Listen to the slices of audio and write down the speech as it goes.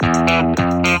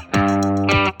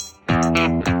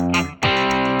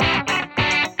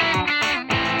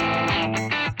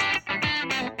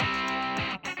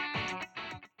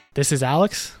This is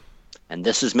Alex. And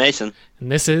this is Mason.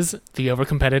 And this is The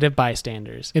Overcompetitive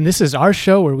Bystanders. And this is our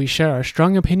show where we share our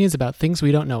strong opinions about things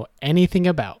we don't know anything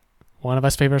about. One of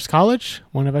us favors college,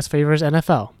 one of us favors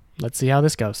NFL. Let's see how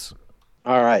this goes.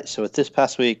 All right, so with this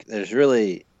past week, there's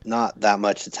really not that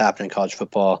much that's happened in college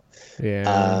football.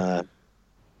 Yeah.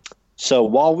 So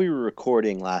while we were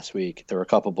recording last week, there were a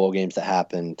couple bowl games that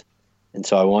happened. And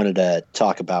so I wanted to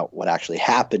talk about what actually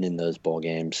happened in those bowl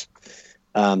games.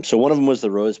 So one of them was the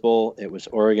Rose Bowl. It was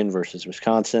Oregon versus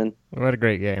Wisconsin. What a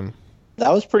great game.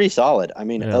 That was pretty solid. I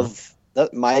mean, Yeah.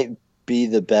 that might be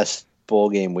the best bowl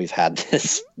game we've had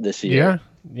this year.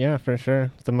 Yeah, for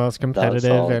sure. It's the most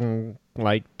competitive and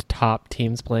like top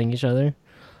teams playing each other.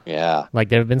 Yeah. Like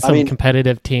there have been some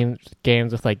competitive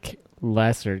games with like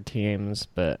lesser teams,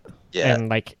 but and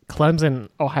like Clemson,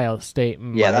 Ohio State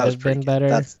might have been better.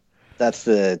 That's just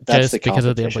the because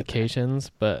of the competition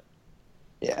implications, but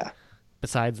yeah.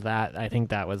 Besides that, I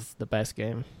think that was the best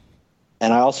game.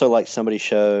 And I also like somebody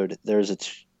showed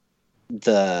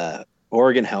the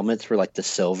Oregon helmets were like the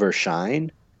silver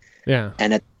shine. Yeah.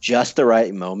 And at just the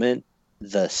right moment,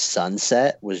 the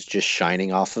sunset was just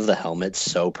shining off of the helmets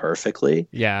so perfectly.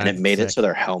 Yeah. And it made it so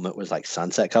their helmet was like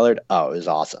sunset colored. Oh, it was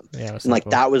awesome. Yeah. It was and like cool.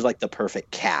 that was like the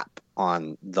perfect cap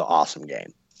on the awesome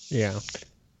game. Yeah.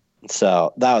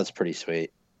 So that was pretty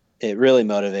sweet. It really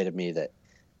motivated me that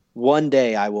one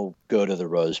day I will go to the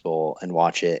Rose Bowl and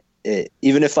watch it.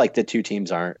 Even if like the two teams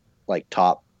aren't like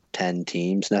top 10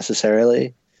 teams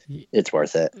necessarily, it's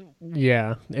worth it.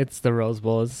 Yeah, it's the Rose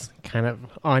Bowl is kind of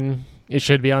on. It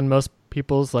should be on most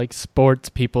people's like sports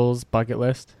people's bucket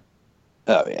list.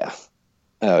 Oh yeah.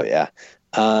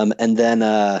 And then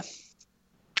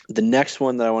the next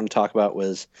one that I want to talk about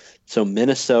was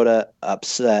Minnesota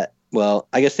upset. Well,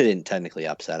 I guess they didn't technically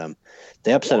upset them.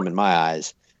 They upset them in my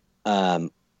eyes.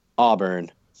 Auburn.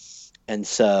 And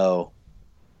so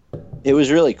it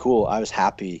was really cool. I was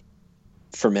happy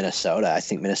for Minnesota. I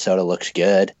think Minnesota looks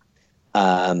good.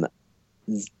 I'm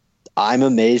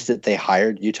amazed that they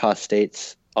hired Utah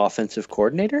State's offensive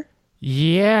coordinator.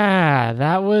 Yeah,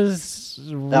 that was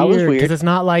weird because it's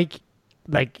not like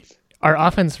our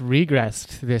offense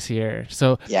regressed this year.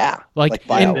 So yeah, like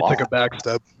a back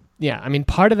step. Yeah, I mean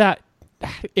part of that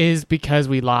is because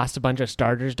we lost a bunch of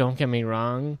starters. Don't get me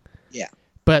wrong. Yeah.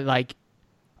 But like,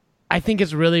 I think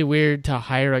it's really weird to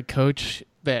hire a coach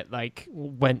that like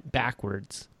went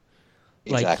backwards.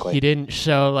 Exactly. Like he didn't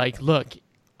show like, look,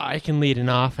 I can lead an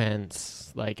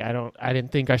offense. Like I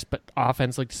didn't think our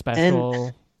offense looked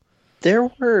special.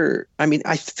 And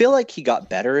I feel like he got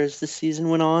better as the season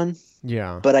went on.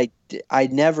 Yeah. But I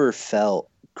never felt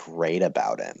great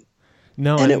about him.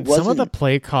 No, and some of the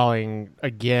play calling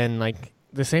again, like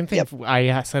the same thing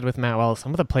I said with Matt Wells.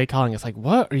 Some of the play calling is like,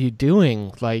 what are you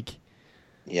doing? Like,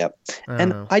 yep.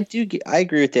 I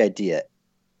agree with the idea.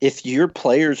 If your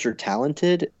players are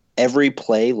talented, every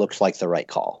play looks like the right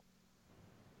call.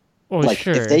 Well, like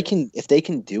sure. if they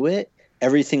can do it,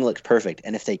 everything looks perfect.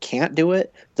 And if they can't do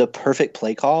it, the perfect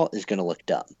play call is going to look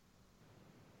dumb.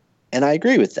 And I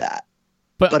agree with that.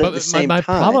 But at the same time, my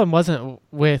problem wasn't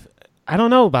with. I don't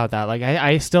know about that. Like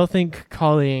I still think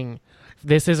calling.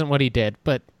 This isn't what he did,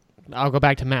 but I'll go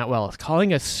back to Matt Wells.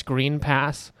 Calling a screen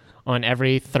pass on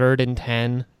every 3rd and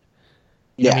 10.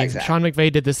 Yeah, exactly. Sean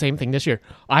McVay did the same thing this year.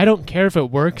 I don't care if it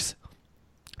works.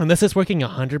 Unless it's working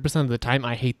 100% of the time,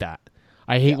 I hate that.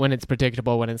 I hate when it's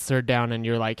predictable, when it's 3rd down and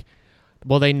you're like,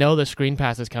 well, they know the screen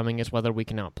pass is coming. It's whether we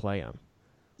can outplay them.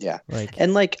 Yeah.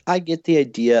 I get the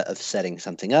idea of setting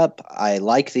something up. I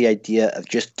like the idea of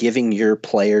just giving your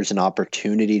players an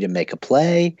opportunity to make a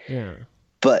play. Yeah.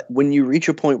 But when you reach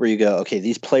a point where you go, okay,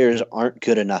 these players aren't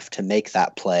good enough to make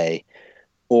that play,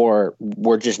 or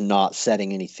we're just not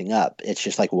setting anything up, it's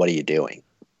just like, what are you doing?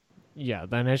 Yeah,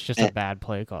 then it's just a bad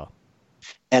play call.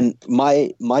 And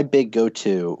my big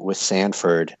go-to with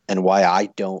Sanford and why I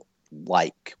don't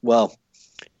like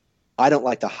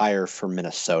the hire for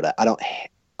Minnesota.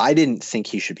 I didn't think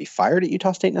he should be fired at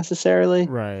Utah State necessarily.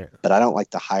 Right. But I don't like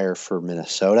the hire for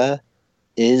Minnesota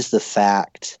is the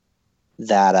fact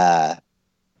that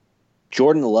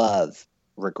Jordan Love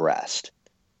regressed.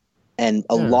 And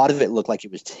a lot of it looked like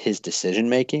it was his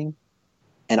decision-making.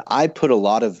 And I put a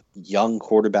lot of young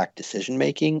quarterback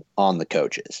decision-making on the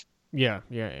coaches. Yeah.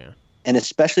 And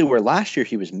especially where last year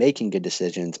he was making good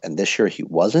decisions and this year he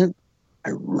wasn't,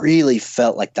 I really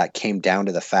felt like that came down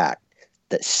to the fact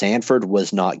that Sanford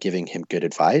was not giving him good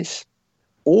advice,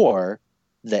 or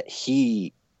that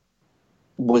he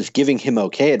was giving him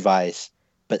okay advice,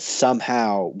 but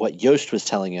somehow what Yost was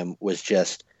telling him was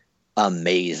just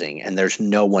amazing, and there's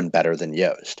no one better than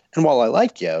Yost. And while I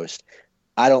liked Yost,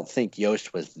 I don't think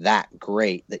Yost was that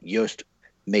great that Yost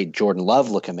made Jordan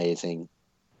Love look amazing,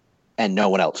 and no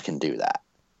one else can do that.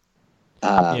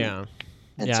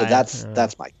 So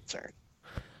that's my concern.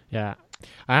 Yeah,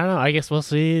 I don't know. I guess we'll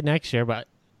see next year. But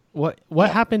what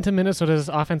happened to Minnesota's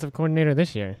offensive coordinator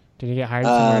this year? Did he get hired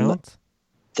somewhere else?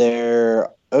 Their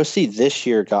OC this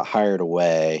year got hired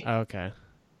away. Okay.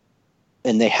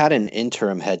 And they had an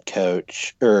interim head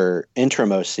coach or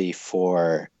interim OC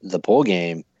for the bowl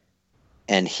game,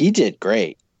 and he did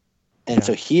great. And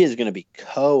so he is going to be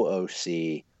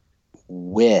co-OC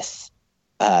with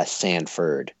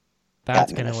Sanford.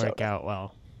 That's going to work out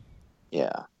well.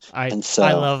 Yeah. I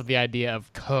love the idea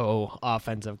of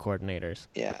co-offensive coordinators.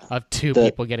 Yeah. Of two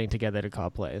people getting together to call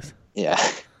plays. Yeah.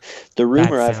 The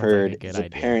rumor I've heard is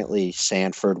apparently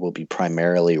Sanford will be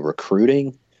primarily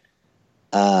recruiting.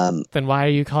 Then why are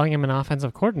you calling him an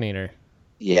offensive coordinator?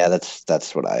 Yeah,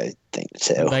 that's what I think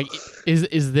too. Like,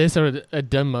 is this a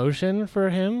demotion for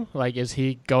him? Like, is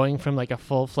he going from like a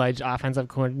full-fledged offensive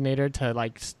coordinator to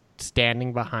like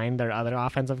standing behind their other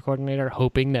offensive coordinator,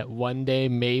 hoping that one day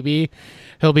maybe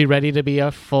he'll be ready to be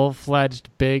a full-fledged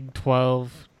Big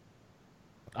 12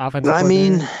 offensive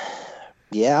coordinator?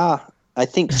 Yeah, I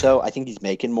think so. I think he's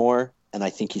making more, and I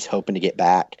think he's hoping to get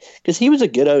back because he was a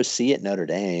good OC at Notre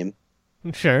Dame.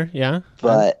 Sure, yeah.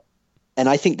 And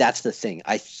I think that's the thing.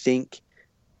 I think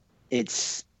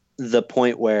it's the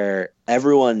point where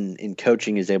everyone in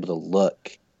coaching is able to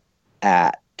look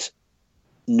at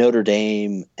Notre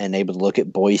Dame and able to look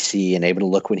at Boise and able to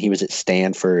look when he was at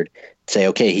Stanford and say,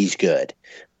 okay, he's good.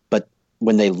 But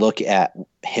when they look at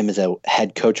him as a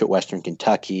head coach at Western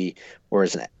Kentucky or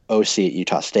as an OC at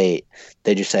Utah State,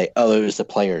 they just say, oh, it was the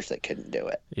players that couldn't do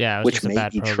it. Yeah, which may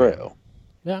be true.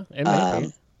 Yeah, it may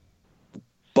be.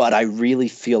 But I really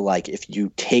feel like if you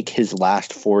take his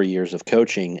last 4 years of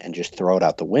coaching and just throw it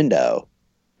out the window,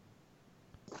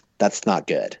 that's not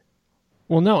good.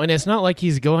 Well, no, and it's not like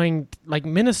he's going – like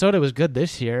Minnesota was good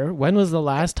this year. When was the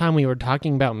last time we were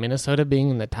talking about Minnesota being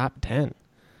in the top 10?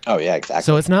 Oh, yeah, exactly.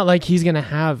 So it's not like he's going to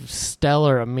have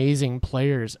stellar, amazing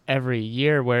players every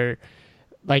year where,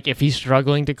 like, if he's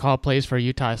struggling to call plays for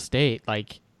Utah State,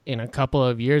 like, in a couple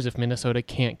of years, if Minnesota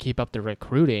can't keep up the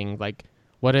recruiting, like,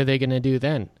 what are they going to do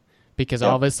then? Because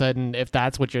all of a sudden, if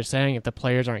that's what you're saying, if the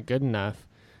players aren't good enough.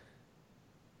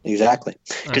 Exactly.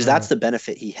 Because that's the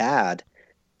benefit he had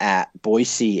at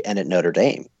Boise and at Notre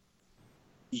Dame.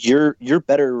 You're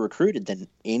better recruited than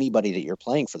anybody that you're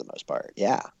playing for the most part.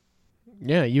 Yeah.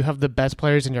 Yeah, you have the best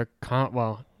players in your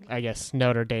well, I guess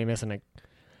Notre Dame isn't a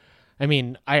I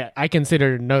mean, I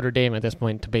consider Notre Dame at this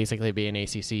point to basically be an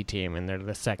ACC team, and they're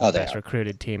the second best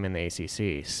recruited team in the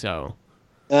ACC. So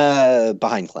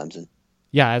behind Clemson.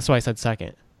 Yeah, that's why I said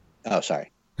second. Oh, sorry.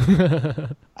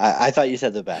 I thought you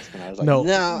said the best, and I was like, no.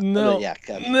 Yeah,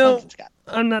 Clemson's got it.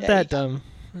 I'm not that dumb.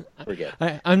 We're good.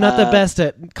 I'm not the best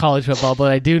at college football,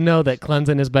 but I do know that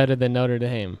Clemson is better than Notre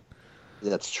Dame.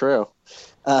 That's true.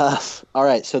 All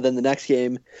right, so then the next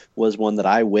game was one that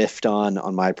I whiffed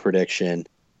on my prediction.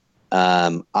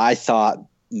 I thought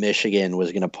Michigan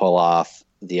was going to pull off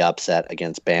the upset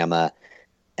against Bama,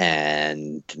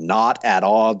 and not at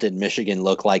all did Michigan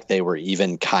look like they were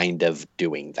even kind of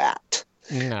doing that.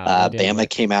 No, Bama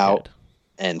came out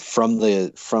and from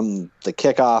the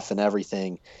kickoff and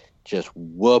everything, just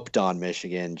whooped on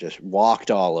Michigan, just walked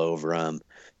all over them.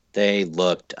 They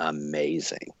looked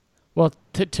amazing. Well,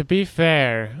 to be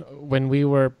fair, when we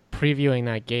were previewing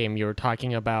that game, you were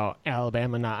talking about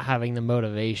Alabama not having the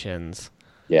motivations.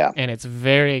 Yeah. And it's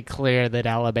very clear that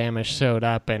Alabama showed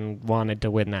up and wanted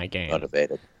to win that game.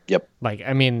 Motivated. Yep. Like,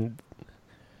 I mean,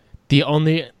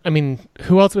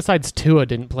 who else besides Tua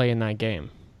didn't play in that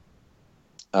game?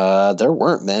 There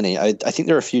weren't many. I think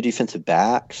there were a few defensive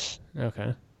backs.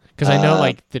 Okay. Because I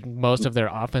know, most of their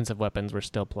offensive weapons were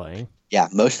still playing. Yeah,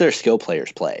 most of their skill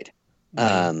players played.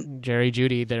 Jerry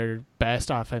Jeudy, their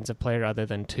best offensive player other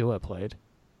than Tua, played.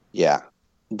 Yeah.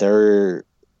 There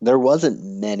wasn't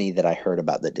many that I heard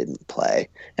about that didn't play.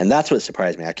 And that's what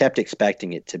surprised me. I kept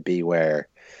expecting it to be where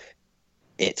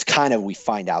it's kind of we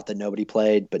find out that nobody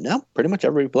played, but no, pretty much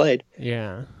everybody played.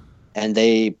 Yeah. And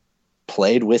they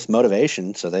played with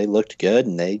motivation, so they looked good,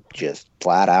 and they just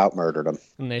flat out murdered them.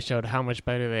 And they showed how much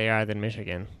better they are than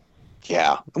Michigan.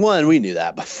 Yeah. Well, and we knew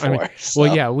that before. So.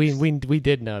 Well, yeah, we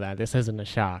did know that. This isn't a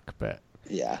shock, but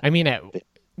yeah. I mean,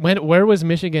 where was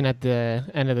Michigan at the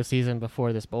end of the season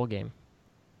before this bowl game?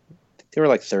 They were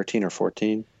like 13 or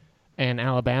 14. And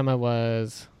Alabama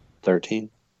was 13.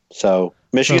 So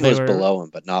Michigan was below them,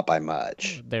 but not by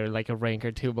much. They're like a rank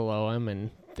or two below them,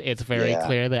 and it's very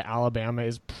clear that Alabama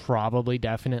is probably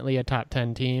definitely a top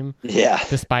 10 team. Yeah.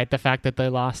 Despite the fact that they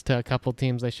lost to a couple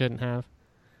teams they shouldn't have.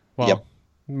 Well,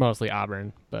 mostly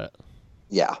Auburn, but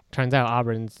Yeah. Turns out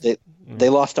Auburn's... They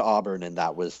lost to Auburn, and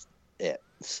that was it.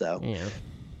 So, yeah.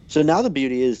 So now the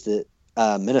beauty is that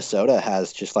Minnesota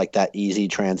has just like that easy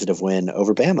transitive win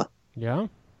over Bama. Yeah.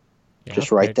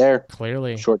 Just right there.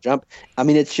 Clearly. Short jump. I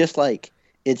mean, it's just like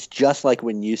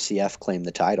when UCF claimed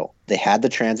the title. They had the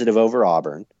transitive over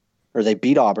Auburn, or they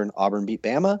beat Auburn. Auburn beat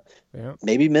Bama. Yeah.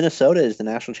 Maybe Minnesota is the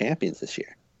national champions this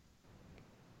year.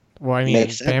 Well, I mean,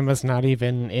 Bama's not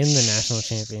even in the national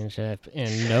championship,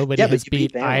 and nobody has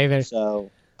beat either.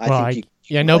 So I think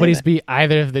nobody's beat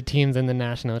either of the teams in the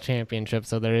national championship,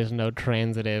 so there is no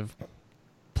transitive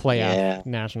playoff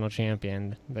national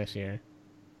champion this year.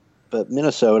 But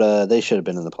Minnesota, they should have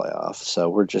been in the playoff, so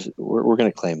we're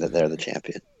going to claim that they're the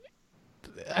champion.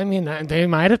 I mean, they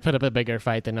might have put up a bigger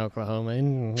fight than Oklahoma,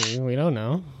 and we don't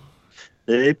know.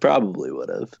 They probably would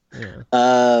have.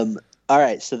 Yeah. All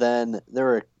right, so then there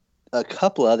were a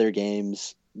couple other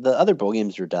games. The other bowl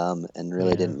games were dumb and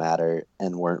really didn't matter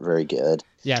and weren't very good.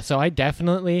 Yeah, so I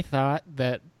definitely thought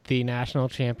that the national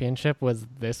championship was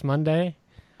this Monday.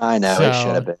 I know, it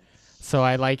should have been. So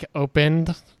I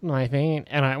opened my thing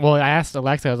and I asked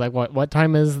Alexa, I was like, what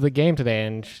time is the game today?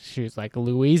 And she was like,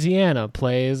 Louisiana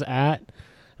plays at.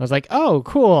 I was like, oh,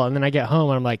 cool. And then I get home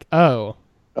and I'm like, oh,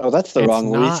 that's the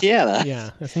wrong Louisiana.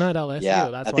 Yeah, it's not LSU.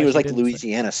 Yeah, I think it was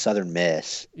Louisiana Southern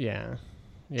Miss. Yeah.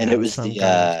 And it was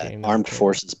the Armed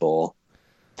Forces Bowl.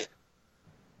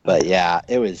 But yeah,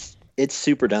 it's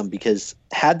super dumb because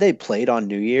had they played on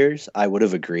New Year's, I would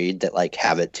have agreed that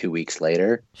have it 2 weeks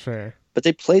later. Sure. But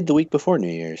they played the week before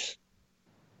New Year's.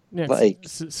 Yeah.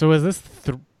 So is this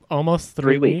almost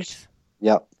 3 weeks?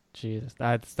 Yep. Jesus,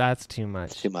 that's too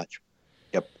much. Too much.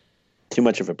 Yep. Too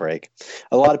much of a break.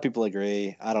 A lot of people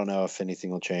agree. I don't know if anything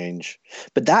will change.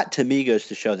 But that to me goes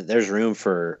to show that there's room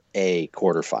for a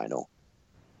quarterfinal.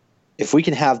 If we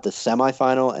can have the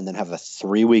semifinal and then have a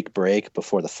 3-week break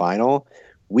before the final,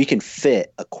 we can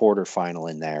fit a quarterfinal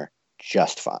in there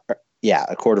just fine. Yeah,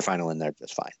 a quarterfinal in there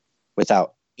just fine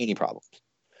without any problems.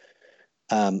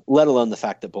 Let alone the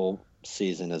fact that bowl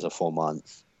season is a full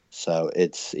month, so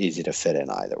it's easy to fit in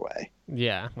either way.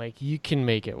 Yeah, you can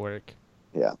make it work.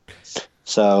 Yeah.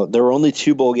 So there were only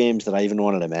 2 bowl games that I even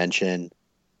wanted to mention.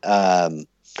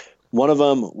 One of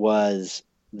them was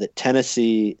that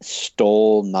Tennessee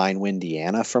stole 9-win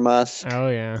Indiana from us. Oh,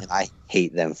 yeah. And I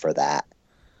hate them for that.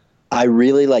 I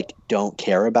really don't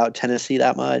care about Tennessee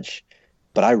that much,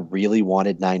 but I really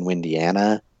wanted 9-win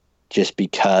Indiana just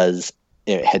because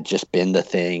it had just been the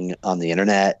thing on the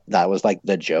internet. That was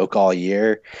the joke all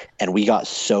year, and we got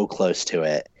so close to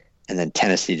it, and then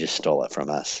Tennessee just stole it from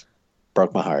us.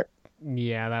 Broke my heart.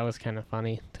 Yeah, that was kind of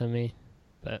funny to me.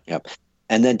 But yep.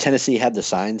 And then Tennessee had the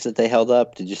signs that they held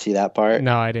up. Did you see that part?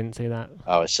 No, I didn't see that.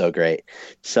 Oh, it's so great.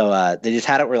 So they just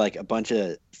had it where a bunch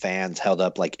of fans held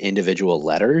up individual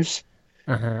letters.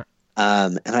 Uh-huh.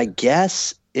 And I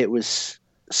guess it was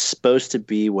supposed to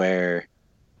be where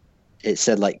it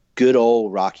said good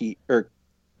old Rocky or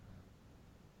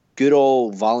good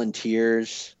old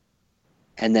Volunteers.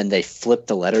 And then they flipped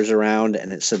the letters around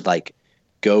and it said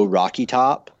go Rocky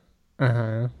Top.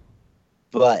 Uh-huh.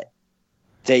 But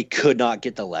they could not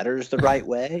get the letters the right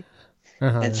way.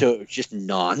 Uh-huh. And so it was just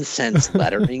nonsense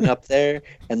lettering up there.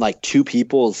 And 2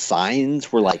 people's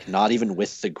signs were not even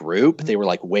with the group. They were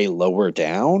way lower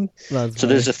down. So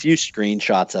there's a few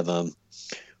screenshots of them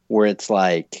where it's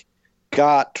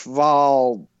got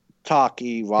Vol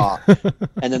Taki Walk.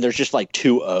 And then there's just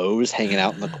 2 O's hanging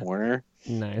out in the corner.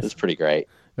 Nice. It's pretty great.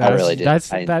 I really did.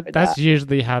 That's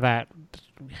usually how that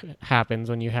happens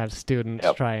when you have students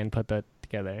try and put that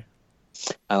together.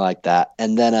 I like that.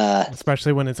 And then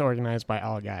especially when it's organized by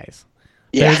all guys.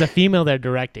 Yeah. There's a female there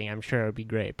directing. I'm sure it would be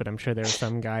great, but I'm sure there was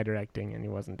some guy directing and he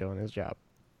wasn't doing his job.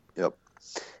 Yep.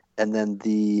 And then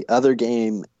the other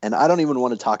game, and I don't even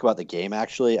want to talk about the game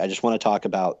actually. I just want to talk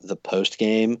about the post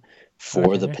game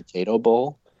for the Potato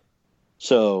Bowl.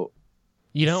 So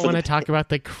you don't want to talk about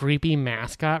the creepy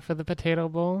mascot for the Potato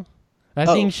Bowl? That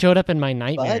thing showed up in my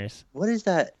nightmares. What is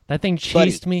that? That thing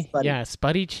chased me. Spuddy. Yeah,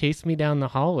 Spuddy chased me down the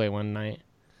hallway one night.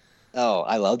 Oh,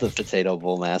 I love the Potato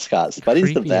Bowl mascot. Spuddy's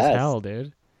creepy the best. As hell,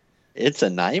 dude. It's a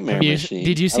nightmare machine.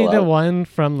 Did you see the one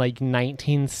from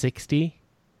 1960?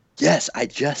 Yes, I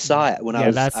just saw it when I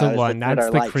was. Yeah, that's the one. That's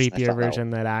the creepier version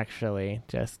that actually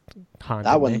just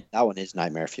haunted me. That one is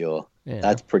nightmare fuel. Yeah.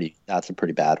 That's a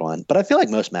pretty bad one. But I feel like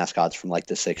most mascots from the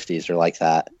 60s are like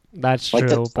that. That's true.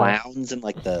 The clowns and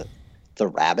the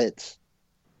rabbits.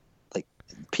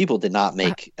 People did not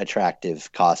make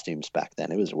attractive costumes back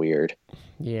then. It was weird.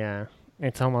 Yeah,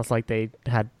 it's almost like they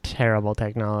had terrible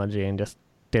technology and just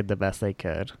did the best they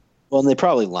could. Well, and they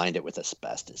probably lined it with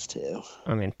asbestos too.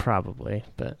 I mean, probably,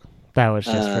 but That was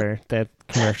just for the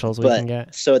commercials we can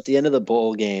get. So at the end of the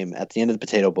bowl game, at the end of the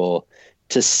Potato Bowl,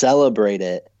 to celebrate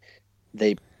it,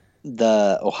 the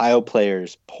Ohio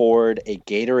players poured a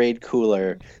Gatorade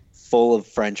cooler full of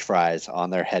French fries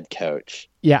on their head coach.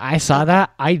 Yeah, I saw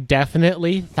that. I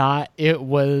definitely thought it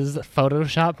was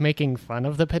Photoshop making fun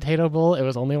of the Potato Bowl. It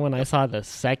was only when I saw the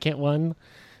second one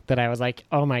that I was like,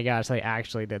 oh my gosh, they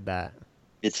actually did that.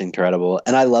 It's incredible.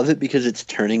 And I love it because it's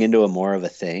turning into a more of a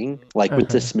thing. Like with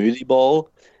the smoothie bowl,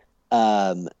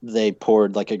 they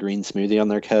poured like a green smoothie on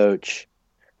their coach.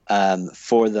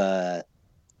 For the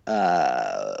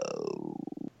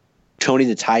Tony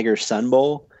the Tiger Sun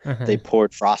Bowl, they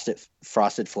poured frosted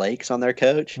flakes on their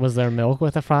coach. Was there milk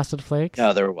with the frosted flakes?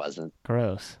 No, there wasn't.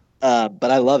 Gross.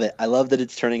 But I love it. I love that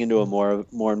it's turning into a more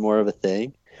and more of a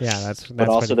thing. Yeah, that's but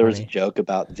also there was funny. a joke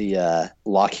about the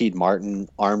Lockheed Martin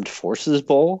Armed Forces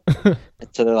Bowl. And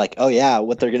so they're like, oh yeah,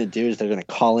 what they're going to do is they're going to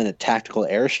call in a tactical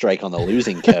airstrike on the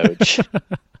losing coach.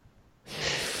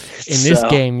 In this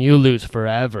game, you lose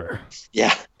forever.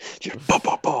 Yeah.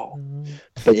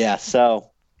 But yeah, so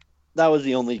that was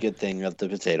the only good thing of the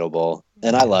Potato Bowl.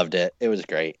 And I loved it. It was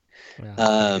great.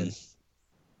 Yeah,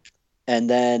 and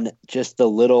then just a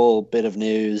little bit of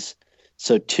news.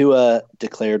 So Tua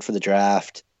declared for the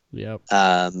draft. Yep.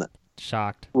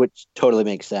 Shocked. Which totally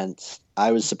makes sense.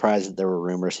 I was surprised that there were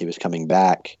rumors he was coming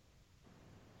back.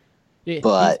 Yeah,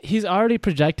 but he's already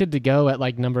projected to go at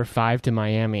like number 5 to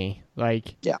Miami.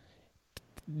 Like, yeah.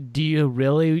 Do you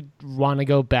really want to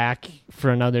go back for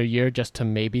another year just to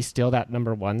maybe steal that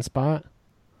number 1 spot?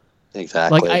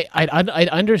 Exactly. Like I'd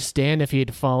understand if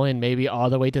he'd fallen maybe all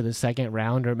the way to the second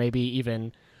round, or maybe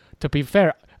even, to be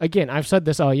fair, again, I've said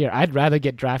this all year, I'd rather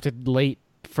get drafted late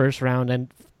first round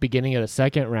and beginning of the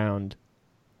second round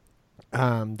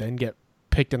than get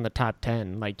picked in the top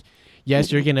 10. Like,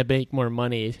 yes, you're going to make more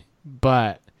money,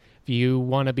 but if you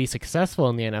want to be successful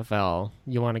in the NFL,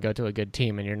 you want to go to a good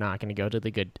team, and you're not going to go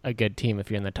to a good team if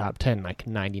you're in the top 10 like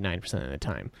 99% of the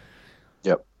time.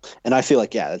 Yep. And I feel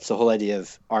like, yeah, that's the whole idea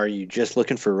of, are you just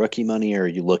looking for rookie money, or are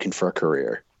you looking for a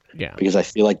career? Yeah. Because I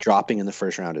feel like dropping in the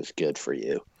first round is good for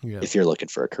you if you're looking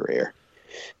for a career.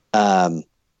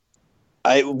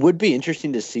 It would be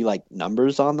interesting to see like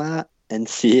numbers on that and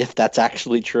see if that's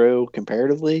actually true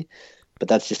comparatively. But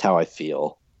that's just how I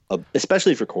feel,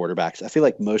 especially for quarterbacks. I feel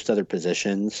like most other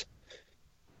positions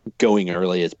going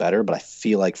early is better, but I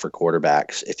feel like for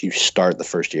quarterbacks, if you start the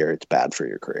first year, it's bad for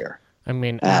your career. I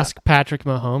mean, ask Patrick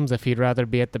Mahomes if he'd rather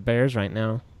be at the Bears right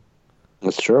now.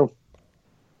 That's true.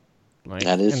 Like,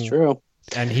 that is true.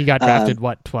 And he got drafted,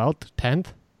 12th, 10th?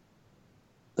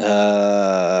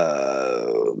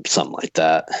 Something like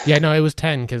that. Yeah, no, it was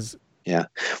 10 because... Yeah.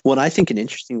 Well, I think an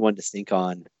interesting one to think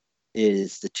on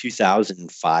is the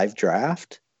 2005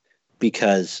 draft,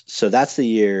 because so that's the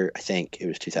year, I think it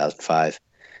was 2005,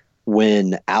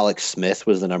 when Alex Smith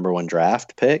was the number 1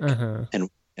 draft pick and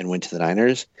went to the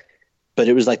Niners. But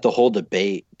it was like the whole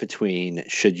debate between,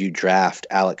 should you draft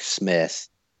Alex Smith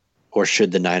or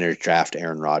should the Niners draft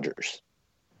Aaron Rodgers?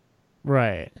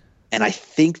 Right. And I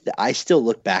think that I still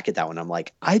look back at that one. I'm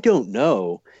like, I don't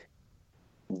know.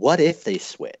 What if they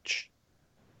switch?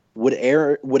 Would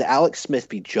Alex Smith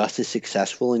be just as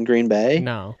successful in Green Bay?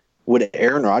 No. Would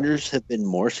Aaron Rodgers have been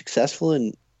more successful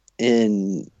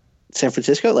in San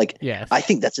Francisco? Like, yes. I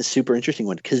think that's a super interesting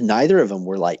one, because neither of them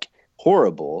were like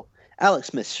horrible. Alex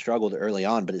Smith struggled early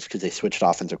on, but it's because they switched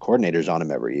offensive coordinators on him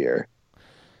every year.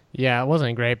 Yeah, it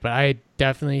wasn't great, but I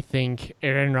definitely think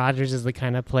Aaron Rodgers is the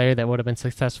kind of player that would have been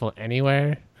successful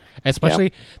anywhere.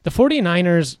 Especially the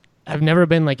 49ers have never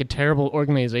been like a terrible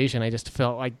organization. I just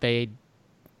felt like they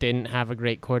didn't have a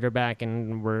great quarterback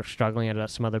and were struggling at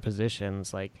some other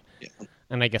positions.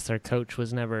 And I guess their coach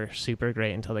was never super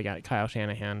great until they got Kyle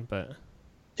Shanahan. But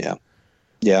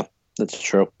yeah, that's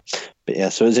true. But yeah,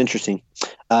 so it was interesting.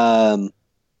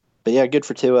 But yeah, good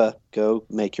for Tua. Go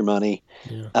make your money.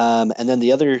 Yeah. And then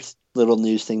the other little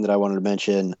news thing that I wanted to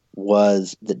mention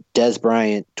was that Des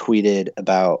Bryant tweeted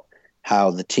about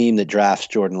how the team that drafts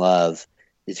Jordan Love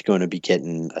is going to be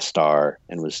getting a star,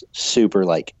 and was super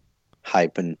like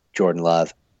hyping Jordan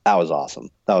Love. That was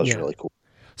awesome. That was really cool.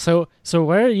 So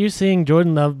where are you seeing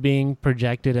Jordan Love being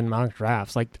projected in mock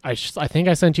drafts? Like I think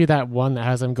I sent you that one that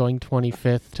has him going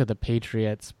 25th to the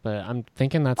Patriots, but I'm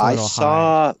thinking that's a little high. I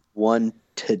saw one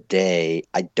today.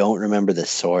 I don't remember the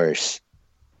source,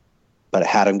 but it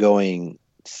had him going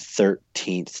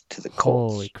 13th to the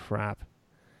Colts. Holy crap.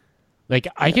 Like,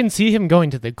 I can see him going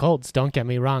to the Colts, don't get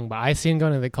me wrong, but I see him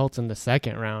going to the Colts in the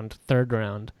second round, third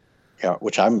round. Yeah,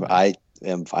 which I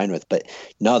am fine with. But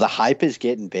no, the hype is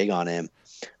getting big on him.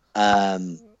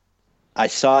 I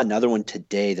saw another one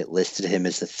today that listed him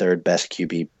as the third best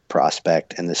QB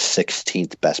prospect and the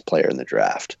 16th best player in the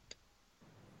draft.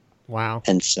 Wow.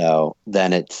 And so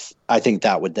then I think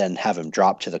that would then have him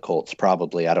drop to the Colts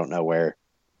probably. I don't know where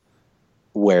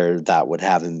that would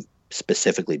have him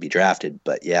specifically be drafted,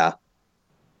 but yeah.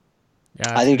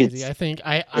 Yeah, I think crazy. I think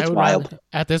I would wild.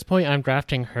 At this point I'm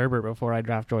drafting Herbert before I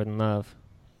draft Jordan Love.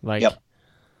 Like, yep.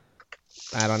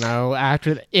 I don't know.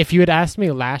 If you had asked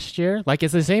me last year, like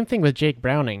it's the same thing with Jake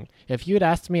Browning. If you had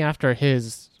asked me after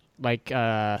his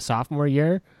sophomore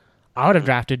year, I would have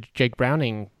drafted Jake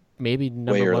Browning maybe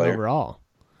number 1 overall.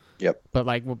 Yep. But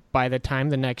like by the time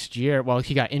the next year, well,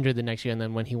 he got injured the next year, and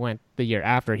then when he went the year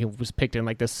after, he was picked in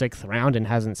like the 6th round and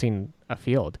hasn't seen a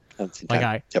field.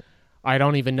 I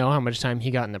don't even know how much time he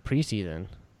got in the preseason.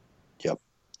 Yep.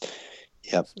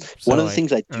 So, one of the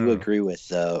things I do agree with,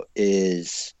 though,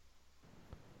 is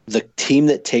the team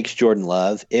that takes Jordan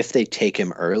Love, if they take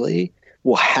him early,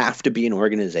 will have to be an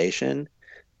organization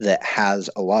that has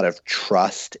a lot of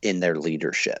trust in their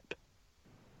leadership.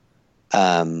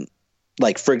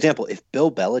 Like, for example, if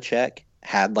Bill Belichick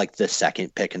had like the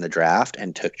 2nd pick in the draft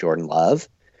and took Jordan Love,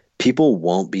 people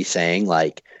won't be saying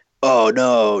like, oh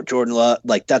no, Jordan Love,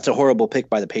 like that's a horrible pick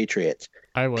by the Patriots.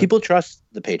 People trust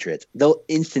the Patriots. They'll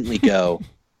instantly go,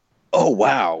 oh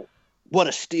wow, what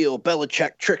a steal.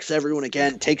 Belichick tricks everyone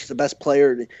again, takes the best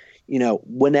player.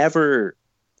 Whenever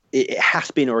it has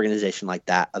to be an organization like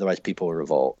that, otherwise people will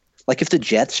revolt. Like if the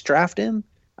Jets draft him,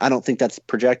 I don't think that's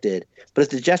projected. But if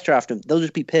the Jets draft him, they'll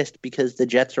just be pissed because the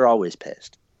Jets are always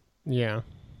pissed. Yeah.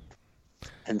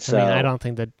 And so I don't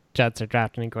think the Jets are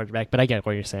drafting a quarterback, but I get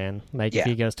what you're saying. Like if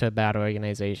he goes to a bad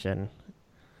organization,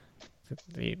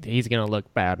 he's going to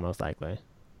look bad most likely.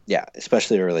 Yeah,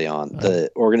 especially early on. The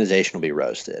organization will be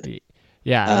roasted.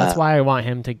 Yeah, that's why I want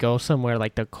him to go somewhere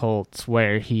like the Colts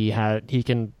where he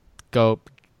can go.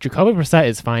 Jacoby Brissett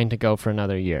is fine to go for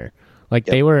another year. Like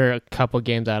they were a couple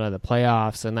games out of the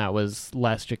playoffs, and that was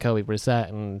less Jacoby Brissett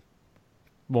and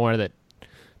more that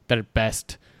their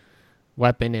best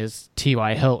weapon is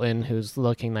T.Y. Hilton, who's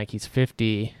looking like he's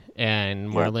 50, and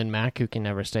Marlon Mack, who can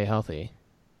never stay healthy.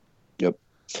 Yep.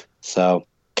 So,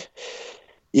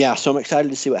 yeah, so I'm excited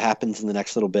to see what happens in the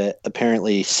next little bit.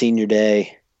 Apparently, Senior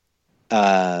Day,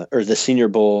 or the Senior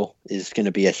Bowl is going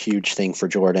to be a huge thing for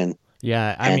Jordan.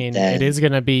 Yeah, I mean, it is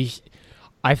going to be.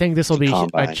 I think this will be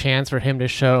a chance for him to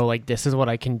show, like, this is what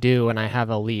I can do, and I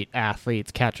have elite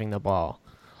athletes catching the ball.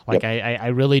 Like, I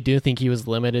really do think he was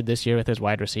limited this year with his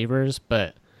wide receivers,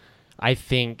 but I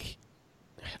think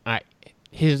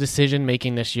his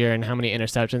decision-making this year and how many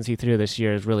interceptions he threw this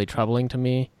year is really troubling to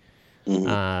me.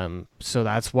 Mm-hmm. So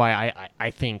that's why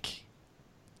I think,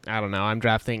 I don't know, I'm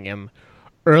drafting him.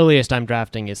 Earliest I'm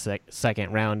drafting is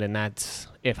 2nd round, and that's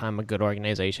if I'm a good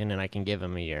organization and I can give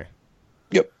him a year.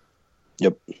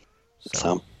 Yep.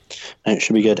 So it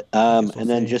should be good. And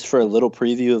then just for a little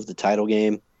preview of the title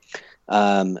game.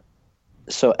 So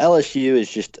LSU is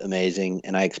just amazing,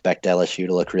 and I expect LSU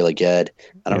to look really good.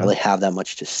 I don't really have that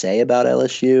much to say about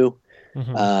LSU.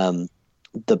 Mm-hmm.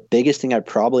 The biggest thing I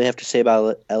probably have to say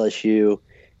about LSU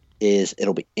is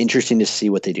it'll be interesting to see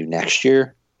what they do next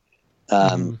year.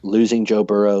 Losing Joe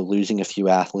Burrow, losing a few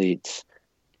athletes.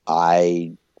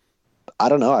 I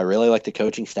don't know. I really like the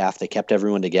coaching staff. They kept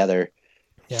everyone together.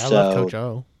 Yeah, I love Coach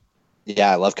O. Yeah,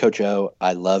 I love Coach O.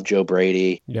 I love Joe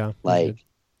Brady. Yeah. Like,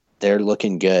 they're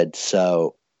looking good.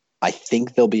 So I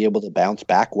think they'll be able to bounce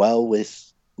back well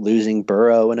with losing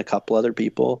Burrow and a couple other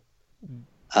people. Do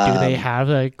they have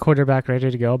a quarterback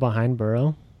ready to go behind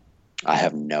Burrow? I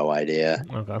have no idea.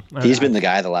 Okay. He's been the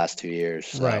guy the last 2 years.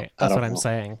 So right. That's what I'm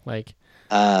saying. Like,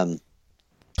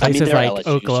 places like LSU,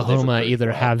 Oklahoma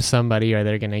either have somebody or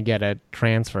they're going to get a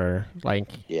transfer. Like,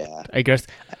 yeah. I guess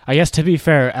to be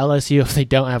fair, LSU, if they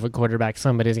don't have a quarterback,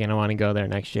 somebody's going to want to go there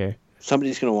next year.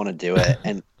 Somebody's going to want to do it.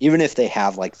 And even if they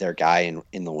have like their guy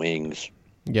in the wings.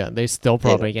 Yeah, they still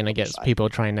probably going to get people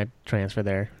trying to transfer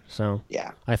there. So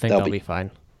yeah, I think they'll be fine.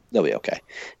 They'll be okay.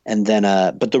 And then,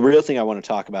 but the real thing I want to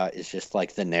talk about is just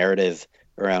like the narrative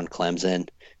around Clemson.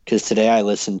 Because today I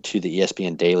listened to the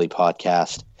ESPN Daily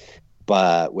podcast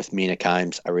with Mina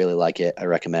Kimes. I really like it. I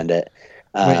recommend it.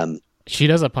 Wait, she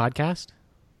does a podcast?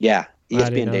 Yeah,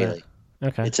 ESPN Daily. That?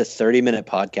 Okay. It's a 30-minute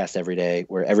podcast every day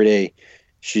where every day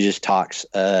she just talks,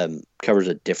 covers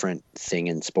a different thing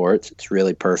in sports. It's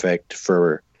really perfect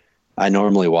I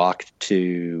normally walk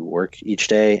to work each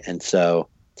day, and so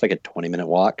it's like a 20-minute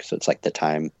walk. So it's like the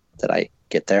time that I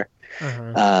get there.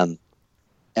 Uh-huh.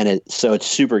 And so it's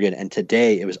super good. And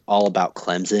today it was all about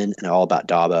Clemson and all about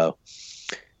Dabo.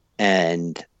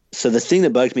 And so the thing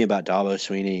that bugs me about Dabo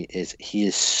Swinney is he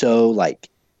is so like,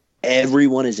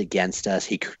 everyone is against us.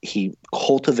 He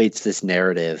cultivates this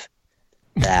narrative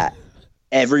that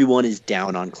everyone is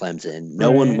down on Clemson.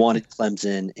 No one wanted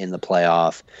Clemson in the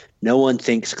playoff. No one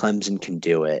thinks Clemson can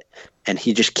do it. And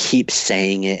he just keeps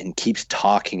saying it and keeps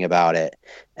talking about it.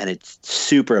 And it's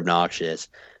super obnoxious.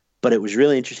 But it was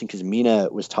really interesting because Mina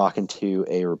was talking to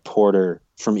a reporter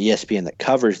from ESPN that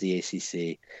covers the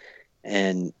ACC.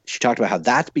 And she talked about how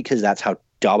that's because that's how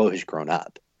Dabo has grown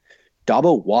up.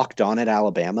 Dabo walked on at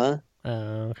Alabama.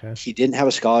 Okay. He didn't have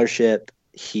a scholarship.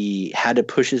 He had to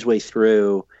push his way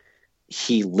through.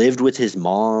 He lived with his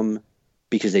mom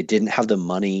because they didn't have the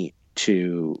money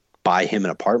to buy him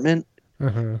an apartment.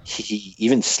 Mm-hmm. He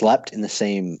even slept in the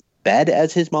same bed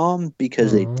as his mom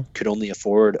because they could only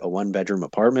afford a 1-bedroom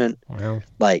apartment. Wow.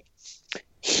 Like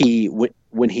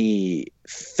when he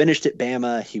finished at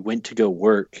Bama, he went to go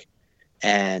work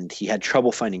and he had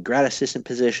trouble finding grad assistant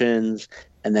positions.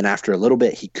 And then after a little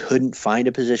bit, he couldn't find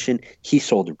a position. He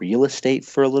sold real estate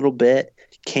for a little bit,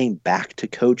 came back to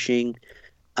coaching.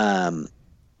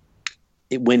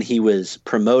 When he was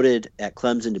promoted at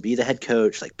Clemson to be the head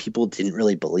coach, like people didn't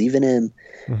really believe in him.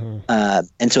 Mm-hmm.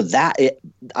 And so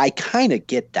I kind of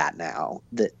get that now,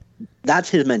 that's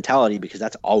his mentality because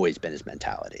that's always been his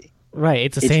mentality. Right.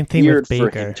 It's the same thing with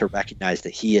Baker. For him to recognize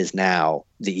that he is now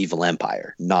the evil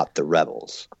empire, not the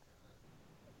rebels.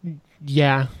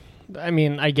 Yeah. I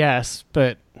mean, I guess,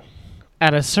 but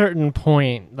at a certain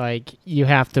point, like, you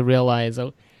have to realize,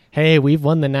 oh, hey, we've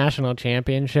won the national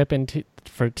championship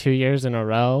for 2 years in a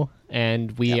row,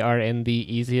 and we are in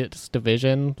the easiest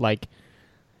division. Like,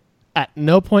 at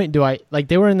no point do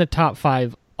they were in the top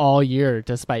 5 all year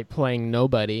despite playing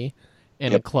nobody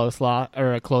in a close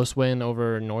a close win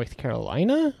over North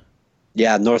Carolina.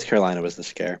 Yeah, North Carolina was the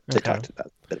scare. They talked a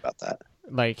bit about that.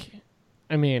 Like,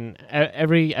 I mean,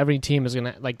 every team is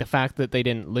gonna, like, the fact that they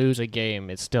didn't lose a game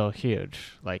is still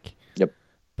huge. Like,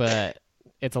 but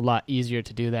it's a lot easier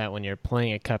to do that when you're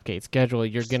playing a cupcake schedule.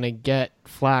 You're gonna get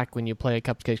flack when you play a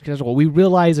cupcake schedule. We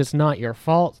realize it's not your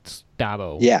fault,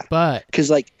 Dabo. Yeah, but because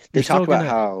like they talk about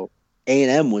how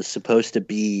A&M was supposed to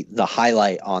be the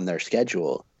highlight on their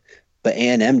schedule, but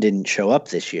A&M didn't show up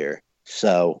this year.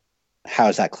 So how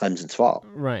is that Clemson's fault?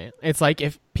 Right. It's like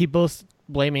if people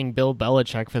blaming Bill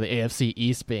Belichick for the AFC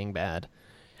East being bad.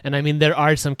 And I mean, there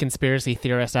are some conspiracy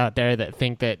theorists out there that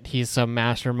think that he's some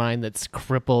mastermind that's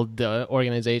crippled the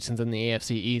organizations in the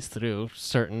AFC East through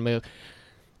certain moves.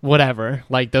 Whatever.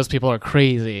 Like, those people are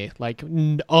crazy. Like,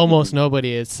 almost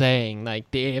nobody is saying, like,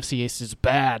 the AFC East is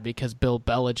bad because Bill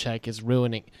Belichick is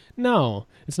ruining. No,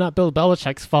 it's not Bill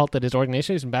Belichick's fault that his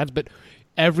organization is bad, but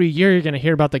every year you're going to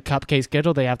hear about the cupcake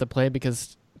schedule they have to play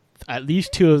because at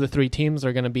least 2 of the 3 teams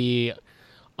are going to be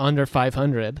under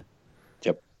 500.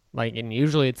 Yep. Like, and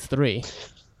usually it's 3.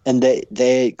 And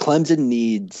Clemson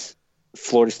needs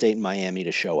Florida State and Miami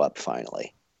to show up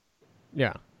finally.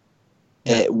 Yeah.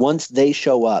 Once they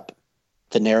show up,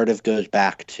 the narrative goes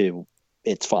back to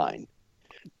it's fine.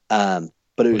 But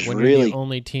it was when really you're the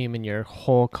only team in your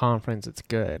whole conference, it's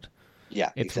good.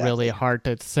 Yeah, it's really hard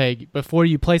to say before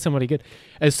you play somebody good.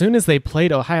 As soon as they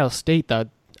played Ohio State, though,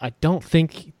 I don't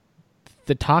think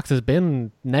the talks has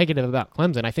been negative about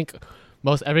Clemson. I think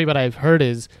most everybody I've heard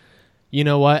is, you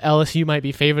know what, LSU might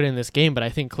be favored in this game, but I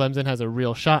think Clemson has a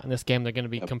real shot in this game. They're going to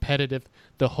be competitive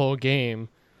the whole game.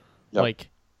 Yep. Like,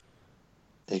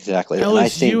 exactly.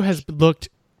 LSU has looked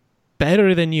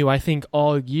better than you, I think,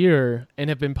 all year and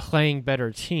have been playing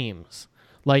better teams.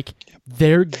 Like,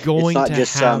 they're going to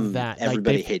have that.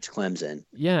 Everybody like, hates Clemson.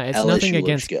 Yeah, it's LSU nothing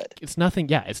against. Good. It's nothing.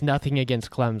 Yeah, it's nothing against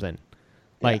Clemson.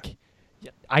 Like,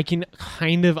 I can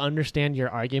kind of understand your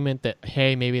argument that,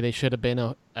 hey, maybe they should have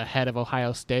been ahead of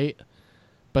Ohio State.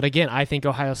 But again, I think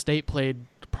Ohio State played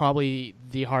probably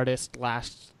the hardest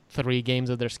last 3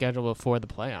 games of their schedule before the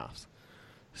playoffs.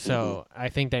 So I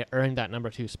think they earned that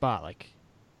number 2 spot. Like,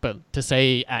 but to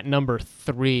say at number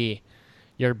 3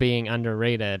 you're being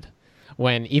underrated,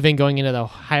 when even going into the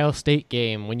Ohio State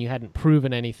game, when you hadn't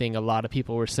proven anything, a lot of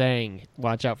people were saying,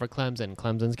 watch out for Clemson.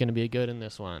 Clemson's going to be good in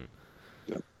this one.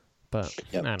 Yep. But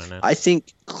I don't know. I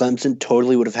think Clemson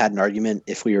totally would have had an argument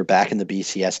if we were back in the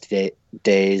BCS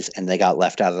days and they got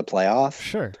left out of the playoff.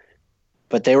 Sure.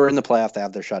 But they were in the playoff. They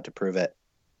have their shot to prove it.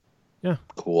 Yeah.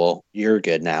 Cool. You're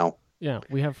good now. Yeah,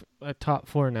 we have a top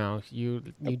 4 now. You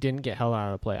didn't get held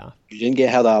out of the playoff. You didn't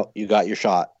get held out. You got your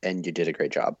shot, and you did a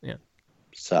great job. Yeah.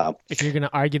 So if you're going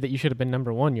to argue that you should have been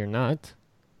number 1, you're not.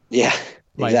 Yeah,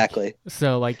 exactly.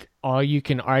 So, like, all you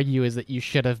can argue is that you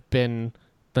should have been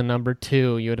the number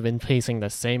 2. You would have been facing the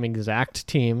same exact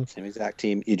team.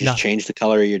 You just changed the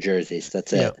color of your jerseys.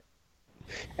 That's it.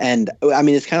 And, I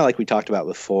mean, it's kind of like we talked about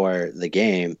before the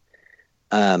game.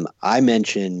 I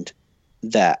mentioned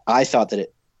that I thought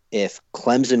that if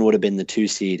Clemson would have been the 2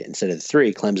 seed instead of the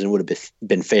 3, Clemson would have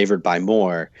been favored by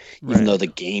more, even though the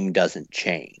game doesn't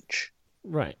change.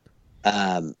 Right.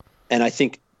 And I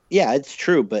think, yeah, it's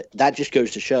true, but that just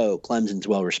goes to show Clemson's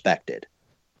well respected.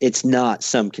 It's not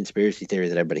some conspiracy theory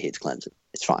that everybody hates Clemson.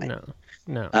 It's fine.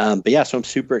 No. But yeah, so I'm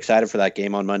super excited for that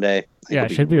game on Monday. Yeah,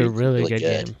 it should be a really good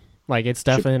game. Like, it's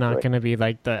definitely not going to be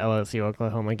like the LSU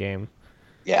Oklahoma game.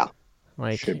 Yeah.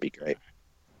 Like, should be great.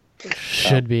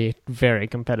 Should be very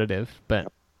competitive,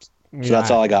 but so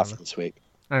that's all I got for this week.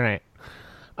 All right.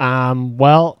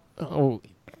 Well,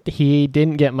 he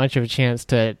didn't get much of a chance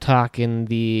to talk in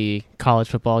the college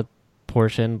football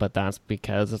portion, but that's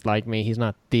because, like me, he's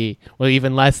not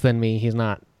even less than me, he's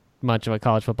not much of a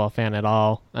college football fan at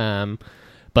all.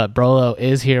 But Brolo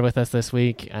is here with us this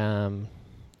week.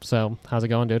 So how's it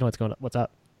going, dude? What's up?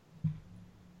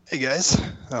 Hey guys.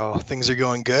 Oh, things are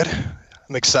going good.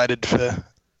 I'm excited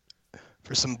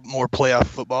for some more playoff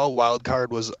football. Wild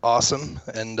card was awesome,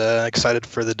 and excited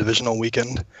for the divisional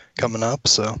weekend coming up.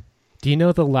 So, do you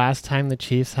know the last time the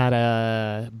Chiefs had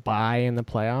a bye in the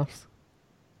playoffs?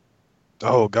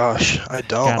 Oh gosh, I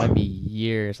don't. It's gotta be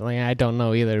years. Like, I don't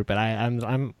know either, but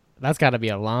I'm that's got to be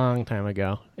a long time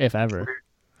ago, if ever.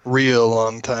 Real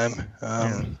long time.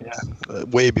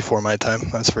 Way before my time.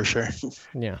 That's for sure.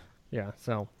 Yeah.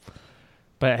 So,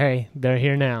 but hey, they're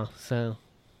here now. So.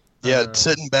 Yeah,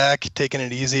 sitting back, taking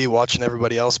it easy, watching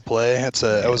everybody else play.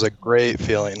 That was a great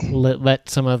feeling. Let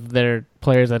some of their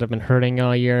players that have been hurting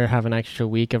all year have an extra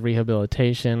week of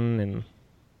rehabilitation and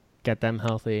get them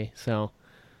healthy. So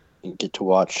you get to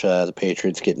watch the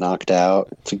Patriots get knocked out.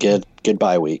 It's a good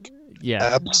bye week. Yeah,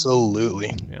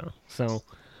 absolutely. Yeah. So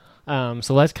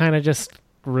let's kind of just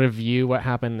review what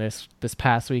happened this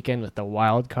past weekend with the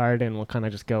wild card, and we'll kind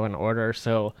of just go in order.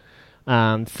 So,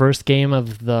 first game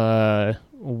of the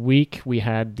week, we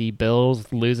had the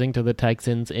Bills losing to the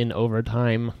Texans in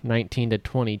overtime,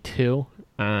 19-22.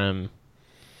 The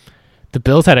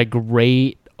Bills had a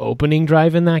great opening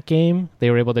drive in that game. They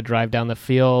were able to drive down the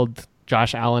field.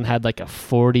 Josh Allen had like a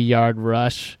 40-yard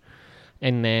rush,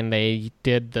 and then they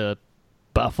did the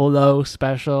Buffalo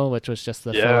special, which was just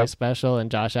the Philly special, and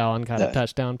Josh Allen got a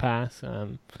touchdown pass.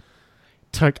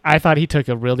 I thought he took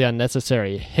a really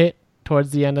unnecessary hit towards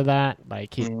the end of that.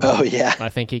 Like I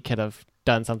think he could have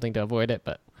done something to avoid it,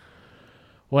 but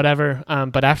whatever.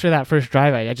 But after that first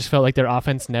drive, I just felt like their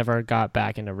offense never got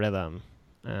back into rhythm.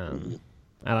 I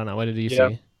don't know. What did you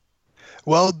see?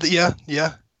 Well, yeah.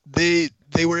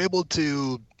 They were able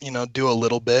to, do a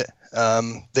little bit.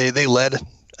 They led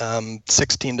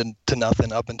 16 to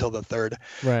nothing up until the third.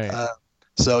 Right.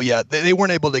 So yeah, they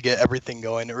weren't able to get everything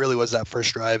going. It really was that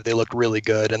first drive. They looked really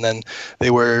good, and then they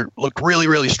looked really,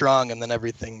 really strong, and then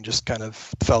everything just kind of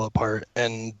fell apart.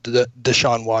 And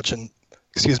Deshaun Watson,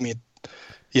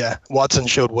 Watson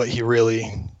showed what he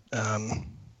really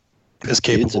is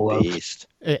capable of.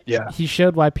 He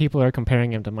showed why people are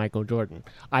comparing him to Michael Jordan.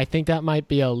 I think that might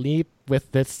be a leap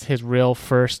with his real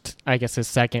first, I guess his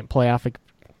second playoff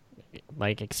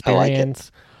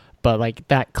experience, but like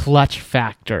that clutch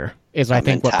factor is I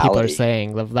think mentality. What people are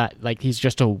saying of that, like he's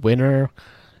just a winner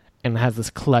and has this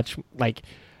clutch. Like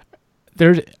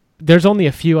there's only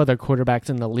a few other quarterbacks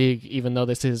in the league, even though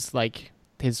this is like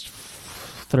his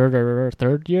third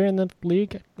year in the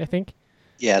league, I think.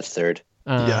 Yeah, it's third.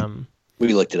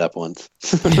 We looked it up once.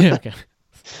 Okay.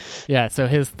 Yeah, so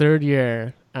his third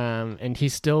year, and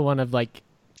he's still one of like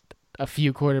a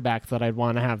few quarterbacks that I'd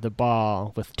want to have the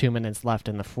ball with 2 minutes left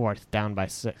in the fourth, down by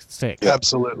six.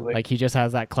 Absolutely. Like he just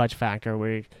has that clutch factor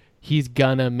where he's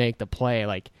gonna make the play.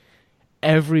 Like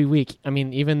every week, I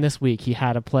mean, even this week, he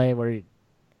had a play where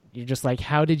you're just like,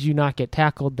 how did you not get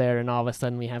tackled there? And all of a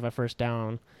sudden, we have a first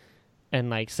down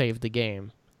and like save the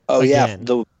game. Oh again.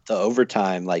 Yeah, the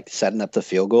overtime, like setting up the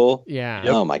field goal. Yeah.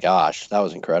 Yep. Oh my gosh, that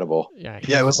was incredible. Yeah.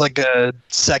 It was like a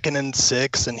 2nd and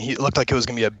 6, and it looked like it was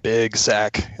gonna be a big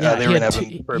sack. Yeah,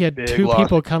 he had two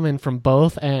people coming from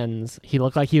both ends. He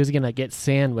looked like he was gonna get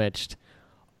sandwiched.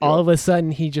 All of a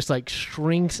sudden, he just like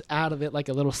shrinks out of it like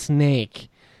a little snake,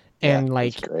 and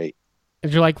like great.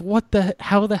 And you're like,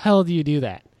 how the hell do you do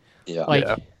that? Yeah.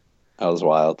 That was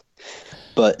wild.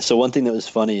 But so one thing that was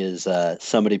funny is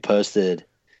somebody posted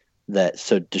that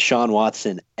Deshaun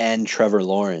Watson and Trevor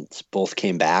Lawrence both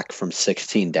came back from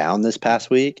 16 down this past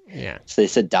week. Yeah. So they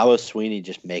said Dabo Swinney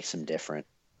just makes them different.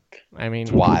 I mean,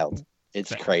 it's wild.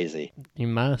 It's crazy. You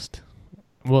must.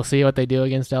 We'll see what they do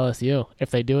against LSU.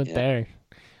 If they do it there,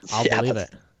 I'll believe it.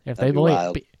 If they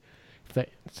believe, the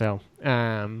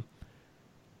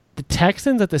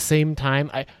Texans at the same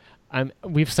time,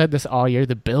 we've said this all year.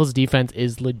 The Bills' defense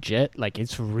is legit. Like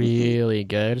it's really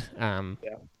good.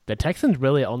 the Texans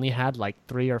really only had like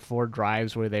 3 or 4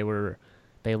 drives where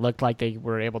they looked like they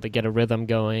were able to get a rhythm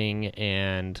going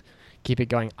and keep it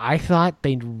going. I thought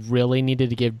they really needed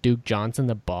to give Duke Johnson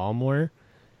the ball more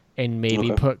and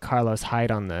maybe put Carlos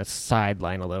Hyde on the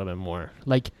sideline a little bit more.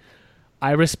 Like,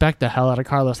 I respect the hell out of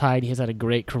Carlos Hyde. He's had a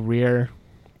great career.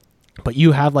 But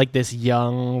you have like this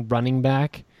young running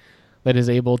back that is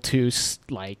able to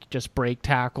like just break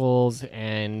tackles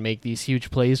and make these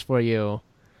huge plays for you.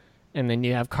 And then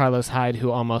you have Carlos Hyde,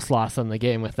 who almost lost them the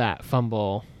game with that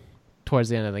fumble towards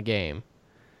the end of the game,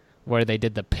 where they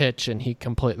did the pitch and he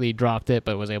completely dropped it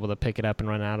but was able to pick it up and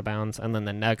run out of bounds. And then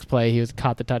the next play, he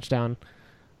caught the touchdown.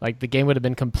 Like, the game would have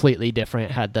been completely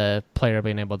different had the player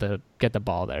been able to get the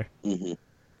ball there. Mm-hmm.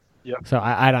 Yep. So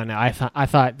I don't know. I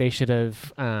thought they should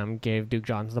have gave Duke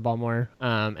Johnson the ball more.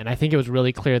 And I think it was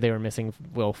really clear they were missing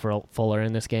Will Fuller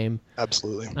in this game.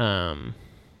 Absolutely.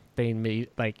 They made,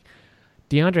 like,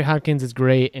 DeAndre Hopkins is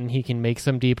great and he can make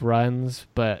some deep runs,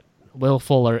 but Will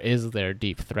Fuller is their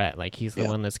deep threat. Like, he's the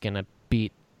one that's gonna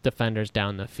beat defenders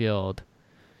down the field.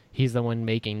 He's the one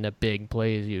making the big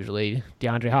plays usually.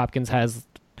 DeAndre Hopkins has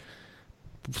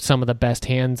some of the best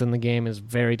hands in the game, is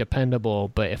very dependable,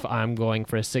 but if I'm going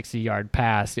for a 60-yard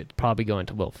pass, it's probably going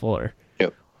to Will Fuller.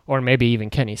 Yep. Or maybe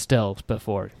even Kenny Stills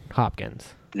before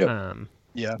Hopkins. Yep.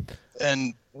 Yeah.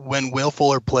 And when Will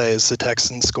Fuller plays, the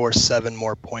Texans score 7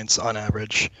 more points on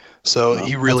average. So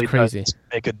he really does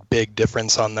make a big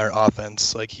difference on their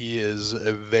offense. Like, he is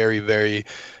a very, very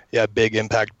big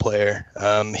impact player.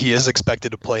 He is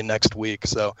expected to play next week,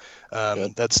 so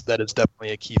that is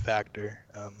definitely a key factor.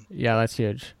 Yeah, that's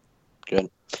huge. Good.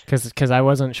 Because I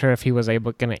wasn't sure if he was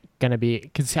gonna be,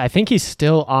 because I think he's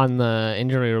still on the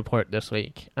injury report this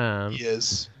week. He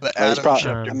is, but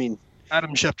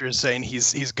Adam Schefter is saying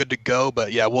he's good to go,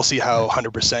 but yeah, we'll see how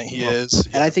 100% he is.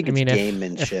 And I think it's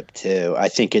gamemanship too. I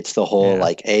think it's the whole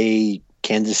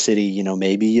Kansas City,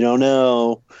 maybe you don't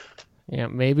know. Yeah,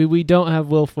 maybe we don't have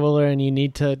Will Fuller and you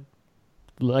need to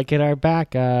look at our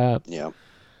backup. Yeah.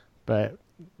 But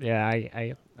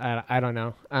yeah, I don't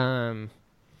know.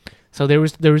 So there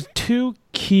was 2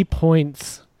 key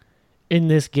points in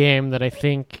this game that I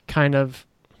think kind of,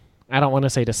 I don't want to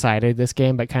say decided this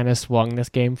game, but kind of swung this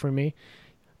game for me.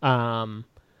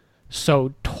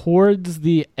 So towards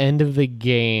the end of the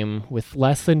game, with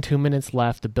less than 2 minutes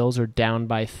left, the Bills are down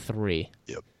by 3.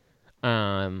 Yep.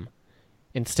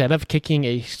 Instead of kicking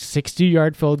a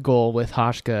 60-yard field goal with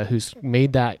Hauschka, who's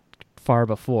made that far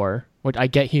before, which I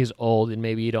get he's old and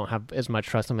maybe you don't have as much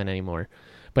trust in him anymore,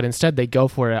 but instead they go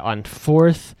for it on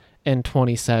 4th and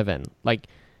 27. Like,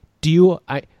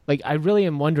 I really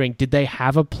am wondering, did they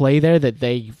have a play there that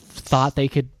they thought they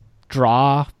could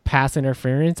draw pass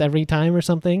interference every time or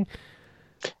something?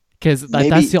 Because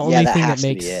that's the only thing that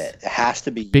makes it has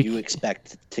to be you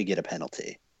expect to get a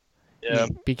penalty. Yeah.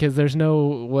 Because there's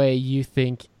no way you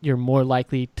think you're more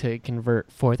likely to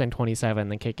convert 4th and 27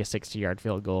 than kick a 60-yard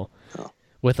field goal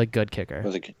with a good kicker.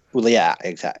 Well, yeah,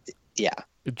 exactly. Yeah.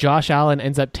 Josh Allen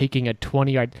ends up taking a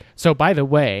 20-yard. So, by the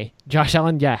way, Josh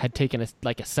Allen, had taken a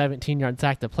 17-yard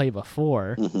sack the play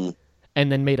before,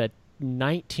 and then made a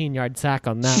 19-yard sack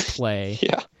on that play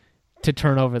to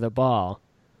turn over the ball.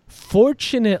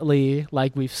 Fortunately,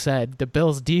 like we've said, the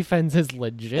Bills' defense is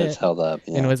legit. It's held up,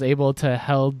 and was able to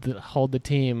hold the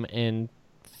team. And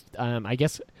I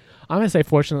guess I'm gonna say,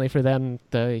 fortunately for them,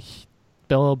 Bill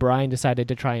O'Brien decided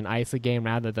to try and ice the game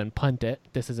rather than punt it.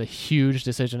 This is a huge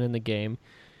decision in the game.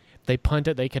 If they punt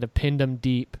it, they could have pinned them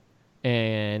deep,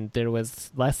 and there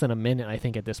was less than a minute, I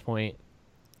think, at this point.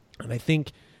 And I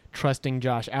think trusting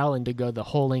Josh Allen to go the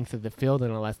whole length of the field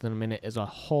in less than a minute is a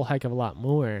whole heck of a lot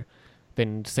more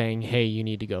than saying, hey, you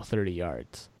need to go 30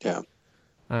 yards. Yeah.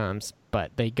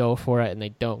 But they go for it and they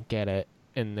don't get it.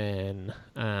 And then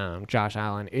Josh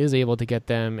Allen is able to get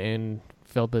them in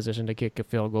field position to kick a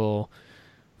field goal,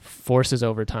 forces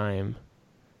overtime.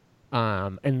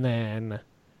 And then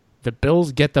the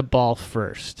Bills get the ball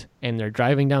first, and they're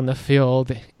driving down the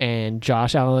field, and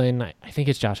Josh Allen, I think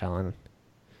it's Josh Allen.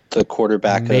 The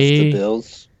quarterback of the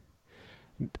Bills?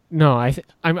 No, I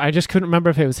just couldn't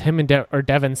remember if it was him or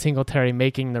Devin Singletary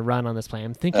making the run on this play.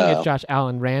 I'm thinking it's Josh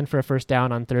Allen ran for a first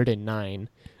down on 3rd and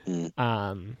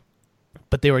 9.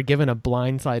 But they were given a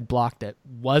blindside block that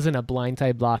wasn't a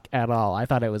blindside block at all. I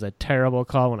thought it was a terrible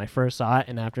call when I first saw it,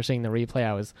 and after seeing the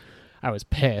replay, I was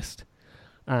pissed.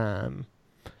 I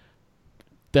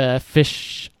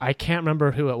can't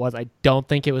remember who it was. I don't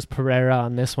think it was Pereira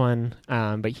on this one,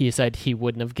 but he said he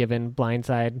wouldn't have given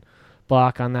blindside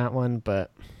block on that one.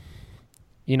 But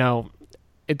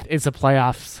it's a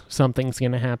playoffs. Something's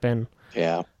gonna happen.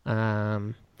 Yeah.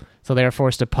 So they were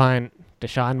forced to punt.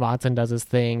 Deshaun Watson does his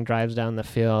thing, drives down the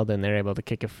field, and they're able to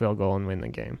kick a field goal and win the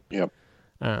game. Yep.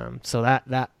 So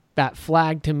that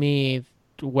flag to me,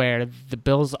 where the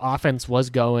Bills' offense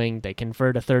was going, they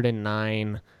convert a 3rd and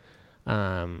 9,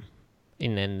 and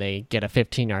then they get a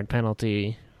 15-yard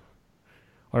penalty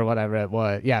or whatever it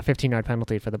was. Yeah, 15-yard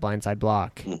penalty for the blindside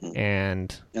block,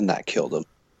 and that killed him.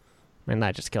 And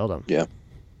that just killed him. Yeah.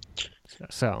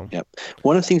 So. Yep.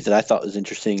 One of the things that I thought was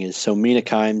interesting is Mina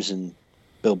Kimes and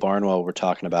Bill Barnwell were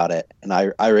talking about it, and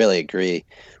I really agree.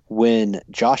 When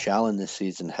Josh Allen this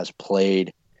season has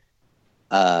played,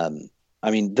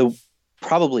 the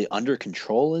probably under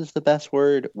control is the best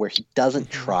word, where he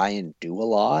doesn't try and do a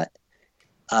lot.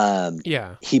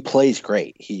 He plays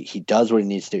great. He does what he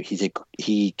needs to do.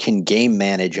 He can game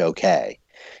manage okay.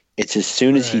 It's as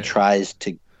soon as he tries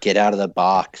to get out of the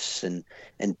box and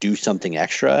do something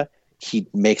extra, he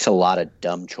makes a lot of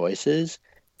dumb choices.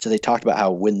 So they talked about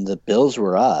how when the Bills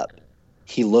were up,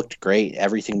 he looked great.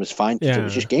 Everything was fine. Yeah. It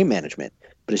was just game management.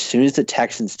 But as soon as the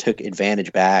Texans took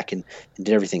advantage back and did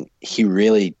everything, he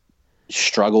really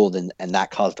struggled, and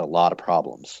that caused a lot of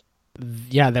problems.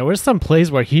 Yeah, there were some plays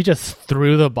where he just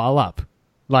threw the ball up.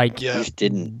 Like, he just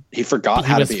didn't. He forgot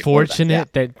how to be. He was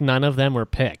fortunate that none of them were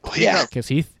picked. Because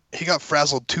he got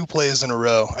frazzled 2 plays in a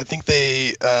row. I think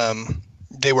they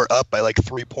were up by like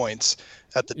 3 points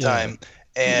at the time,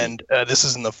 and this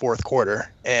is in the 4th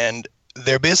quarter, and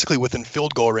they're basically within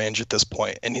field goal range at this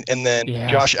point. And then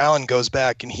Josh Allen goes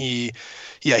back and he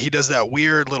does that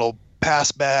weird little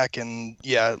pass back and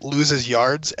loses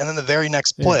yards. And then the very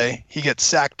next play, he gets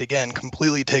sacked again,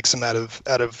 completely takes him out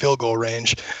of field goal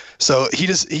range. So he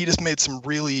just made some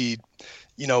really,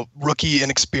 rookie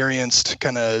inexperienced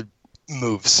kind of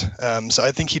moves. So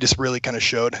I think he just really kind of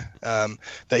showed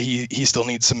that he still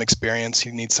needs some experience.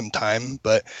 He needs some time,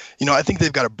 but I think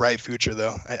they've got a bright future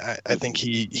though. I think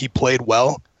he played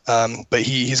well, but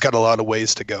he's got a lot of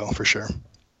ways to go for sure.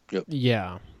 Yep.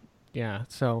 Yeah.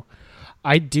 So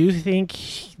I do think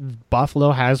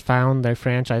Buffalo has found their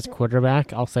franchise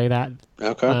quarterback. I'll say that.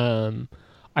 Okay.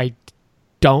 I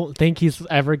don't think he's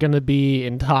ever going to be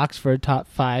in talks for a top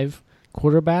 5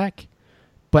 quarterback.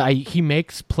 But he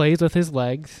makes plays with his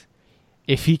legs.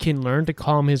 If he can learn to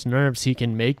calm his nerves, he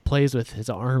can make plays with his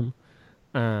arm.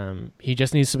 He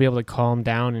just needs to be able to calm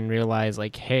down and realize,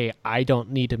 like, hey, I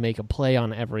don't need to make a play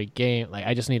on every game. Like,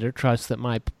 I just need to trust that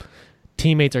my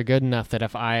teammates are good enough that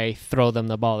if I throw them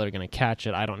the ball, they're going to catch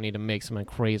it. I don't need to make some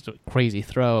crazy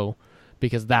throw,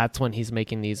 because that's when he's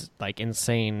making these, like,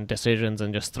 insane decisions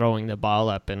and just throwing the ball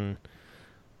up and,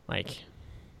 like,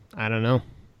 I don't know.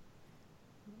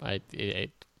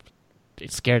 It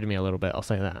scared me a little bit, I'll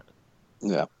say that.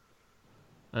 Yeah.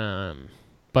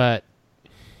 But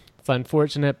it's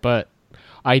unfortunate, but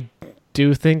I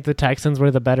do think the Texans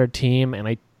were the better team, and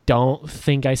I don't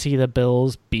think I see the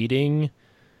Bills beating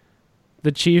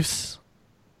the Chiefs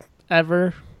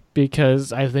ever,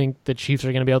 because I think the Chiefs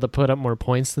are going to be able to put up more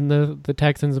points than the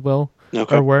Texans will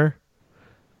or were.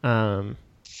 Their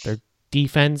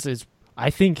defense is,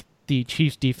 I think the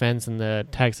Chiefs defense and the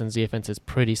Texans defense is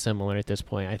pretty similar at this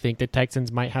point. I think the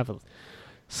Texans might have a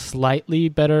slightly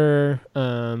better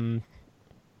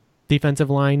defensive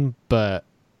line, but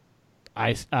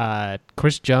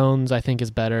Chris Jones I think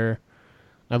is better.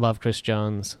 I love Chris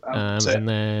Jones. And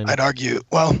then I'd argue,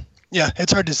 well, yeah,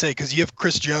 it's hard to say because you have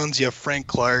Chris Jones, you have Frank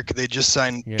Clark. They just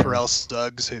signed Terrell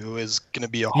Suggs, who is going to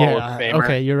be a Hall of Famer.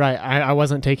 Okay, you're right. I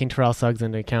wasn't taking Terrell Suggs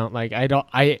into account. Like I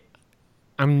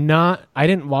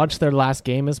didn't watch their last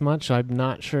game as much, so I'm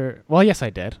not sure. Well, yes, I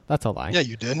did. That's a lie. Yeah,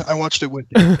 you did. I watched it with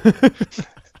you.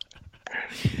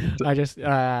 I just,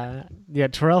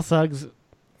 Terrell Suggs,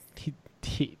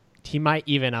 he might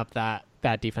even up that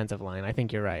defensive line. I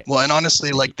think you're right. Well, and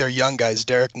honestly, like their young guys,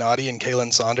 Derek Nottie and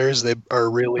Kalen Saunders, they are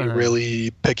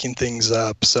really picking things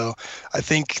up. So I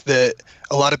think that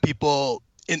a lot of people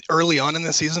early on in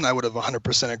the season, I would have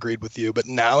 100% agreed with you. But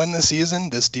now in the season,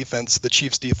 this defense, the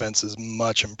Chiefs defense is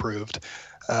much improved.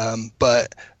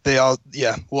 But they all,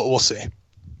 we'll see.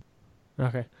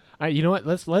 Okay. You know what?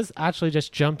 Let's actually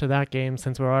just jump to that game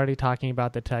since we're already talking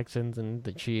about the Texans and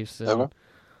the Chiefs. And,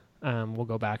 we'll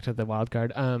go back to the wild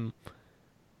card.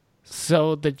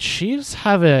 So the Chiefs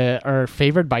are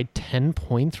favored by 10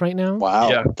 points right now.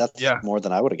 Wow, that's more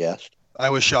than I would have guessed. I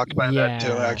was shocked by that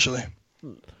too, actually.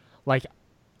 Like,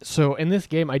 so in this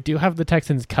game, I do have the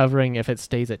Texans covering if it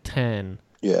stays at 10.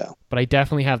 Yeah, but I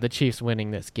definitely have the Chiefs winning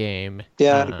this game.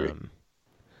 Yeah, I agree.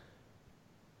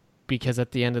 Because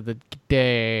at the end of the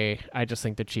day, I just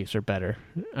think the Chiefs are better.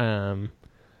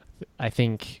 I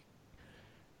think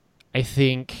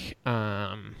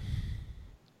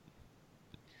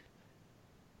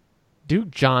Duke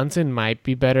Johnson might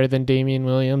be better than Damian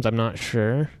Williams. I'm not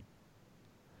sure.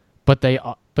 But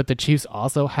the Chiefs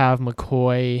also have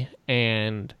McCoy,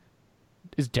 and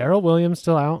is Darrell Williams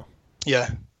still out? Yeah.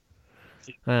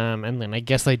 And then I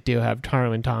guess I do have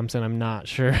Tarwin Thompson. I'm not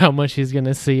sure how much he's going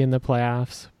to see in the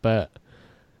playoffs, but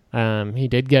he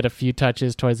did get a few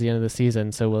touches towards the end of the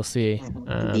season, so we'll see.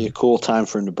 It'd be a cool time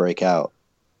for him to break out.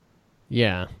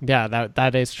 Yeah,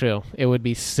 that is true. It would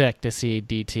be sick to see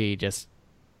DT just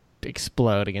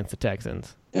explode against the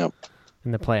Texans. Yep.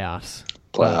 In the playoffs.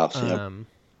 Yep.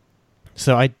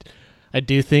 So I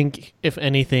do think, if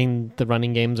anything, the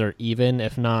running games are even,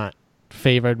 if not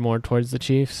favored more towards the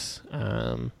Chiefs.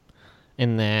 And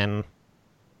then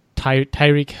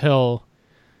Tyreek Hill,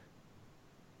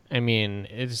 I mean,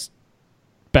 is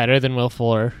better than Will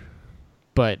Fuller,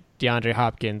 but DeAndre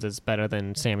Hopkins is better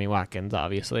than Sammy Watkins,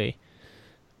 obviously.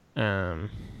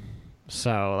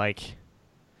 So, like,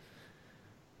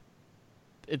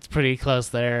 it's pretty close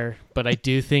there, but I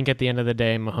do think at the end of the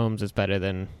day, Mahomes is better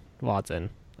than Watson.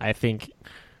 I think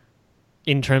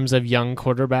in terms of young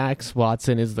quarterbacks,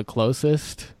 Watson is the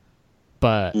closest,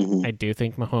 but I do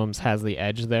think Mahomes has the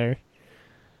edge there.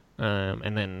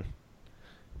 And then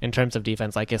in terms of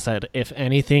defense, like I said, if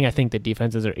anything, I think the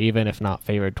defenses are even, if not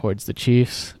favored towards the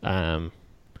Chiefs.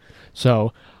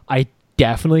 So I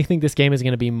definitely think this game is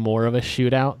going to be more of a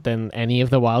shootout than any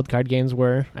of the wild card games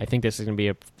were. I think this is going to be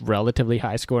a relatively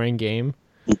high scoring game.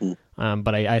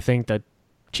 But I think that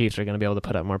Chiefs are going to be able to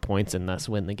put up more points and thus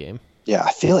win the game. Yeah,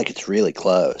 I feel like it's really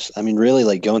close. I mean, really,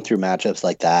 like, going through matchups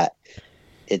like that,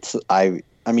 I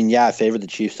favor the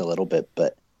Chiefs a little bit,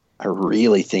 but I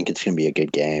really think it's going to be a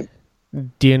good game.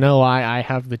 Do you know why I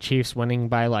have the Chiefs winning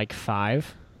by like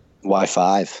 5? Why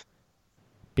 5?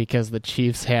 Because the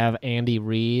Chiefs have Andy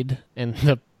Reid and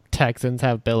the Texans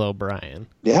have Bill O'Brien.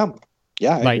 Yeah,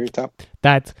 I agree with that.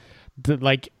 That's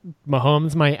like,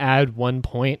 Mahomes might add 1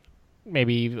 point,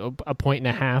 maybe a point and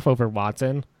a half over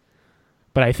Watson,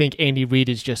 but I think Andy Reid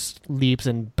is just leaps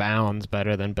and bounds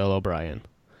better than Bill O'Brien.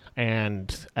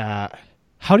 And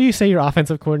how do you say your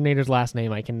offensive coordinator's last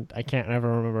name? I can't ever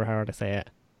remember how to say it.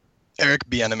 Eric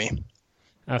Bieniemy.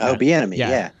 Okay. Oh, Bieniemy,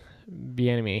 yeah.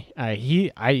 Bieniemy.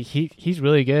 He's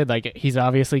really good. Like, he's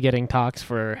obviously getting talks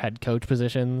for head coach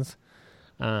positions.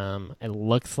 It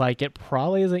looks like it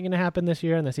probably isn't going to happen this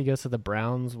year unless he goes to the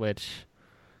Browns, which,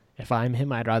 if I'm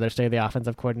him, I'd rather stay the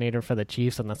offensive coordinator for the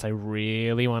Chiefs unless I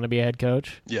really want to be a head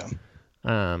coach. Yeah.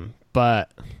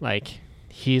 But, like,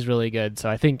 he's really good. So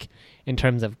I think in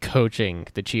terms of coaching,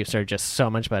 the Chiefs are just so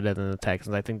much better than the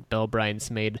Texans. I think Bill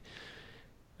O'Brien's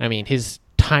his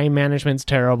time management's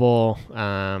terrible.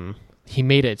 He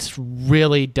made a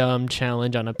really dumb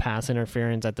challenge on a pass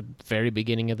interference at the very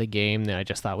beginning of the game that I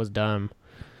just thought was dumb.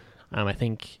 I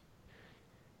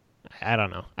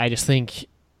don't know. I just think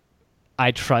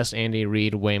I trust Andy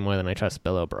Reid way more than I trust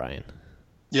Bill O'Brien.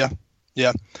 Yeah.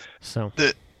 So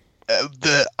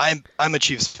I'm a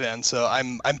Chiefs fan, so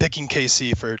I'm picking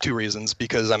KC for 2 reasons: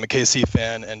 because I'm a KC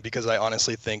fan and because I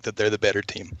honestly think that they're the better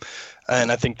team,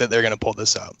 and I think that they're going to pull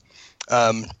this out.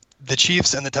 The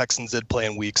Chiefs and the Texans did play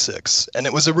in Week 6, and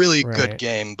it was a really good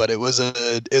game, but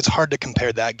it's hard to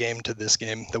compare that game to this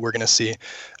game that we're going to see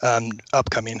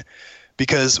upcoming,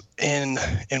 because in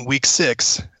Week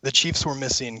 6, the Chiefs were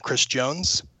missing Chris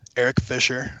Jones, Eric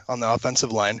Fisher on the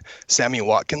offensive line, Sammy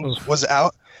Watkins was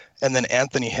out, and then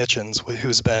Anthony Hitchens,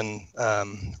 who's been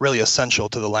really essential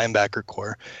to the linebacker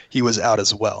core, he was out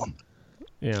as well.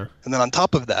 Yeah. And then on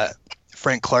top of that,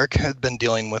 Frank Clark had been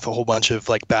dealing with a whole bunch of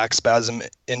like back spasm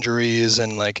injuries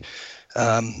and like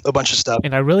a bunch of stuff.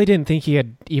 And I really didn't think he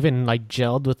had even like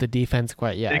gelled with the defense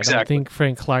quite yet. Exactly. I don't think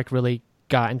Frank Clark really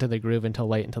got into the groove until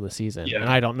late into the season. Yeah. And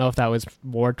I don't know if that was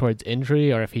more towards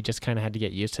injury or if he just kind of had to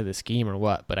get used to the scheme or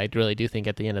what. But I really do think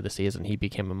at the end of the season he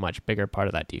became a much bigger part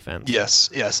of that defense. Yes.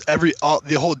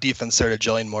 The whole defense started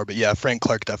gelling more. But yeah, Frank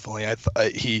Clark definitely.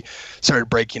 He started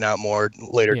breaking out more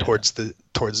later towards the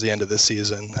end of the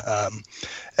season.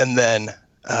 And then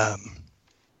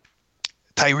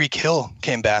Tyreek Hill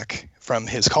came back from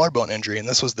his collarbone injury, and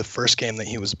this was the first game that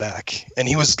he was back, and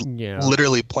he was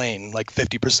literally playing like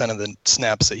 50% of the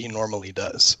snaps that he normally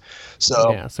does.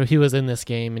 So he was in this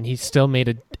game, and he still made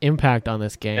an impact on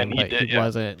this game, but he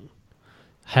wasn't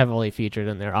heavily featured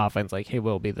in their offense like he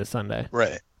will be this Sunday.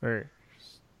 Right.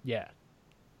 They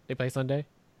play Sunday?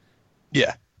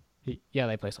 Yeah.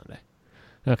 They play Sunday.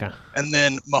 Okay. And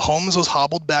then Mahomes was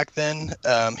hobbled back then. He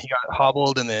got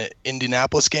hobbled in the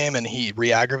Indianapolis game, and he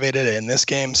re-aggravated it in this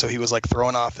game. So he was like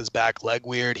throwing off his back leg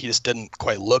weird. He just didn't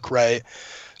quite look right.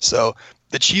 So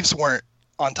the Chiefs weren't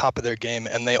on top of their game,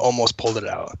 and they almost pulled it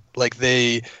out. Like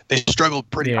they struggled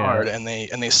pretty hard, and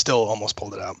they still almost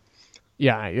pulled it out.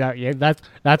 Yeah.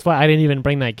 That's why I didn't even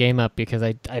bring that game up, because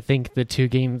I think the two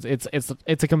games, it's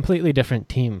a completely different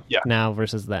team now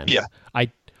versus then. Yeah.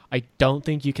 I don't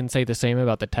think you can say the same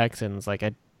about the Texans. Like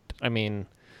I mean,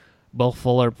 Will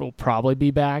Fuller will probably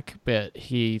be back, but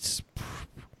he's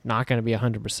not going to be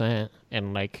 100%.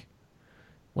 And like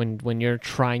when you're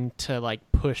trying to like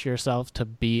push yourself to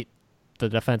beat the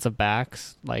defensive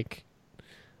backs, like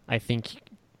I think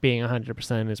being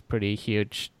 100% is pretty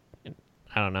huge.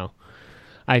 I don't know.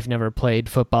 I've never played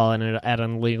football at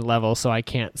an elite level, so I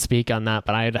can't speak on that,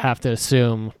 but I'd have to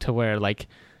assume to where like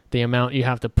the amount you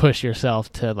have to push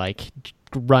yourself to like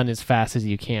run as fast as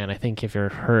you can. I think if you're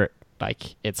hurt,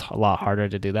 like it's a lot harder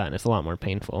to do that, and it's a lot more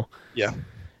painful. Yeah.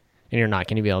 And you're not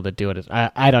going to be able to do it.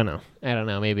 I don't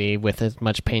know. Maybe with as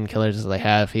much painkillers as they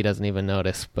have, he doesn't even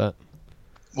notice. But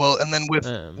well, and then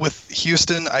with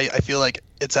Houston, I feel like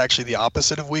it's actually the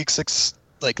opposite of Week 6.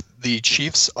 Like the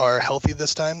Chiefs are healthy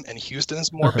this time, and Houston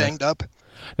is more banged up.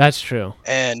 That's true.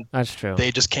 And that's true.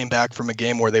 They just came back from a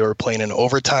game where they were playing in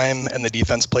overtime, and the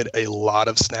defense played a lot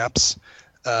of snaps.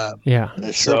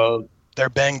 So they're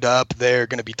banged up. They're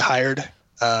going to be tired.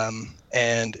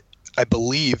 And I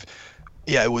believe,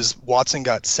 it was Watson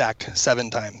got sacked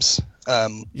 7 times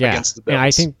against the Bills. Yeah,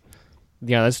 I think,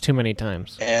 that's too many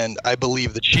times. And I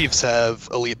believe the Chiefs have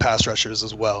elite pass rushers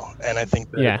as well. And I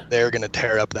think that they're going to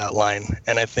tear up that line.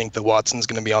 And I think that Watson's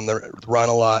going to be on the run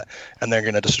a lot, and they're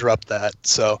going to disrupt that.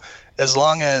 So as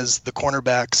long as the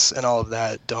cornerbacks and all of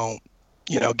that don't,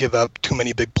 give up too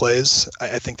many big plays,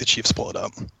 I think the Chiefs pull it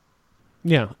up.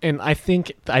 Yeah, and I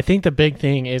think the big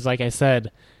thing is, like I said,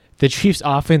 the Chiefs'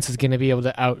 offense is going to be able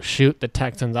to outshoot the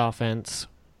Texans' offense.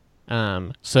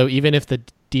 So even if the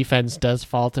defense does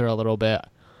falter a little bit,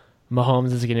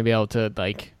 Mahomes is going to be able to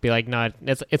be like, no,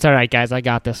 it's all right, guys, I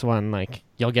got this one. Like,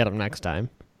 you'll get them next time.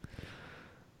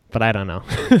 But I don't know.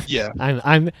 Yeah,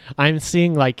 I'm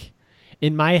seeing like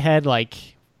in my head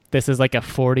like this is like a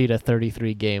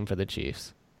 40-33 game for the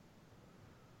Chiefs.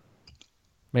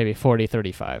 Maybe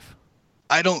 40-35.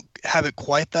 I don't have it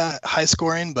quite that high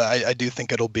scoring, but I do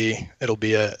think it'll be a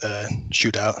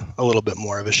shootout, a little bit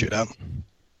more of a shootout.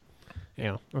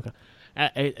 Yeah. Okay.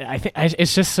 I think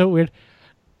it's just so weird.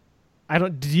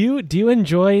 Do you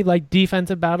enjoy like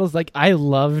defensive battles? Like I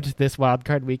loved this wild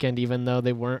card weekend, even though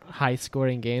they weren't high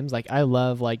scoring games. Like I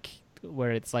love like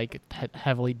where it's like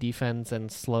heavily defense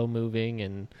and slow moving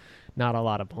and not a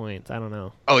lot of points. I don't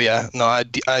know. Oh yeah, no,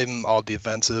 I'm all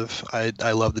defensive.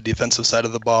 I love the defensive side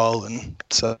of the ball, and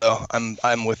so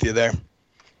I'm with you there.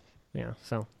 Yeah.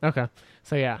 So okay.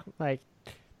 So yeah, like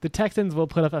the Texans will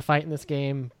put up a fight in this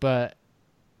game, but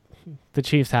the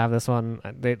Chiefs have this one.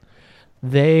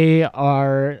 They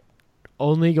are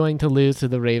only going to lose to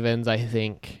the Ravens, I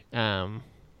think. I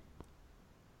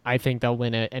think they'll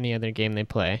win any other game they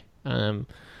play. I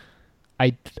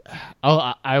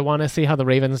want to see how the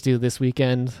Ravens do this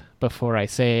weekend before I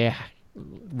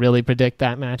really predict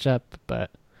that matchup.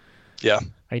 But yeah,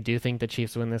 I do think the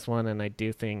Chiefs win this one, and I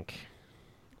do think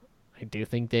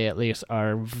they at least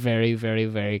are very, very,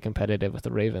 very competitive with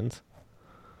the Ravens.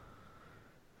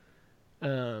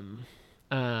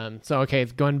 So okay,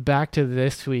 going back to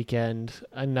this weekend,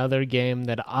 another game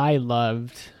that I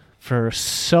loved for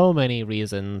so many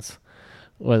reasons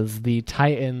was the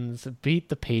Titans beat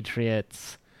the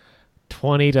Patriots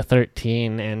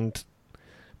 20-13, and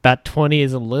that 20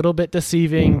 is a little bit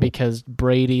deceiving because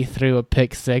Brady threw a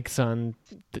pick 6 on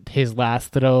his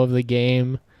last throw of the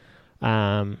game.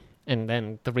 And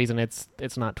then the reason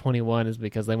it's not 21 is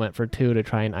because they went for 2 to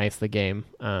try and ice the game.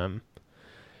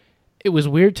 It was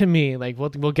weird to me. Like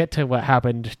we'll get to what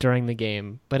happened during the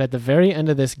game, but at the very end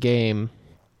of this game,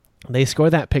 they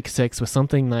scored that pick 6 with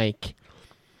something like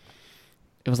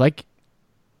it was like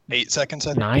 8 seconds.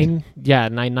 I think. 9, yeah,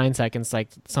 9 seconds, like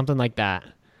something like that.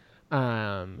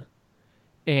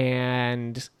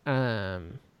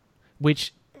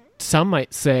 Which some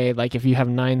might say like if you have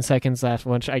 9 seconds left,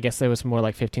 which I guess it was more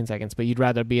like 15 seconds, but you'd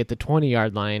rather be at the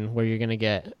 20-yard line where you're gonna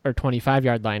get, or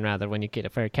 25-yard line rather, when you get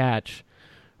a fair catch,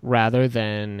 rather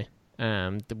than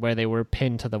where they were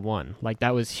pinned to the 1. Like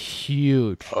that was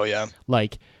huge. Oh yeah.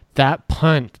 Like that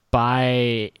punt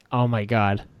by, oh my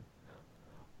God.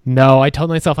 No, I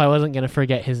told myself I wasn't going to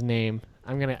forget his name.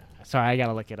 Sorry, I got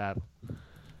to look it up.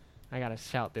 I got to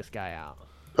shout this guy out.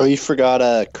 Oh, you forgot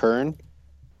Kern?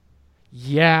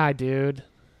 Yeah, dude.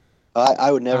 I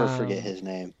would never forget his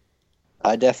name.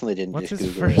 I definitely didn't what's just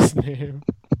his Google first name?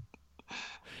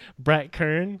 Brett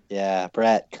Kern? Yeah,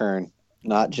 Brett Kern.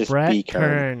 Not just Brett B.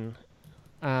 Kern.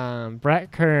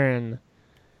 Brett Kern.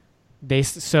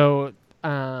 The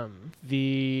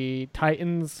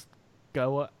Titans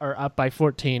are up by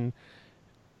 14,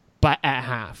 but at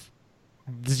half,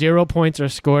 0 points are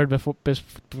scored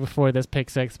before this pick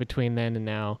six between then and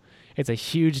now. It's a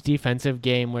huge defensive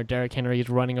game where Derrick Henry is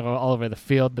running all over the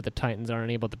field, but the Titans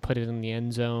aren't able to put it in the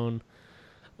end zone.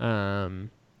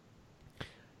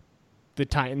 The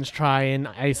Titans try and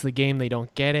ice the game. They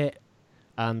don't get it.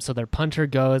 So their punter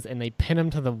goes, and they pin him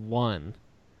to the 1,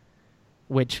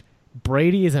 which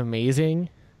Brady is amazing,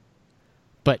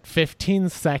 but 15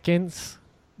 seconds,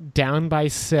 down by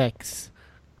 6,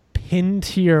 pinned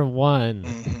to your 1.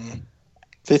 Mm-hmm.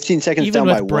 15 seconds even down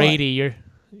by with Brady, 1.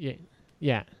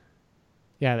 Yeah.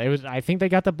 It was. I think they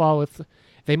got the ball with.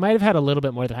 They might have had a little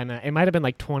bit more time. It might have been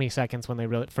like 20 seconds when they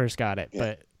first got it,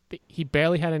 but he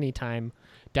barely had any time.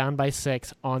 Down by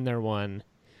 6 on their 1.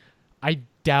 I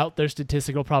doubt their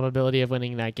statistical probability of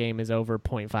winning that game is over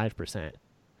 0.5%,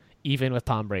 even with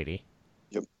Tom Brady.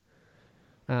 Yep.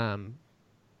 So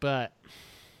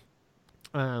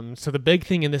the big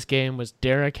thing in this game was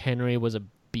Derrick Henry was a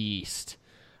beast.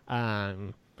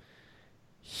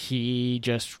 He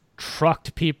just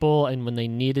trucked people, and when they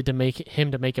needed to make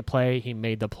a play, he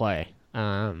made the play.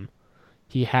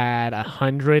 He had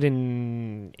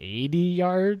 180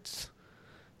 yards,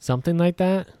 something like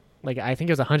that. Like, I think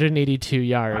it was 182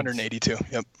 yards. 182,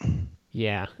 yep.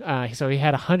 Yeah. So he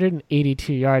had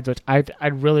 182 yards, which I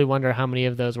really wonder how many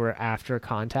of those were after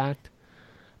contact.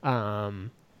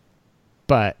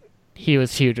 But he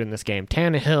was huge in this game.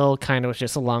 Tannehill kind of was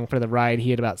just along for the ride.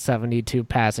 He had about 72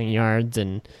 passing yards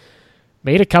and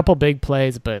made a couple big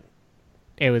plays, but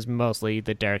it was mostly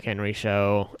the Derrick Henry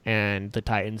show, and the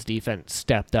Titans defense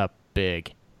stepped up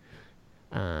big.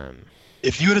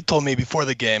 If you would have told me before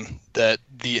the game that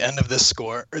the end of this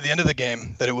score, or the end of the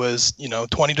game, that it was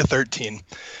 20-13,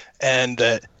 and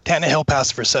that Tannehill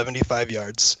passed for 75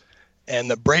 yards, and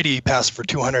that Brady passed for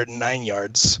 209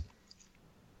 yards,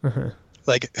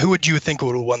 like, who would you think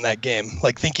would have won that game?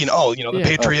 Like, thinking, the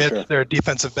Patriots, sure, they're a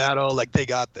defensive battle, like, they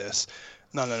got this.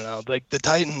 No. Like, the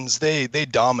Titans, they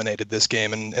dominated this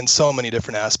game in so many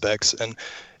different aspects, and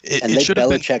they should have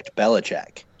been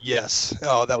Belichick. Yes.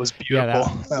 Oh, that was beautiful.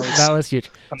 Yeah, that was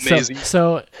huge. Amazing.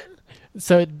 So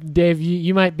Dave,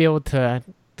 you might be able to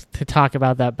talk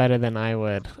about that better than I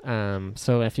would.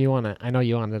 So if you want to, I know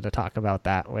you wanted to talk about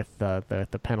that with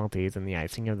the penalties and the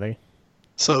icing of the.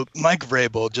 So Mike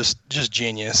Vrabel, just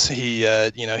genius. He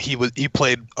he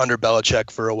played under Belichick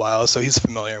for a while, so he's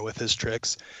familiar with his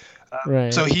tricks.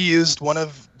 Right. So he used one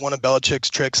of Belichick's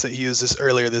tricks that he used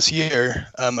earlier this year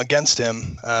against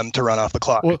him to run off the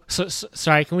clock. Well,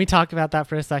 sorry, can we talk about that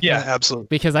for a second? Yeah, absolutely.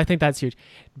 Because I think that's huge.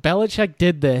 Belichick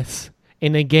did this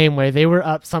in a game where they were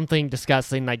up something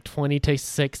disgusting, like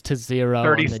 26-0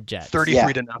 on the Jets.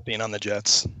 33-0 on the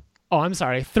Jets. Oh, I'm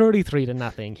sorry,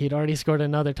 33-0. He'd already scored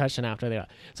another touchdown after they got.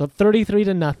 So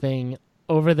 33-0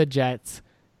 over the Jets,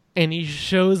 and he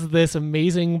shows this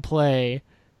amazing play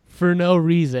for no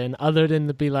reason other than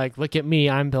to be like, look at me,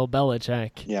 I'm Bill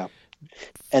Belichick. Yeah.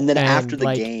 And then after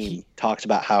the game, talks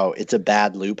about how it's a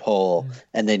bad loophole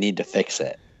and they need to fix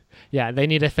it. Yeah, they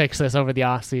need to fix this over the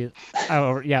offseason.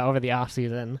 Over the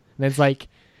offseason. And it's like,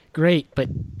 great, but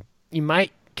you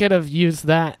might could have used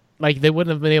that. Like, they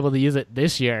wouldn't have been able to use it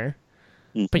this year.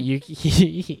 Mm-hmm. But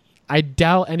I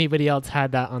doubt anybody else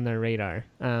had that on their radar.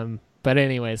 But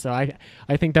anyway, so I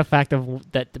think the fact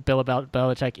that Bill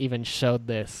Belichick even showed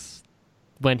this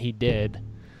when he did,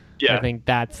 I think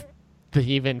that's the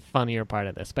even funnier part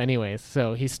of this. But anyways,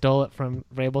 so he stole it from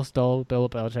Vrabel, stole Bill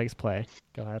Belichick's play.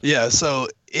 Go ahead. Yeah, so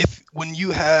when you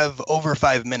have over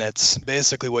 5 minutes,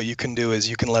 basically what you can do is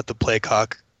you can let the play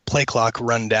clock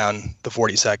run down the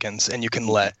 40 seconds, and you can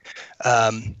let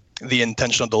the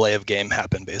intentional delay of game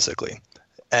happen, basically.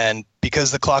 And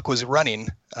because the clock was running,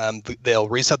 they'll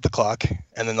reset the clock,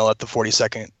 and then they'll let the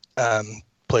 40-second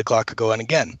play clock go in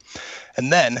again.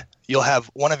 And then you'll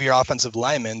have one of your offensive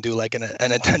linemen do like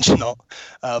an intentional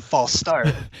false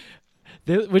start.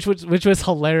 Which was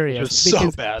hilarious. It was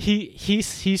so bad.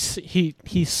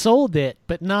 He sold it,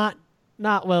 but not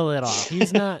well at all.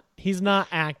 He's not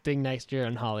acting next year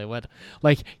in Hollywood.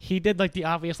 Like, he did like the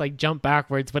obvious like jump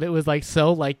backwards, but it was like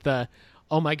so like the,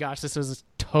 oh my gosh, this was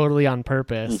totally on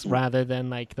purpose, rather than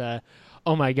like the,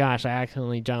 oh my gosh, I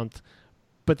accidentally jumped.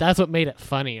 But that's what made it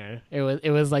funnier.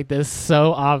 It was like this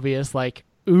so obvious, like,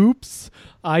 oops,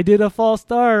 I did a false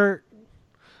start.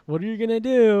 What are you gonna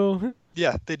do?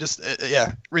 Yeah, they just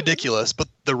ridiculous. But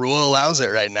the rule allows it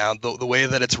right now. The way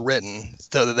that it's written,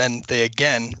 so then they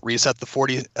again reset the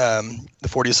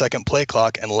 40-second play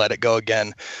clock and let it go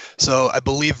again. So I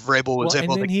believe Vrabel was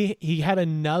able to. And then he had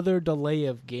another delay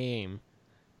of game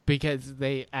because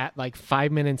they at like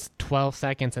 5 minutes 12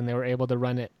 seconds, and they were able to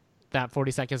run it that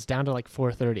 40 seconds down to like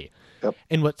 4:30. Yep.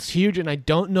 And what's huge, and I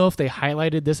don't know if they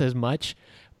highlighted this as much,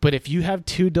 but if you have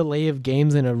 2 delay of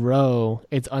games in a row,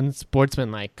 it's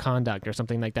unsportsmanlike conduct or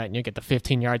something like that, and you get the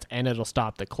 15 yards and it'll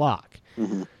stop the clock.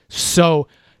 Mm-hmm. So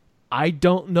I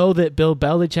don't know that Bill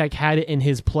Belichick had it in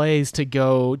his plays to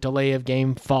go delay of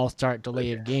game, false start,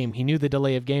 delay of game. He knew the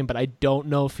delay of game, but I don't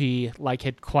know if he like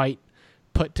had quite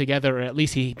put together, or at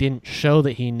least he didn't show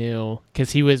that he knew,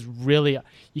 because he was really,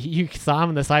 you saw him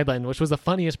on the sideline, which was the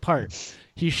funniest part.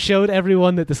 He showed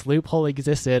everyone that this loophole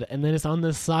existed, and then it's on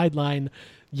the sideline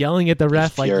yelling at the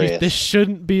ref like, this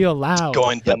shouldn't be allowed.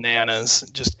 Going bananas,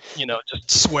 just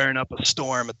swearing up a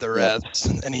storm at the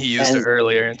refs, and he used it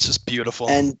earlier. It's just beautiful.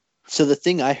 And so the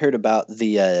thing I heard about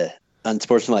the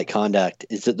unsportsmanlike conduct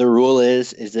is that the rule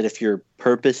is that if you're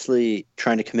purposely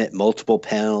trying to commit multiple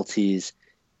penalties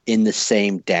in the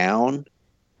same down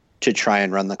to try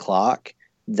and run the clock,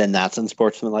 then that's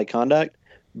unsportsmanlike conduct.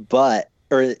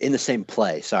 Or in the same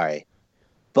play, sorry.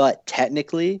 But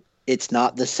technically, it's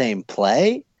not the same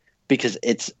play because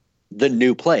it's the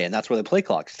new play, and that's where the play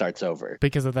clock starts over.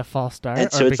 Because of the false start?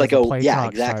 And so it's like,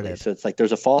 exactly. Started. So it's like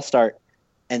there's a false start.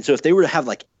 And so if they were to have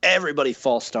like everybody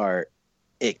false start,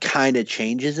 it kind of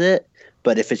changes it.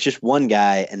 But if it's just one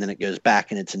guy and then it goes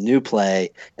back and it's a new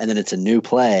play and then it's a new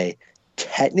play,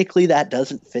 technically that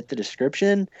doesn't fit the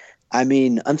description. I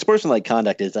mean, unsportsmanlike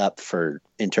conduct is up for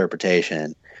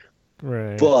interpretation.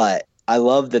 Right. But I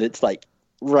love that it's like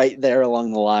right there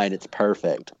along the line. It's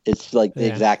perfect. It's like the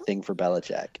exact thing for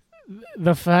Belichick.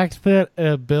 The fact that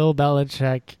Bill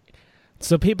Belichick,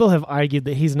 so people have argued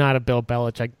that he's not a Bill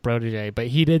Belichick protege, but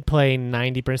he did play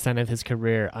 90% of his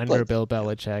career under Bill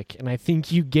Belichick, and I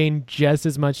think you gain just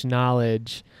as much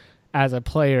knowledge as a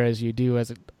player as you do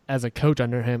as a coach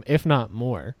under him, if not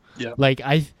more. Yeah.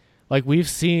 Like we've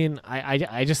seen,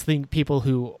 I just think people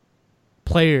who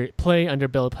play under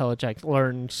Bill Belichick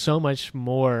learn so much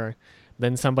more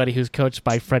than somebody who's coached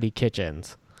by Freddie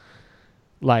Kitchens.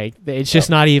 Like, it's just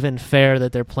not even fair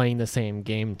that they're playing the same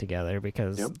game together,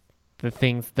 because the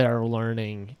things they're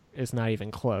learning is not even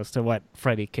close to what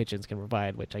Freddie Kitchens can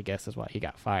provide, which I guess is why he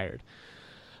got fired.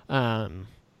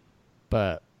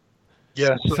 But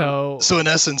yeah, so in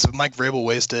essence, Mike Vrabel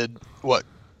wasted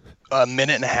a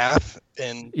minute and a half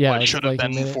in what should have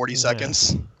been 40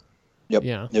 seconds. Yep.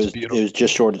 Yeah. It was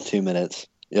just short of 2 minutes.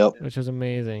 Yep. Which was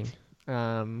amazing.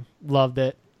 Loved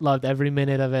it. Loved every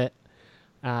minute of it.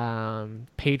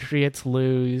 Patriots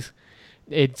lose.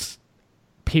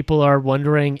 People are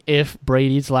wondering if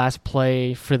Brady's last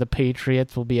play for the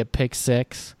Patriots will be a pick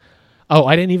six. Oh,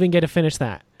 I didn't even get to finish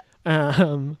that.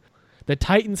 The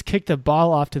Titans kicked the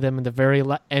ball off to them at the very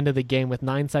end of the game with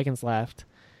 9 seconds left,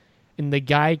 and the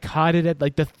guy caught it at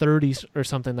like the 30s or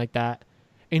something like that,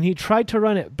 and he tried to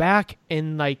run it back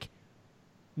and like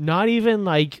not even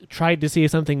like tried to see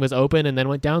if something was open and then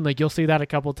went down. Like, you'll see that a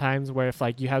couple times where if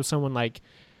like you have someone like,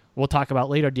 we'll talk about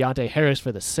later, Deontay Harris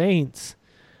for the Saints,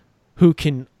 who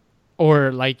can,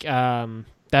 or like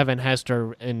Devin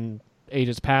Hester in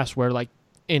ages past, where like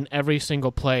in every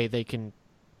single play they can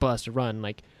bust a run.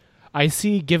 Like, I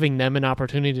see giving them an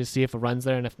opportunity to see if a run's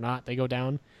there, and if not, they go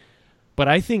down. But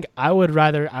I think I would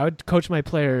coach my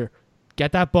player,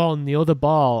 get that ball, kneel the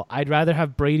ball. I'd rather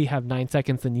have Brady have 9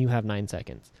 seconds than you have 9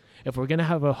 seconds. If we're going to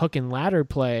have a hook and ladder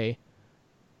play,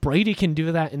 Brady can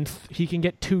do that, and he can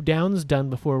get 2 downs done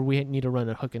before we need to run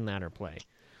a hook and ladder play.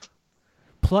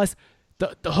 Plus,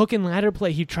 the hook and ladder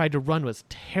play he tried to run was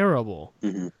terrible.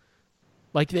 Mm-hmm.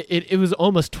 Like, it was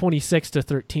almost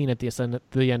 26-13 at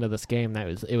the end of this game.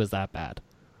 It was that bad.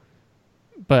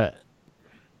 But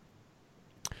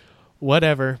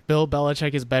whatever. Bill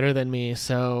Belichick is better than me,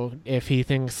 so if he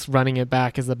thinks running it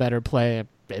back is the better play,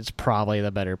 it's probably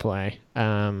the better play.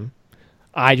 That's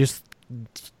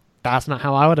not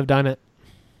how I would have done it.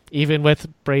 Even with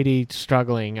Brady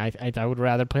struggling, I would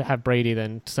rather have Brady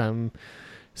than some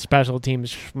special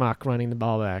teams schmuck running the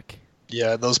ball back.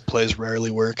 Yeah, those plays rarely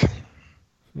work.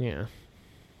 Yeah.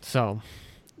 So,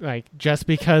 like, just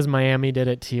because Miami did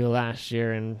it to you last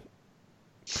year and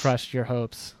crushed your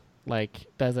hopes, like,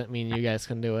 doesn't mean you guys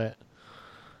can do it.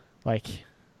 Like,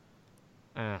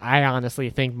 I honestly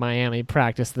think Miami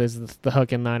practices the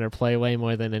hook and ladder play way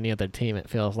more than any other team, it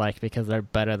feels like, because they're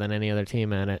better than any other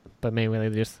team at it. But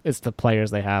maybe it's the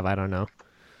players they have. I don't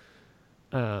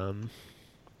know.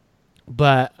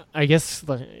 But I guess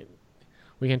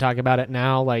we can talk about it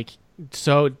now. Like,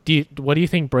 so what do you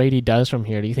think Brady does from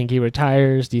here? Do you think he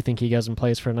retires? Do you think he goes and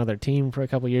plays for another team for a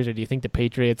couple years? Or do you think the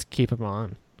Patriots keep him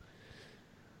on?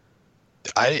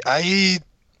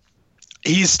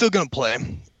 He's still going to play.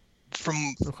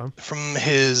 From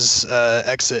his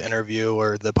exit interview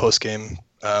or the post-game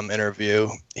interview,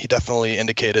 he definitely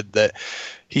indicated that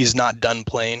he's not done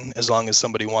playing as long as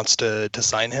somebody wants to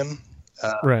sign him.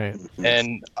 Right.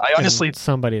 And I honestly... And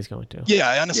somebody's going to. Yeah,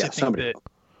 I honestly think that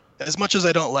as much as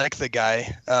I don't like the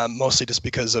guy, mostly just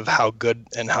because of how good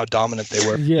and how dominant they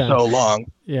were for so long.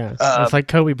 Yeah, it's like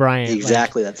Kobe Bryant.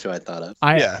 Exactly, that's who I thought of.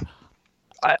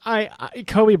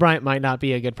 Kobe Bryant might not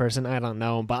be a good person, I don't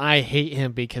know, but I hate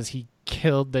him because he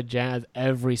killed the Jazz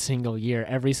every single year.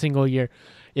 Every single year,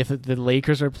 if the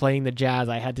Lakers are playing the Jazz,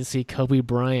 I had to see Kobe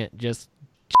Bryant just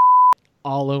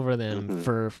all over them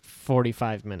for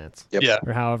 45 minutes. Yep. Yeah.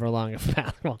 Or however long a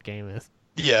basketball game is.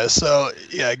 Yeah, so,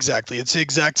 exactly. It's the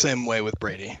exact same way with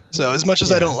Brady. So as much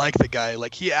as I don't like the guy,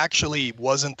 like, he actually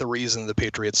wasn't the reason the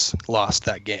Patriots lost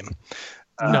that game.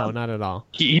 No, not at all.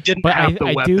 He didn't have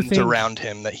the weapons around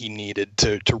him that he needed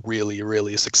to really,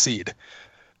 really succeed.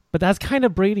 But that's kind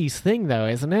of Brady's thing, though,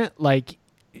 isn't it? Like,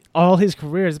 all his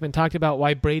career has been talked about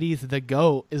why Brady's the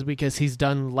GOAT is because he's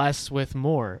done less with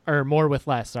more, or more with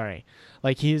less, sorry.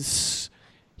 Like, he's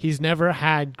never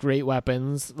had great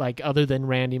weapons, like, other than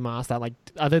Randy Moss.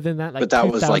 Other than that, like, but that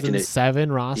 2007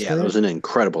 was roster. Yeah, it was an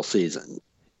incredible season.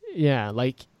 Yeah,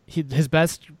 like, his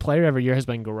best player every year has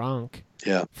been Gronk.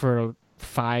 Yeah. For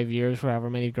 5 years, however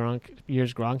many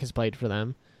years Gronk has played for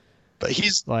them. But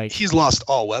he's lost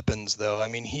all weapons, though. I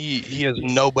mean, he has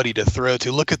nobody to throw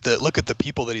to. Look at the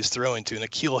people that he's throwing to.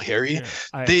 N'Keal Harry,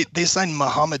 they signed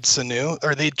Mohamed Sanu,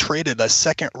 or they traded a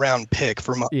second-round pick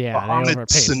for Mohamed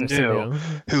Sanu,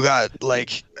 who got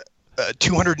like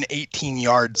 218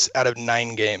 yards out of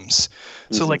 9 games.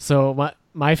 So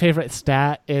my favorite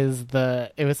stat is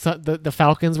the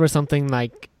Falcons were something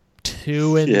like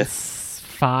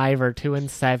 2-5 or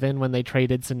 2-7 when they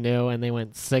traded Sanu, and they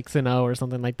went 6-0 or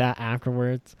something like that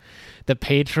afterwards. The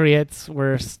Patriots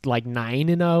were like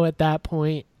 9-0 at that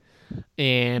point,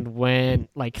 and went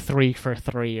like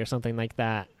 3-for-3 or something like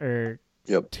that, or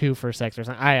 2-for-6 or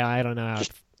something. I don't know how.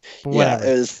 Yeah,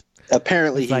 it was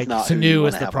apparently he's like not. Sanu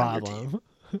is the problem.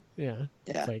 Yeah.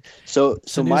 Like, so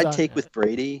my take with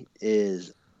Brady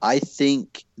is I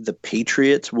think the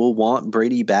Patriots will want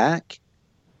Brady back.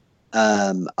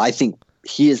 I think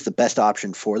he is the best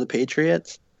option for the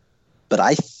Patriots, but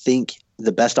I think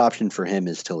the best option for him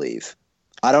is to leave.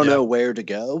 I don't know where to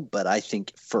go, but I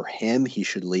think for him, he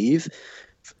should leave.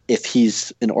 If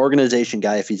he's an organization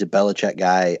guy, if he's a Belichick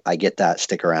guy, I get that,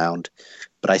 stick around.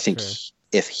 But I think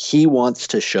if he wants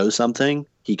to show something,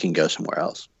 he can go somewhere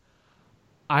else.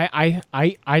 I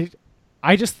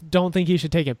just don't think he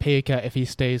should take a pay cut if he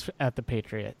stays at the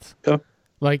Patriots. Okay.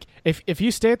 Like, if you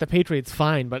stay at the Patriots,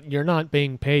 fine, but you're not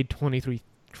being paid $23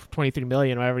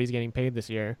 million, whatever he's getting paid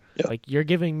this year. Yep. Like, you're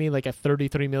giving me like a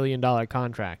 $33 million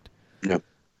contract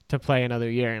to play another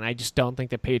year, and I just don't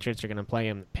think the Patriots are going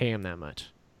to pay him that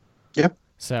much. Yep.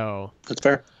 So that's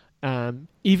fair.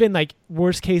 Even like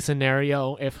worst case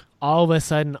scenario, if all of a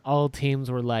sudden all teams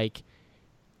were like,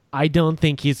 I don't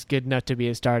think he's good enough to be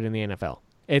a starter in the NFL.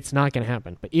 It's not going to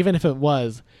happen. But even if it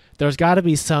was, there's got to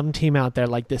be some team out there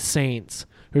like the Saints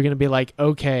who are going to be like,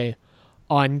 okay,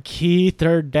 on key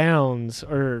third downs,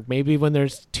 or maybe when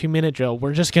there's 2-minute drill,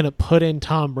 we're just going to put in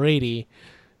Tom Brady.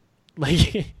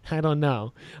 Like, I don't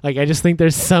know. Like, I just think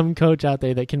there's some coach out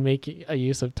there that can make a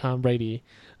use of Tom Brady,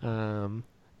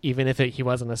 even if he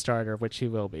wasn't a starter, which he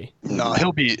will be. No,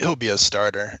 he'll be a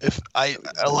starter. A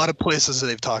lot of places that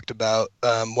they've talked about,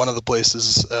 one of the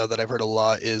places that I've heard a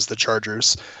lot is the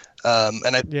Chargers.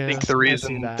 And I think the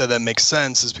reason that makes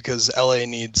sense is because LA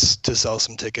needs to sell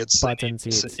some tickets. Button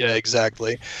seats. Yeah,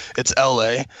 exactly. It's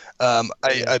LA.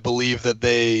 I believe that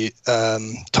they,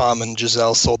 Tom and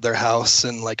Giselle sold their house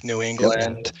in like New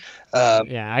England.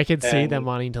 I could see them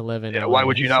wanting to live in LA. Why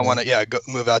would you not want to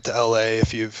move out to LA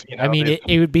if you've, I mean,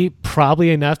 it would be probably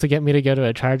enough to get me to go to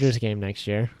a Chargers game next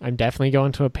year. I'm definitely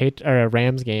going to a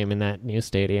Rams game in that new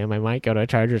stadium. I might go to a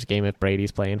Chargers game if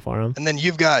Brady's playing for them. And then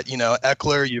you've got,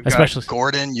 Eckler, you've got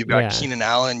Gordon, you've got Keenan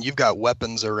Allen, you've got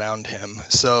weapons around him.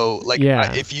 So,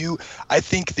 I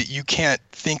think that you can't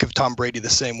think of Tom Brady the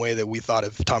same way that we thought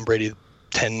of Tom Brady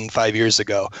 5 years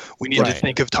ago. We need to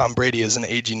think of Tom Brady as an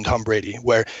aging Tom Brady,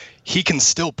 where he can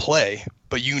still play,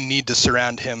 but you need to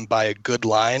surround him by a good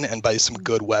line and by some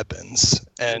good weapons.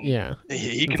 And he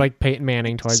can, it's like Peyton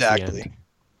Manning towards the end.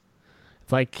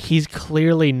 It's like he's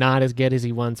clearly not as good as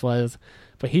he once was,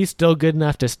 but he's still good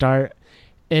enough to start.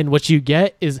 And what you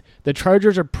get is the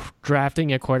Chargers are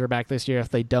drafting a quarterback this year. If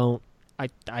they don't,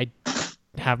 I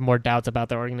have more doubts about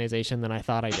the organization than I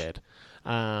thought I did.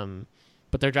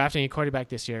 But they're drafting a quarterback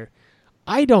this year.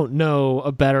 I don't know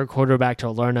a better quarterback to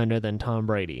learn under than Tom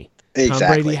Brady. Exactly.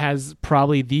 Tom Brady has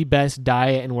probably the best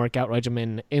diet and workout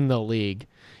regimen in the league.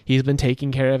 He's been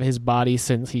taking care of his body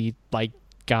since he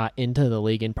got into the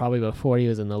league and probably before he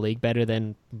was in the league better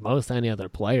than most any other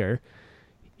player.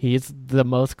 He's the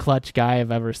most clutch guy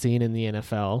I've ever seen in the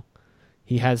NFL.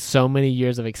 He has so many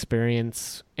years of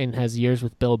experience and has years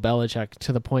with Bill Belichick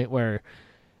to the point where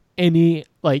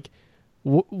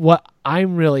what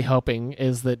I'm really hoping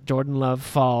is that Jordan Love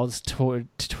falls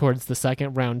towards the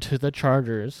second round to the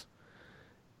Chargers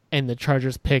and the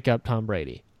Chargers pick up Tom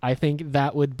Brady. I think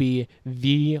that would be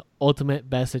the ultimate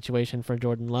best situation for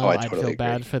Jordan Love. I'd totally feel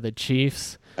bad for the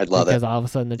Chiefs. I'd love because it. all of a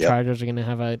sudden the Chargers are going to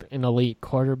have an elite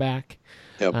quarterback.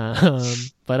 Yep.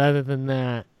 But other than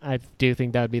that, I do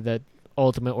think that would be the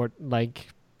ultimate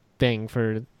thing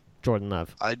for Jordan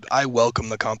Love. I welcome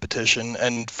the competition,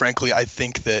 and frankly, I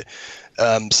think that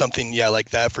something like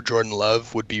that for Jordan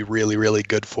Love would be really, really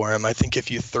good for him. I think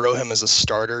if you throw him as a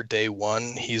starter day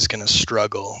one, he's going to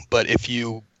struggle. But if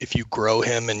you grow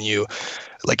him and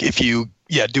if you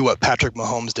do what Patrick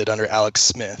Mahomes did under Alex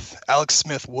Smith. Alex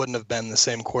Smith wouldn't have been the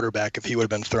same quarterback if he would have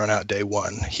been thrown out day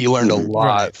one. He learned a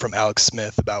lot from Alex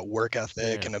Smith about work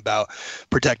ethic and about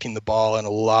protecting the ball and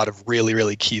a lot of really,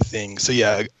 really key things. So,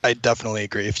 I definitely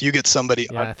agree. If you get somebody...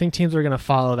 Yeah, I think teams are going to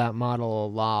follow that model a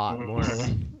lot more.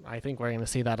 I think we're going to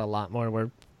see that a lot more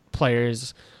where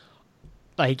players...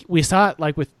 we saw it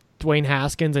with Dwayne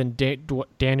Haskins and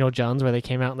Daniel Jones where they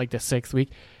came out in the 6th week.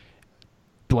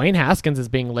 Dwayne Haskins is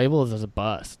being labeled as a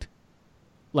bust.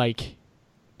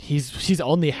 He's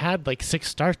only had 6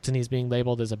 starts and he's being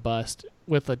labeled as a bust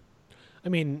with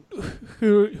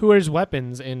who has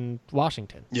weapons in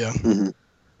Washington? Yeah.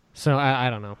 So I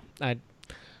don't know.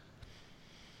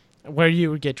 Where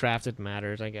you would get drafted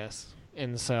matters, I guess.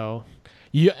 And so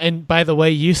and by the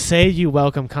way, you say you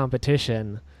welcome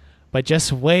competition, but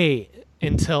just wait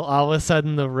until all of a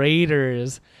sudden the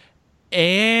Raiders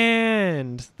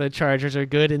and the Chargers are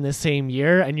good in the same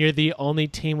year, and you're the only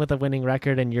team with a winning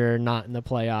record, and you're not in the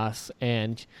playoffs,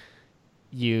 and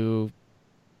you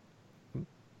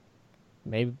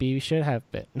maybe should have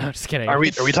been. No, just kidding. Are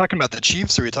we talking about the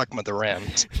Chiefs or are we talking about the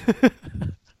Rams?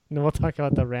 No, we'll talk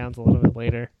about the Rams a little bit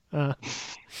later.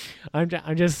 I'm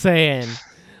just saying,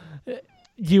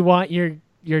 you want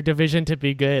your division to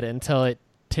be good until it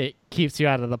keeps you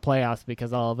out of the playoffs,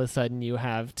 because all of a sudden you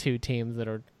have 2 teams that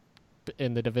are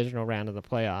in the divisional round of the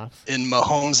playoffs. In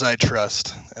Mahomes, I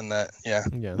trust, and that, Yeah,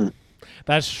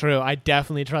 that's true. I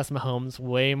definitely trust Mahomes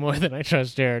way more than I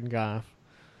trust Jared Goff.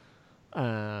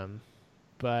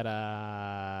 But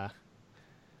I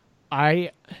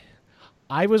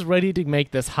was ready to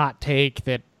make this hot take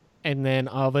and then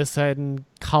all of a sudden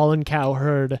Colin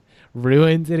Cowherd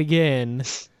ruins it again.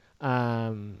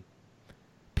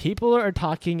 People are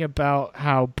talking about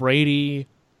how Brady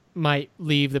might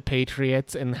leave the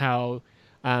Patriots and how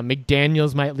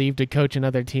McDaniels might leave to coach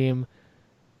another team.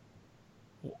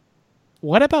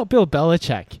 What about Bill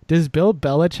Belichick? Does Bill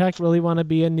Belichick really want to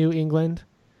be in New England?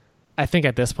 I think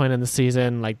at this point in the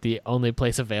season, the only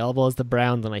place available is the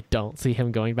Browns, and I don't see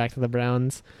him going back to the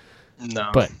Browns. No.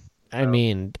 But I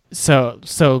mean, so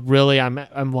really,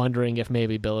 I'm wondering if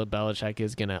maybe Bill Belichick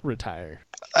is gonna retire.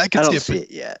 I don't see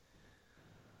it yet.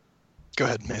 Go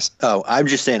ahead, Mason. Oh, I'm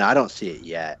just saying I don't see it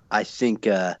yet. I think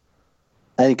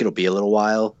it'll be a little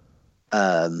while.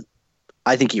 I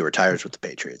think he retires with the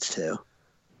Patriots too.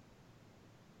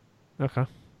 Okay.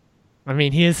 I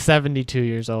mean, he is 72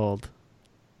 years old.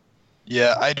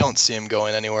 Yeah, I don't see him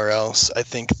going anywhere else. I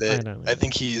think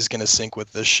he's going to sink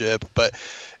with this ship, but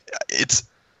it's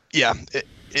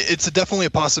definitely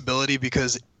a possibility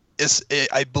because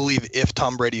I believe if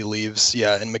Tom Brady leaves,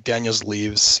 and McDaniels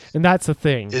leaves, and that's the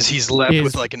thing, is he's left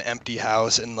with an empty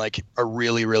house and a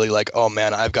really, really oh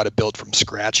man, I've got to build from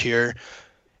scratch here.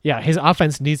 Yeah, his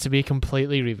offense needs to be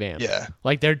completely revamped. Yeah,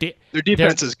 their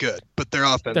defense is good, but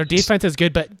their defense is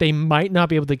good, but they might not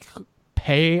be able to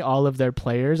pay all of their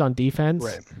players on defense,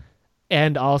 right?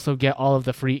 And also get all of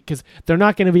the free, because they're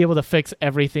not going to be able to fix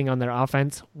everything on their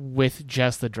offense with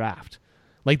just the draft.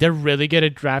 They're really good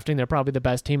at drafting. They're probably the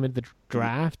best team in the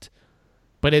draft,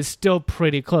 but it's still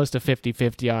pretty close to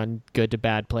 50-50 on good to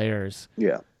bad players.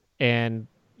 Yeah. And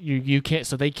you can't,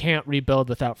 so they can't rebuild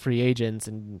without free agents,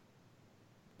 and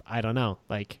I don't know,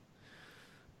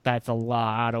 that's a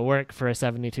lot of work for a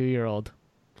 72-year-old.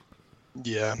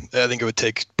 Yeah, I think it would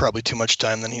take probably too much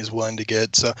time than he's willing to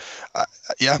get. So, I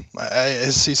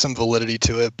see some validity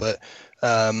to it, but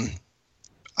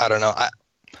I don't know.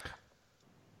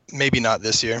 Maybe not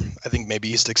this year. I think maybe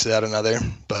he sticks it out another,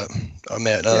 but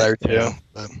another two. Yeah.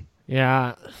 But.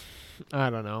 Yeah, I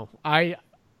don't know.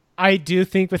 I do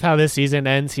think with how this season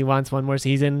ends, he wants one more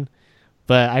season,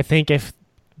 but I think if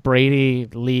Brady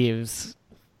leaves,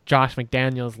 Josh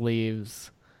McDaniels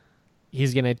leaves,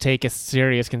 he's going to take a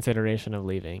serious consideration of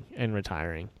leaving and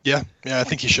retiring. Yeah, I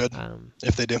think he should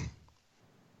if they do.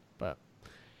 But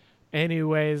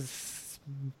anyways,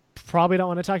 probably don't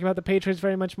want to talk about the Patriots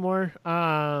very much more.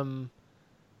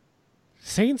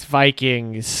 Saints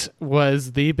Vikings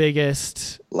was the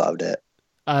biggest. Loved it.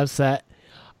 Upset.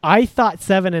 I thought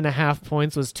 7.5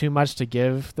 points was too much to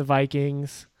give the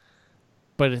Vikings,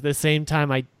 but at the same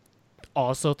time, I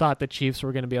also thought the Chiefs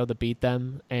were going to be able to beat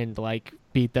them and like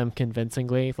beat them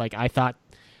convincingly. Like I thought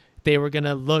they were going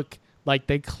to look like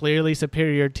the clearly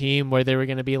superior team where they were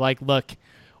going to be like, look,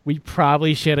 we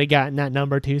probably should have gotten that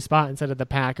number 2 spot instead of the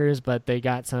Packers, but they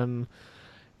got some.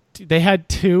 They had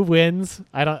 2 wins.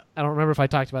 I don't remember if I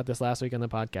talked about this last week on the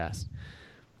podcast.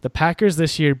 The Packers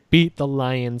this year beat the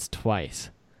Lions twice.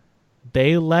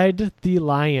 They led the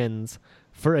Lions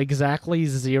for exactly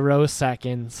 0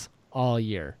 seconds all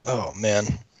year. Oh, man.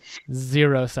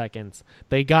 0 seconds.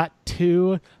 They got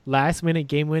 2 last-minute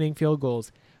game-winning field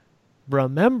goals.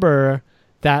 Remember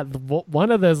that one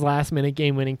of those last-minute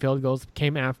game-winning field goals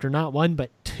came after not 1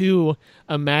 but 2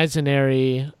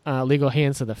 imaginary legal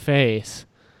hands to the face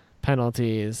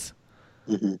penalties.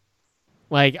 Mm-hmm.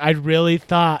 Like, I really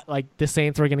thought like the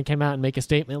Saints were going to come out and make a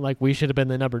statement like we should have been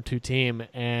the number 2 team,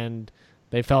 and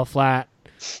they fell flat.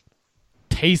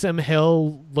 Taysom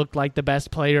Hill looked like the best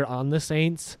player on the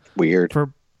Saints. Weird.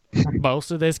 For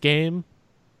most of this game.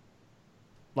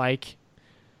 Like,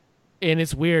 and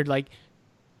it's weird. Like,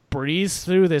 Breeze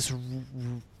threw this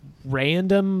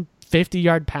random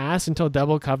 50-yard pass until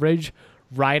double coverage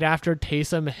right after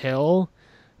Taysom Hill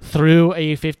threw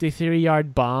a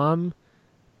 53-yard bomb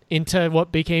into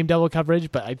what became double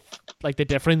coverage, but like the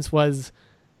difference was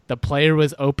the player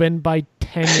was open by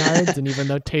 10 yards, and even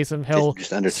though Taysom Hill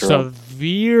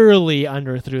severely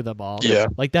underthrew the ball,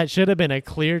 like that should have been a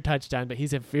clear touchdown, but he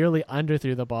severely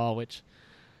underthrew the ball, which,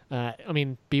 I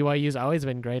mean, BYU's always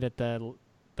been great at the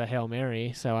Hail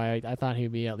Mary, so I thought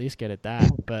he'd be at least good at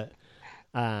that, but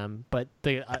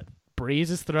the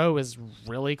Breeze's throw was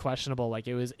really questionable. Like,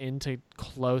 it was into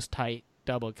close, tight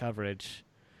double coverage.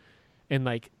 And,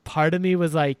 like, part of me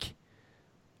was like,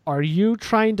 are you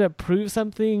trying to prove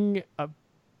something,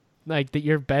 like, that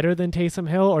you're better than Taysom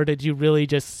Hill, or did you really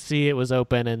just see it was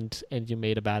open and you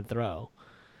made a bad throw?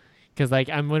 Because, like,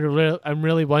 I'm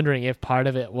really wondering if part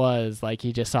of it was, like,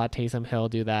 he just saw Taysom Hill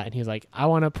do that, and he's like, I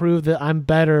want to prove that I'm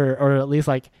better, or at least,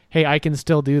 like, hey, I can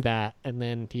still do that, and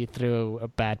then he threw a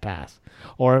bad pass.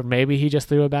 Or maybe he just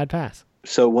threw a bad pass.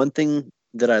 So one thing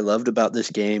that I loved about this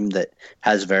game that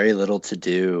has very little to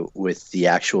do with the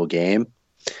actual game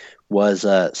was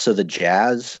so the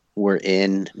Jazz were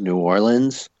in New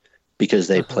Orleans because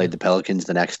they played the Pelicans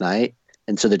the next night.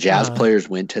 And so the Jazz players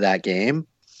went to that game.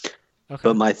 Okay.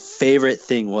 But my favorite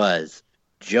thing was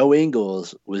Joe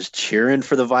Ingles was cheering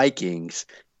for the Vikings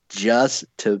just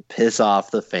to piss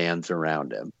off the fans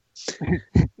around him.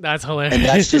 That's hilarious. And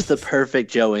that's just the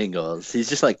perfect Joe Ingles. He's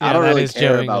just like, I don't really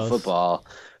care about football,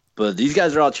 but these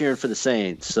guys are all cheering for the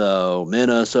Saints. So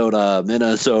Minnesota.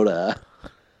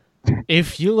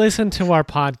 If you listen to our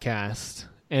podcast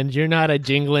and you're not a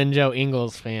Jinglin' Joe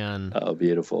Ingles fan, oh,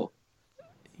 beautiful.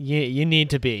 You need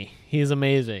to be. He's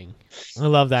amazing. I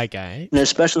love that guy. And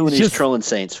especially when he's trolling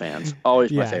Saints fans.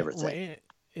 Always my favorite thing.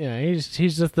 Yeah, he's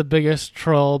just the biggest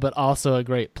troll, but also a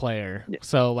great player. Yeah.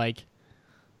 So, like,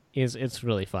 it's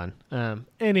really fun.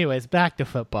 Anyways, back to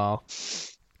football.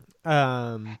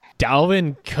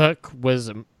 Dalvin Cook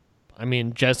was, I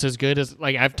mean, just as good as,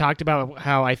 like, I've talked about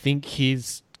how I think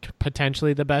he's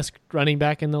potentially the best running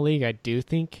back in the league. I do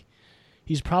think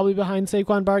he's probably behind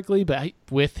Saquon Barkley, but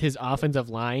with his offensive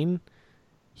line,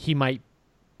 he might,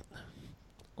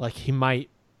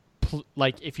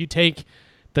 if you take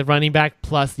the running back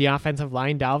plus the offensive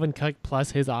line, Dalvin Cook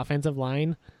plus his offensive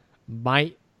line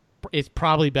is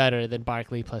probably better than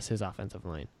Barkley plus his offensive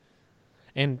line.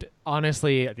 And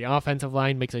honestly, the offensive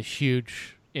line makes a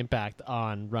huge impact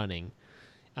on running.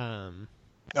 Oh,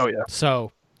 yeah.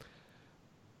 So,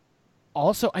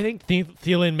 also, I think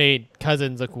Thielen made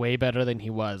Cousins look way better than he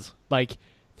was. Like,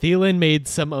 Thielen made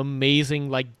some amazing,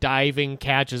 like, diving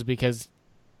catches because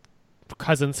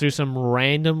Cousins threw some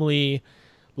randomly,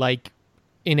 like,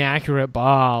 inaccurate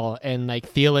ball, and,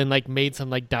 like, Thielen, like, made some,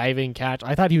 like, diving catch.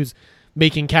 I thought he was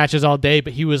making catches all day,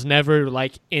 but he was never,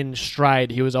 like, in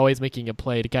stride. He was always making a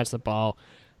play to catch the ball.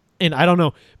 And I don't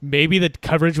know, maybe the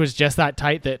coverage was just that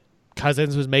tight that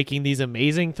Cousins was making these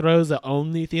amazing throws that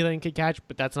only Thielen could catch,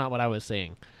 but that's not what I was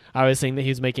saying. I was saying that he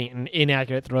was making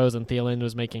inaccurate throws and Thielen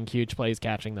was making huge plays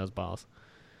catching those balls.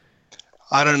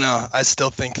 I don't know. I still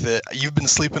think that you've been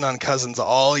sleeping on Cousins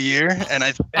all year, and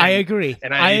I agree.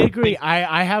 I agree.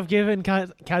 I have given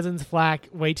Cousins flack,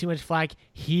 way too much flack.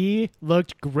 He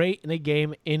looked great in a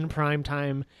game in prime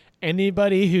time.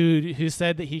 Anybody who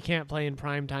said that he can't play in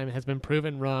prime time has been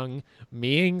proven wrong,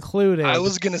 me included. I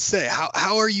was gonna say,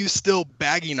 how are you still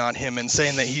bagging on him and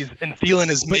saying that Thielen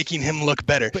is making him look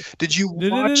better? Did you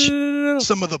watch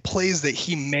some of the plays that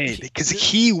he made? Because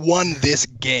he won this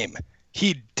game.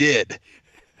 He did.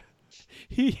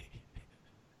 He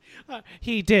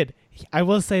did. I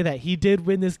will say that he did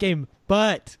win this game,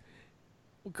 but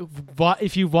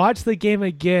if you watch the game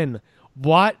again,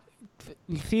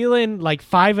 Thielen, like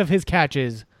 5 of his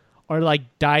catches are like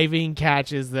diving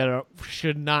catches that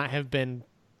should not have been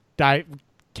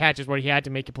catches where he had to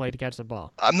make a play to catch the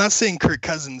ball. I'm not saying Kirk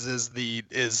Cousins is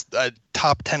a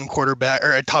top 10 quarterback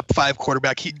or a top 5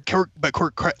 quarterback.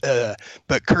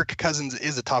 But Kirk Cousins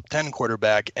is a top 10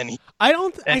 quarterback, and I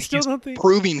still don't think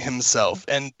proving himself.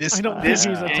 And this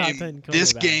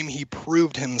game he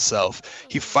proved himself.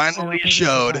 He finally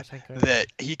showed that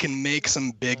he can make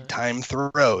some big time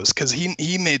throws, because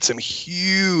he made some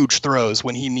huge throws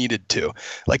when he needed to.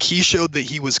 Like, he showed that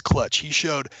he was clutch. He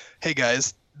showed, hey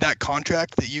guys, that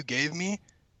contract that you gave me,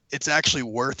 it's actually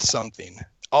worth something.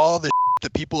 All the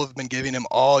that people have been giving him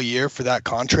all year for that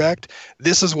contract,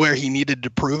 this is where he needed to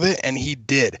prove it, and he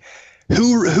did.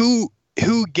 Who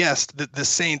guessed that the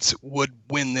Saints would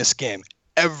win this game?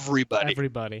 Everybody,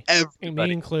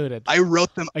 me included. I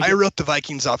wrote the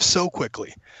Vikings off so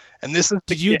quickly, and this is.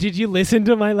 Did you listen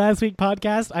to my last week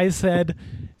podcast? I said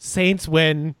Saints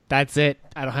win. That's it.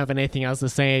 I don't have anything else to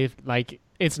say. Like,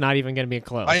 it's not even going to be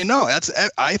close. I know.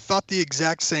 I thought the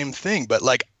exact same thing, but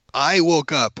like, I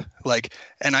woke up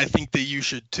and I think that you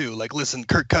should too. Like, listen,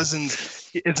 Kirk Cousins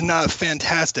is not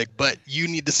fantastic, but you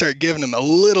need to start giving him a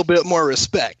little bit more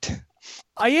respect.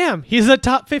 I am. He's a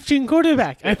top 15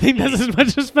 quarterback. I think that's as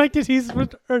much respect as he's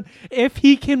earned. If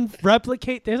he can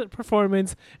replicate this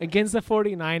performance against the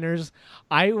 49ers,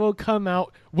 I will come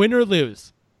out win or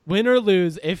lose. Win or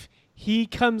lose. If he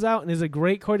comes out and is a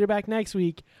great quarterback next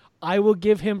week, I will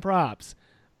give him props,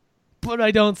 but I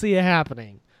don't see it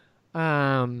happening.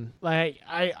 I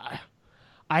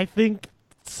think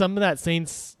some of that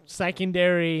Saints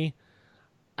secondary,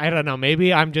 I don't know.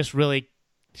 Maybe I'm just really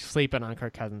sleeping on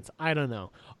Kirk Cousins. I don't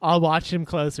know. I'll watch him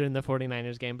closer in the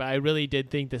 49ers game, but I really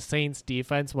did think the Saints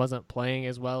defense wasn't playing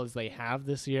as well as they have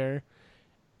this year.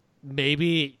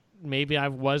 Maybe I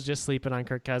was just sleeping on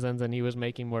Kirk Cousins and he was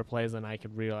making more plays than I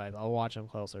could realize. I'll watch him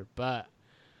closer, but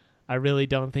I really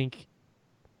don't think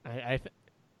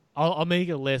I'll make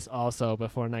a list also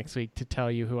before next week to tell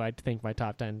you who I think my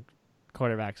top 10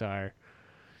 quarterbacks are,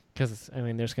 because I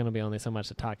mean there's going to be only so much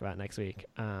to talk about next week.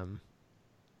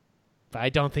 But I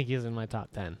don't think he's in my top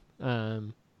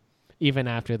 10, even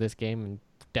after this game, and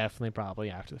definitely probably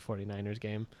after the 49ers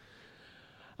game,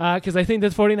 because I think the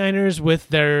 49ers with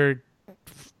their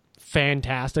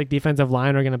fantastic defensive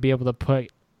line are going to be able to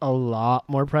put a lot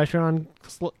more pressure on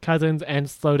Cousins and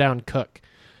slow down Cook.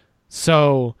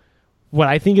 So what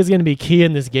I think is going to be key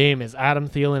in this game is Adam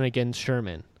Thielen against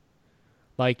Sherman.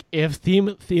 Like, if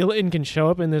Thielen can show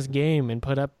up in this game and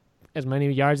put up as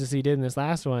many yards as he did in this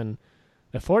last one,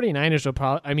 the 49ers will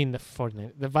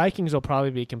probably, the Vikings will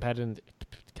probably be competitive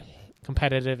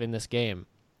in this game.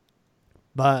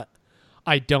 But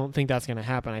I don't think that's going to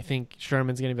happen. I think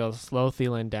Sherman's going to be able to slow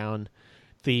Thielen down.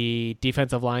 The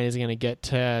defensive line is going to get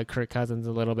to Kirk Cousins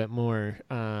a little bit more,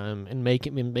 and make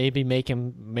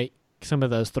him make some of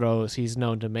those throws he's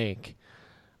known to make.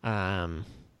 And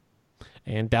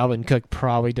Dalvin Cook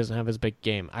probably doesn't have his big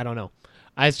game. I don't know.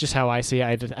 That's just how I see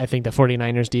it. I think the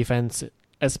 49ers defense,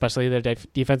 especially their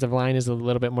defensive line, is a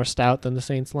little bit more stout than the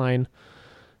Saints line.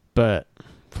 But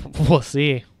we'll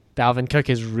see. Dalvin Cook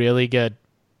is really good.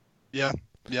 Yeah.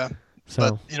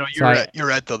 So, but, you're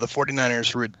right, though. The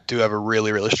 49ers do have a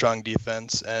really, really strong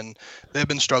defense, and they've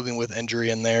been struggling with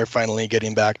injury, and they're finally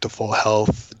getting back to full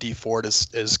health. Dee Ford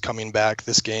is coming back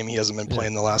this game. He hasn't been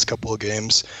playing the last couple of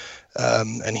games,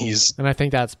 and I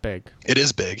think that's big. It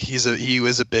is big. He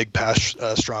was a big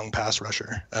strong pass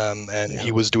rusher,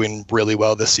 he was doing really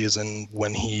well this season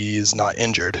when he's not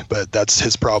injured. But that's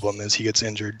his problem, is he gets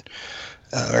injured,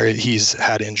 or he's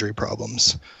had injury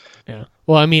problems. Yeah.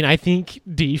 Well, I mean, I think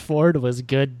Dee Ford was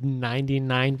good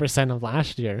 99% of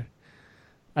last year.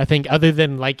 I think other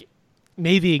than like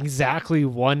maybe exactly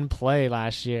one play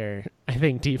last year, I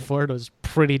think Dee Ford was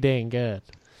pretty dang good.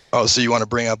 Oh, so you want to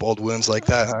bring up old wounds like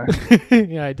that, huh?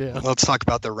 Yeah, I do. Let's talk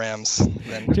about the Rams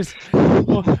then.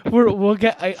 We'll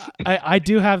get. I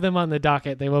do have them on the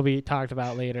docket. They will be talked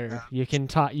about later. You can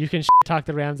talk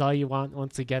the Rams all you want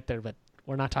once we get there, but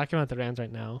We're not talking about the Rams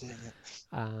right now.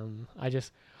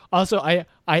 I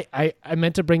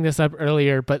meant to bring this up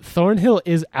earlier, but Thornhill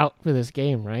is out for this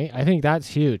game, right? I think that's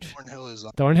huge.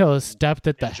 Thornhill has stepped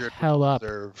it the hell up.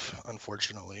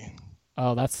 Unfortunately.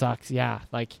 Oh, that sucks. Yeah,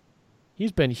 like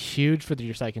he's been huge for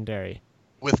your secondary.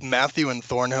 With Matthew and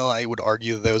Thornhill, I would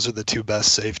argue those are the two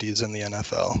best safeties in the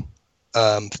NFL.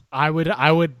 I would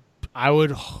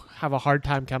have a hard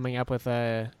time coming up with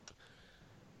a.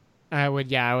 I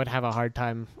would have a hard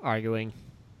time arguing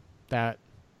that.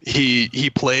 He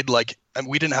played like, and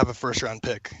we didn't have a first round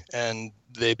pick, and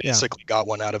they basically got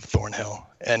one out of Thornhill,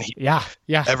 and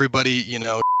everybody,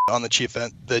 on the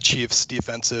Chiefs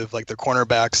defensive, like their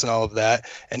cornerbacks and all of that,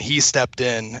 and he stepped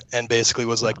in and basically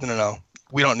was like, no,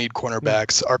 we don't need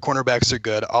cornerbacks. Our cornerbacks are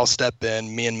good. I'll step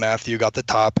in. Me and Matthew got the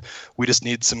top. We just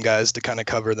need some guys to kind of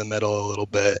cover the middle a little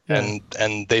bit. Yeah.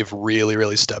 And they've really,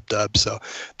 really stepped up. So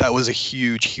that was a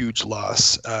huge, huge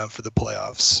loss for the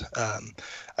playoffs.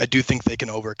 I do think they can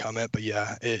overcome it, but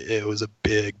yeah, it was a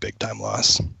big, big time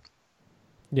loss.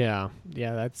 Yeah,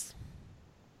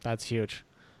 that's huge.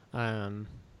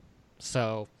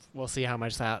 So we'll see how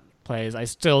much that plays. I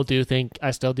still do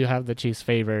have the Chiefs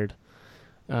favored.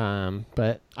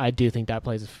 But I do think that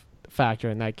plays a factor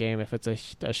in that game if it's a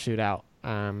shootout.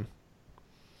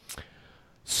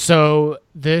 So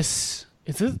this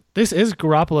is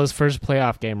Garoppolo's first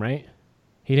playoff game, right?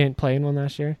 He didn't play in one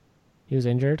last year. He was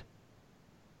injured.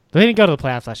 They didn't go to the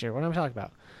playoffs last year. What am I talking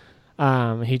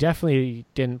about? He definitely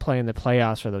didn't play in the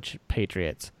playoffs for the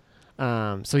Patriots.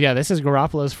 So yeah, this is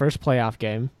Garoppolo's first playoff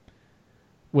game,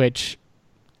 which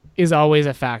is always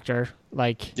a factor.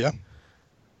 Like, yeah,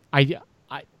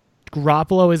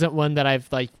 Garoppolo isn't one that I've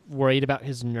worried about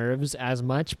his nerves as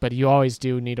much, but you always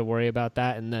do need to worry about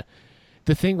that. And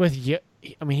the thing with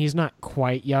he's not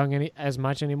quite young as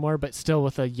much anymore, but still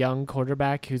with a young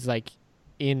quarterback who's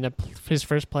in his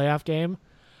first playoff game,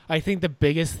 I think the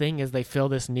biggest thing is they feel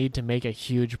this need to make a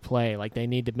huge play. Like they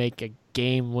need to make a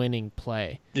game-winning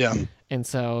play. Yeah. And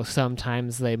so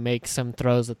sometimes they make some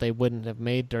throws that they wouldn't have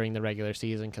made during the regular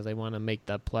season because they want to make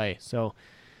that play. So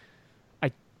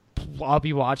I'll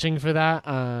be watching for that.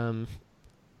 I'm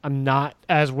not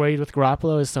as worried with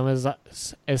Garoppolo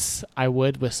as I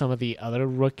would with some of the other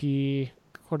rookie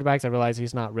quarterbacks. I realize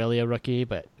he's not really a rookie,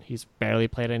 but he's barely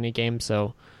played any games,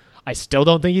 so I still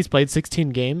don't think he's played 16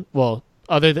 games. Well,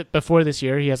 other than before this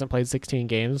year, he hasn't played 16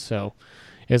 games, so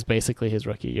it's basically his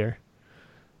rookie year.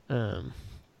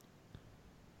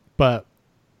 But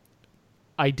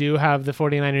I do have the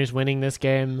 49ers winning this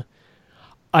game.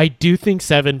 I do think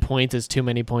 7 points is too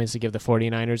many points to give the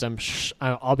 49ers.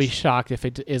 I'll be shocked if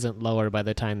it isn't lower by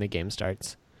the time the game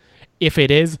starts. If it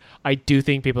is, I do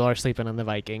think people are sleeping on the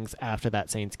Vikings after that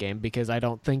Saints game because I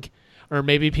don't think, or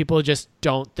maybe people just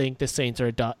don't think the Saints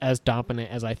are as dominant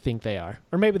as I think they are.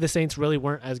 Or maybe the Saints really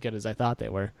weren't as good as I thought they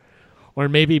were. Or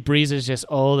maybe Breeze is just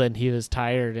old and he was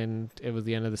tired and it was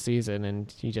the end of the season and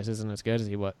he just isn't as good as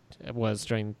he was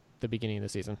during the beginning of the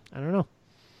season. I don't know.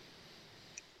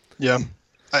 Yeah.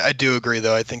 I do agree,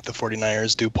 though. I think the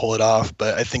 49ers do pull it off,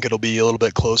 but I think it'll be a little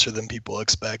bit closer than people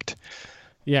expect.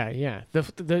 Yeah.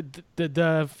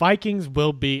 The Vikings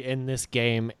will be in this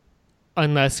game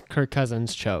unless Kirk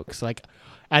Cousins chokes.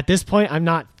 At this point, I'm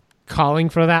not calling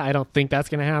for that. I don't think that's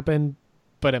going to happen,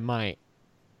 but it might.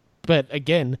 But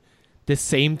again, the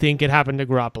same thing could happen to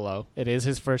Garoppolo. It is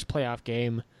his first playoff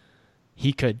game.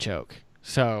 He could choke.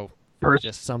 So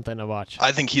just something to watch.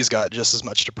 I think he's got just as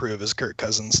much to prove as Kirk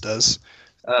Cousins does.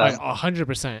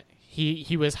 100%.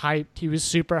 He was hyped. He was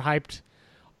super hyped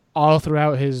all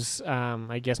throughout his,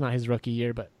 I guess not his rookie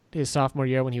year, but his sophomore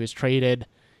year when he was traded.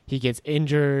 He gets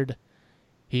injured.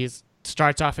 He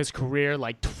starts off his career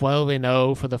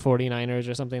 12-0 for the 49ers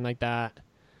or something like that.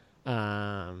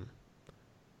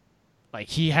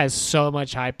 He has so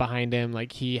much hype behind him.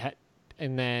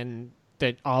 And then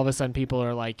that all of a sudden people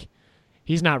are like,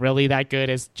 he's not really that good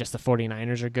as just the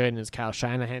 49ers are good and as Kyle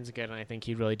Shanahan's good. And I think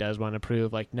he really does want to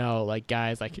prove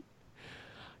guys,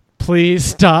 please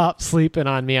stop sleeping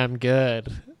on me. I'm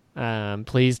good.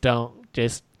 Please don't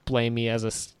just claim me as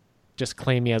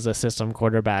a system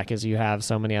quarterback as you have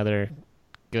so many other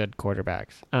good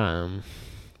quarterbacks.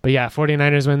 But yeah,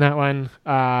 49ers win that one.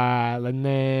 And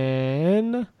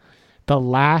then the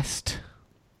last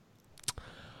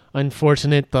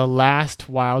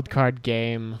wild card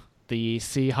game, the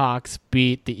Seahawks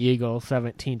beat the Eagles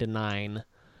 17-9.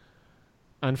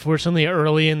 Unfortunately,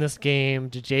 early in this game,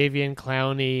 Jadeveon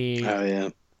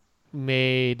Clowney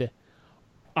made,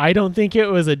 I don't think it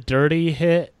was a dirty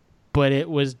hit, but it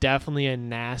was definitely a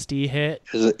nasty hit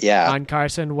on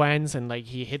Carson Wentz, and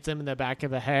he hits him in the back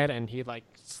of the head, and he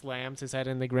slams his head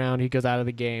in the ground. He goes out of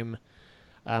the game.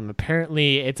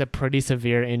 Apparently, it's a pretty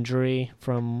severe injury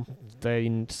from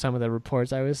some of the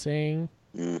reports I was seeing.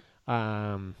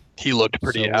 He looked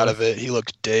pretty out of it. He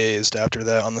looked dazed after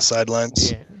that on the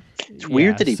sidelines. Yeah. It's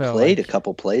weird that he played a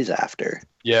couple plays after.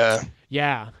 Yeah.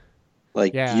 Yeah.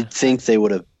 You'd think they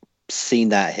would have seen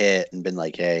that hit and been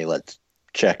like, hey, let's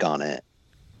check on it.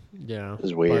 Yeah. It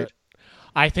was weird.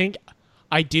 I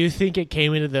do think it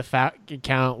came into the fact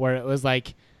account where it was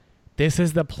like, this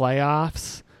is the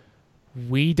playoffs.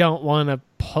 We don't want to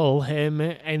pull him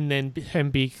and then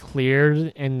him be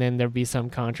cleared and then there be some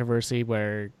controversy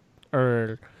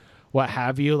or what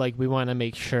have you. Like, we want to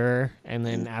make sure. And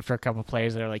then after a couple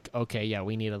plays, they're like, okay, yeah,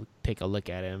 we need to take a look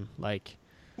at him. Like,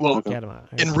 get him out.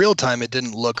 In real time, it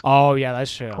didn't look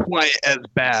that's true. quite as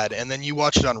bad. And then you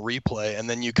watch it on replay, and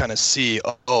then you kind of see,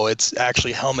 it's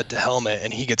actually helmet to helmet,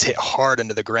 and he gets hit hard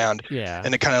into the ground. Yeah.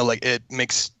 And it kind of like, it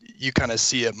makes you kind of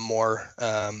see it more,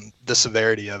 the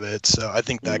severity of it. So I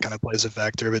think that kind of plays a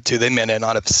factor of it too. They may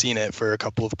not have seen it for a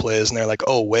couple of plays, and they're like,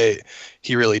 oh, wait,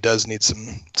 he really does need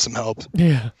some help.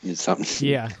 Yeah. Need something.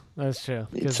 Yeah, that's true.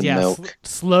 Because,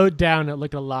 slowed down, it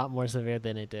looked a lot more severe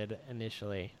than it did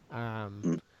initially.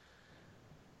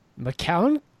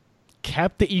 McCown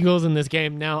kept the Eagles in this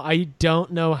game. Now, I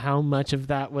don't know how much of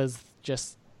that was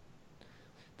just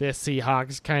the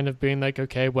Seahawks kind of being like,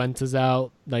 okay, Wentz is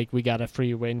out. Like, we got a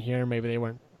free win here. Maybe they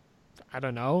weren't. I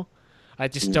don't know. I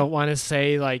just don't want to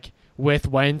say, like, with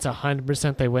Wentz,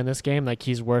 100% they win this game. Like,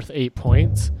 he's worth 8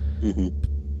 points. Mm-hmm.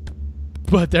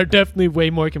 But they're definitely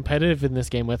way more competitive in this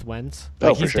game with Wentz.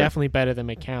 Like, he's sure. definitely better than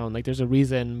McCown. Like, there's a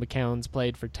reason McCown's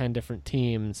played for 10 different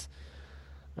teams.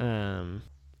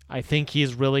 I think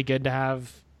he's really good to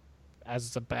have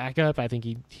as a backup. I think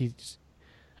he's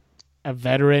a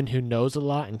veteran who knows a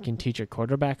lot and can teach a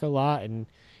quarterback a lot and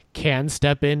can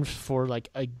step in for like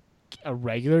a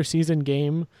regular season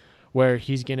game where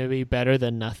he's going to be better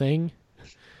than nothing.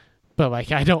 But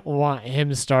like, I don't want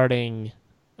him starting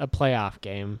a playoff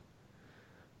game.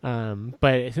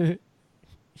 But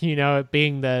you know, it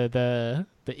being the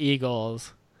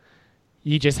Eagles,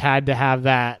 you just had to have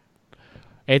that.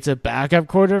 It's a backup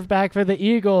quarterback for the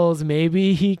Eagles.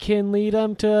 Maybe he can lead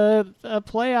them to a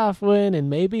playoff win, and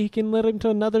maybe he can lead them to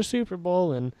another Super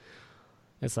Bowl. And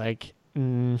it's like,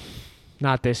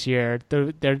 not this year.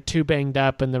 They're too banged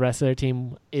up, and the rest of their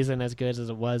team isn't as good as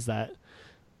it was that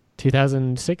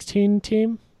 2016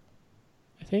 team,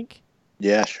 I think.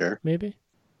 Yeah, sure. Maybe.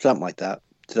 Something like that.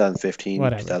 2015,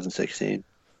 Whatever. 2016.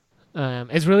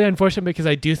 It's really unfortunate because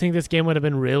I do think this game would have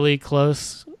been really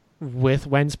close with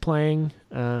Wentz playing.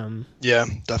 Yeah,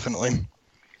 definitely.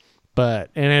 And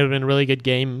it would have been a really good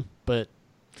game, but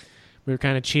we were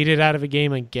kind of cheated out of a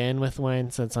game again with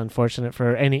Wentz. It's unfortunate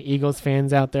for any Eagles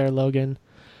fans out there, Logan.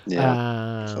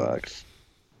 Yeah, sucks.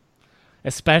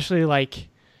 Especially like,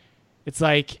 it's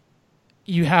like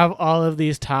you have all of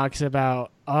these talks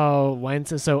about,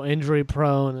 Wentz is so injury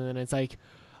prone, and then it's like,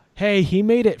 hey, he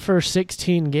made it for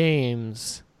 16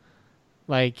 games.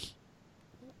 Like,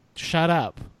 shut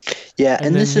up. Yeah, and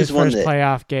then this is one first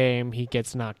playoff game, he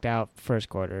gets knocked out first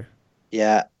quarter.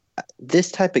 Yeah,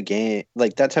 this type of game,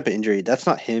 like that type of injury, that's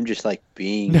not him just like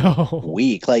being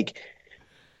weak. Like,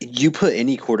 you put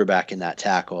any quarterback in that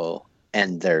tackle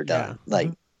and they're done. Yeah.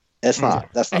 Like, that's not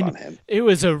on him. It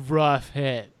was a rough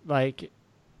hit, like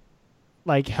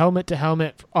helmet to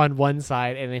helmet on one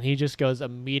side, and then he just goes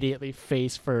immediately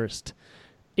face first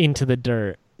into the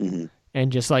dirt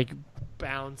and just like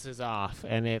bounces off,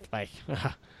 and it like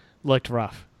looked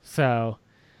rough. So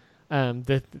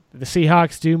the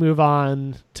Seahawks do move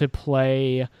on to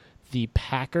play the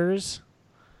Packers.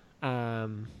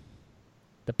 The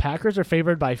Packers are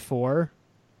favored by 4.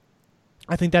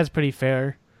 I think that's pretty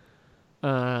fair.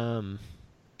 The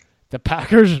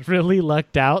Packers really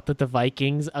lucked out that the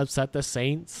Vikings upset the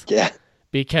Saints. Yeah.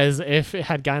 Because if it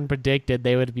had gotten predicted,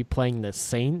 they would be playing the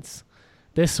Saints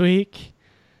this week.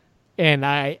 And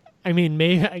I mean,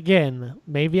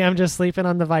 maybe I'm just sleeping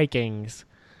on the Vikings,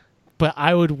 but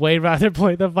I would way rather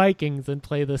play the Vikings than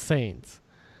play the Saints.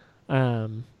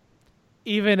 Even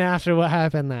after what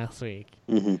happened last week.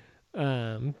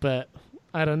 But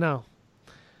I don't know.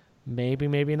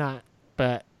 Maybe not.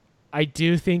 But I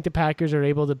do think the Packers are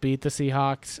able to beat the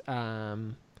Seahawks.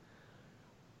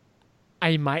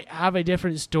 I might have a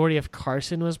different story if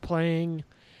Carson was playing.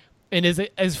 And as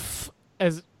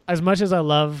much as I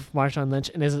love Marshawn Lynch,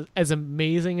 and as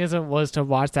amazing as it was to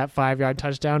watch that 5-yard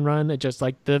touchdown run, it's just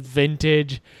like the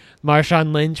vintage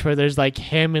Marshawn Lynch where there's like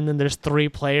him and then there's 3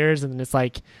 players and it's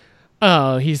like,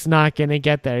 oh, he's not going to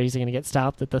get there. He's going to get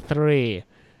stopped at the 3.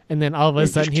 And then all of a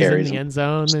sudden he's in the end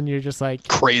zone and you're just like,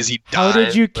 crazy dive. How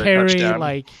did you carry,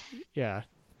 like, yeah.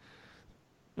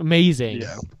 amazing.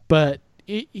 Yeah. But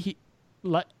he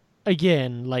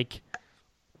again, like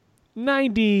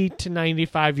 90 to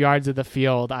 95 yards of the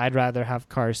field, I'd rather have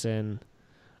Carson.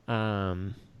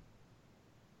 I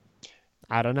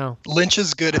don't know. Lynch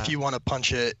is good if you want to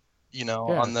punch it,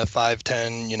 on the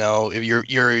 5-10,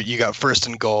 if you got first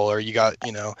and goal, or you got,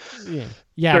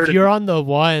 Yeah, if you're on the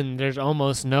 1, there's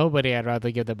almost nobody I'd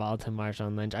rather give the ball to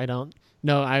Marshawn Lynch. I don't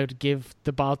know I would give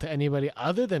the ball to anybody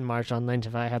other than Marshawn Lynch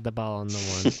if I had the ball on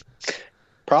the 1.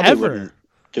 Probably wouldn't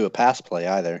do a pass play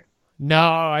either. No,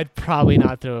 I'd probably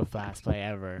not throw a pass play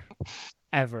ever.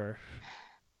 Ever.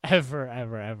 Ever,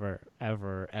 ever, ever,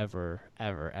 ever, ever,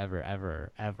 ever, ever,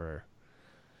 ever, ever.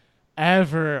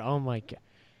 Ever. Oh my God.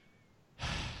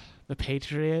 The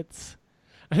Patriots.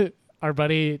 Our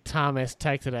buddy Thomas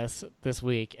texted us this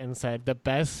week and said the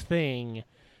best thing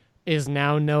is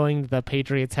now knowing the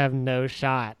Patriots have no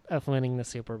shot of winning the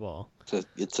Super Bowl.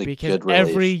 It's a because good relief.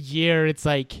 Every year it's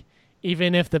like,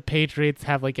 even if the Patriots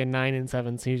have like a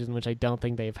 9-7 season, which I don't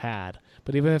think they've had,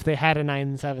 but even if they had a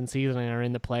 9-7 season and are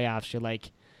in the playoffs, you're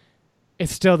like,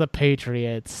 it's still the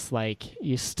Patriots. Like,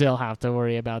 you still have to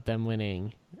worry about them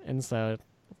winning. And so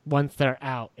once they're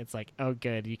out, it's like, oh,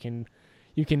 good. You can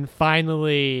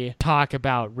finally talk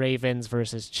about Ravens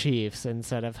versus Chiefs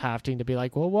instead of having to be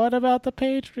like, well, what about the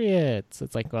Patriots?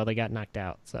 It's like, well, they got knocked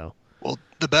out. So. Well,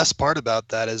 the best part about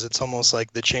that is it's almost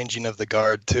like the changing of the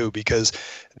guard too, because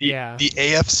the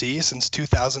AFC since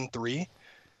 2003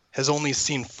 has only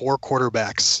seen 4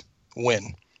 quarterbacks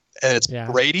win, and it's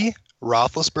Brady,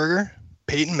 Roethlisberger,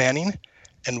 Peyton Manning,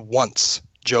 and once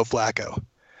Joe Flacco.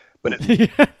 But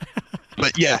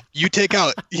but yeah, you take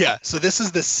out So this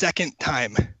is the second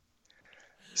time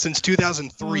since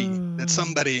 2003 that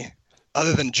somebody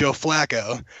other than Joe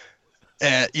Flacco,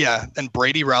 and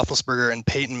Brady, Roethlisberger, and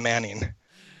Peyton Manning in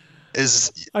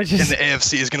the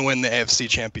AFC is going to win the AFC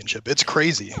championship. It's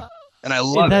crazy, and I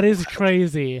love that. That is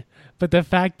crazy. But the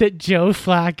fact that Joe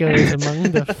Flacco is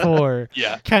among the 4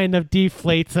 kind of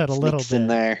deflates it a little bit. In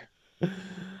there.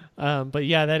 But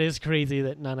yeah, that is crazy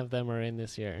that none of them are in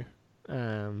this year.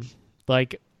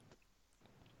 Like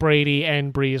Brady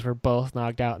and Breeze were both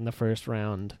knocked out in the first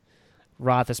round.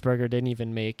 Roethlisberger didn't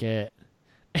even make it.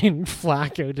 And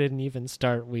Flacco didn't even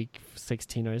start week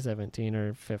 16 or 17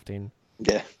 or 15.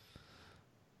 Yeah.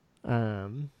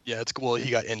 It's cool.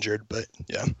 He got injured, but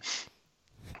yeah.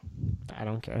 I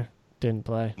don't care. Didn't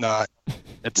play. No,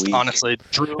 it's honestly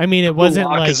Drew. I mean, it wasn't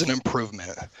Lock like is an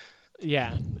improvement.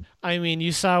 Yeah, I mean,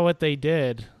 you saw what they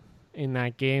did in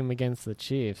that game against the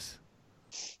Chiefs.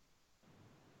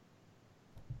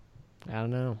 I don't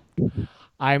know.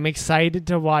 I'm excited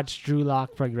to watch Drew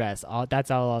Lock progress. That's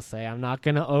all I'll say. I'm not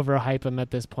gonna overhype him at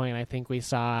this point. I think we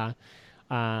saw,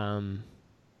 I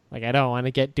don't want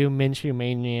to get Doom Minshew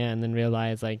mania and then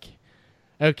realize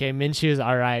okay, Minshew's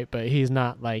all right, but he's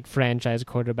not like franchise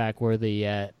quarterback worthy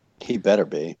yet. He better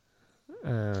be.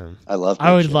 I love.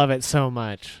 I would love it so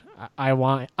much. I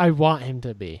want him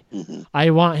to be. Mm-hmm. I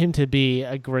want him to be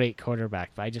a great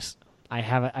quarterback. But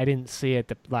I didn't see it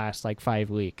the last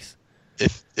 5 weeks.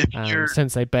 If you're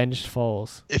since they benched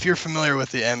Foles. If you're familiar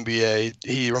with the NBA,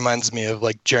 he reminds me of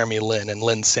Jeremy Lin and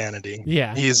Linsanity.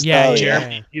 Yeah, he's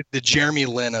He's the Jeremy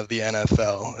Lin of the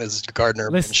NFL is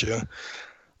Gardner Minshew.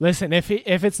 Listen, if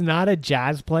it's not a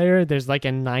Jazz player, there's a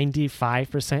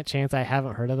 95% chance I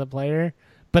haven't heard of the player.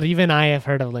 But even I have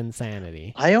heard of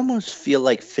Linsanity. I almost feel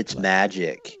like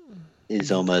Fitzmagic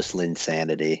is almost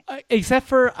Linsanity. Except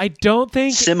for I don't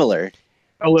think similar.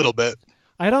 A little bit.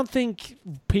 I don't think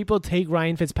people take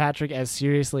Ryan Fitzpatrick as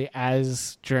seriously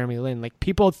as Jeremy Lin.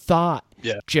 People thought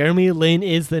Jeremy Lin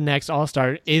is the next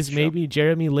All-Star. Maybe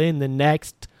Jeremy Lin the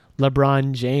next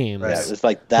LeBron James? Right. It was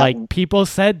like that. People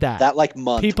said that. That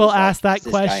month. People asked that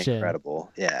question.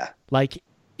 Incredible. Yeah.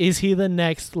 Is he the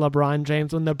next LeBron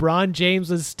James when LeBron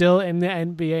James was still in the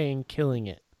NBA and killing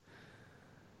it?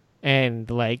 And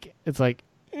it's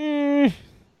it's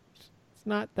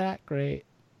not that great.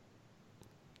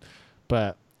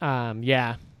 But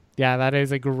yeah, that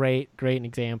is a great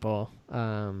example.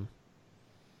 So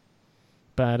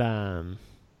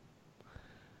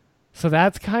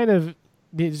that's kind of.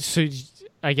 So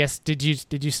I guess did you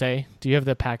say? Do you have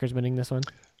the Packers winning this one?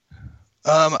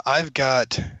 I've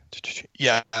got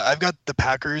the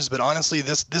Packers, but honestly,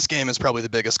 this game is probably the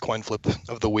biggest coin flip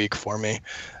of the week for me.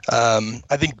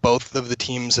 I think both of the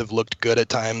teams have looked good at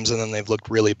times, and then they've looked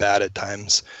really bad at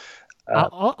times.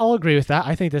 I'll agree with that.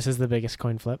 I think this is the biggest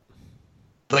coin flip.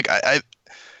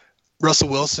 Russell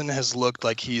Wilson has looked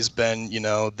like he's been,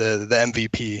 the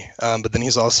MVP, but then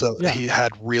he's also he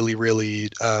had really, really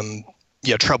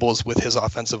troubles with his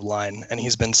offensive line, and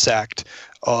he's been sacked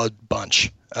a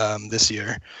bunch this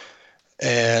year.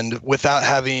 And without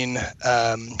having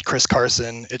Chris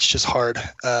Carson, it's just hard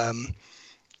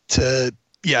to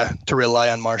rely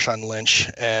on Marshawn Lynch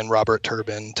and Robert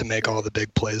Turbin to make all the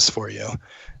big plays for you.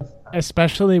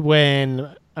 Especially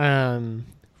when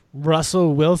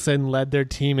Russell Wilson led their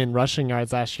team in rushing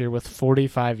yards last year with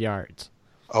 45 yards.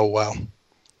 Oh, wow.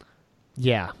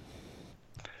 Yeah.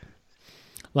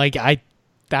 Like,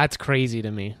 that's crazy to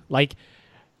me. Like,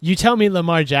 you tell me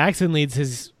Lamar Jackson leads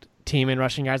his team in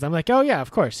rushing yards, I'm like, oh yeah,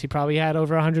 of course. He probably had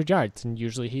over 100 yards, and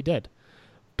usually he did.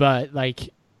 But, like,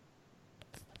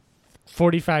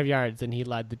 45 yards, and he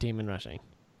led the team in rushing.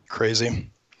 Crazy.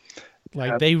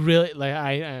 Like, they really, like,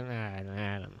 I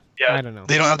don't know. Yeah, I don't know.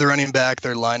 They don't have the running back.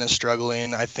 Their line is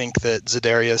struggling. I think that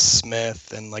Zadarius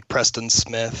Smith and like Preston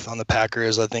Smith on the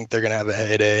Packers, I think they're going to have a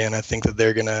heyday, and I think that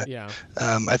they're going to. Yeah.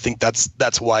 I think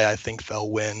that's why I think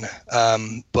they'll win.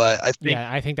 But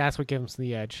I think that's what gives them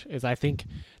the edge. Is I think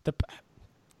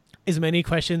as many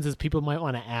questions as people might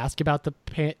want to ask about the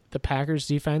Packers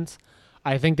defense,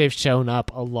 I think they've shown up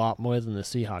a lot more than the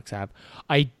Seahawks have.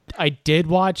 I did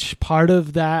watch part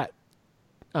of that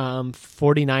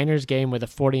 49ers game where the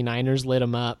 49ers lit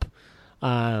them up.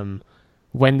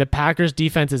 When the Packers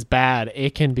defense is bad,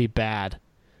 it can be bad.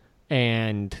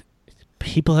 And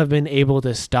people have been able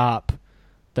to stop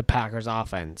the Packers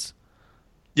offense.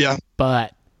 Yeah.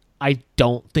 But I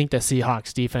don't think the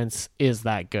Seahawks defense is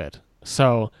that good.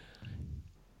 So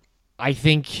I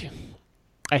think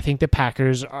the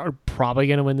Packers are probably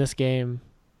going to win this game.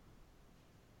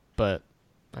 But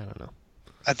I don't know.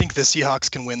 I think the Seahawks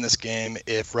can win this game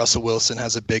if Russell Wilson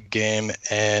has a big game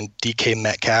and DK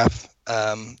Metcalf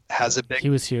has a big. He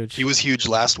was huge. He was huge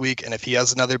last week, and if he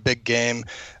has another big game,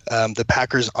 the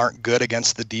Packers aren't good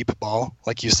against the deep ball,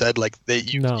 like you said. Like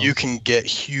you can get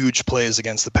huge plays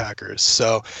against the Packers.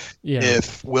 So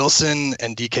if Wilson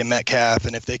and DK Metcalf,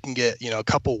 and if they can get a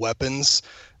couple weapons,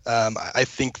 I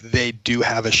think they do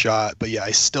have a shot. But yeah, I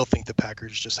still think the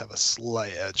Packers just have a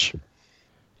slight edge.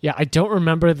 Yeah, I don't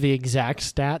remember the exact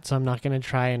stat, so I'm not going to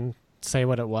try and say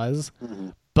what it was. Mm-hmm.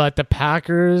 But the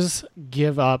Packers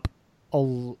give up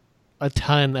a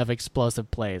ton of explosive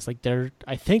plays. Like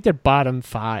I think they're bottom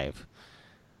 5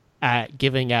 at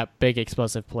giving up big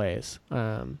explosive plays.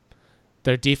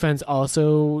 Their defense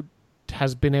also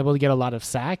has been able to get a lot of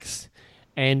sacks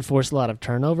and force a lot of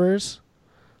turnovers.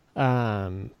 But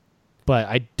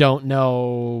I don't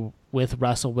know with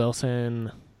Russell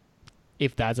Wilson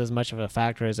if that's as much of a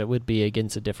factor as it would be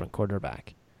against a different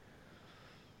quarterback.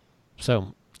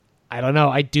 So, I don't know.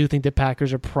 I do think the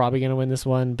Packers are probably going to win this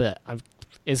one, but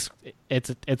it's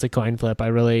a coin flip.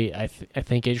 I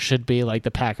think it should be like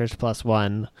the Packers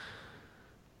 +1.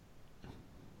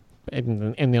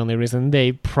 And the only reason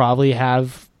they probably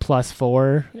have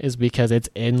 +4 is because it's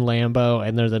in Lambeau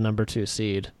and they're the number 2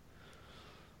 seed.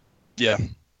 Yeah.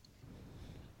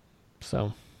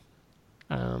 So,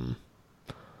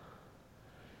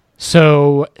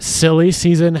 So, silly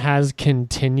season has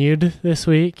continued this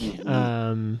week.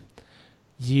 Mm-hmm.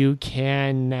 You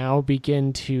can now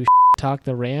begin to talk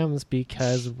the Rams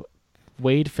because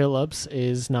Wade Phillips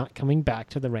is not coming back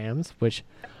to the Rams, which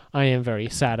I am very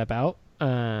sad about.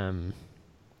 I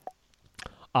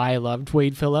loved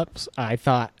Wade Phillips. I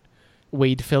thought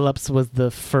Wade Phillips was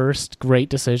the first great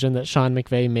decision that Sean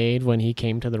McVay made when he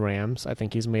came to the Rams. I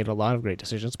think he's made a lot of great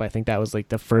decisions, but I think that was like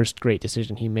the first great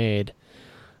decision he made.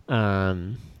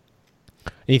 You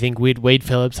think Wade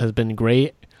Phillips has been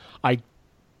great. I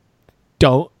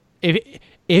don't.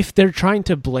 If they're trying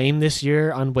to blame this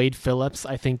year on Wade Phillips,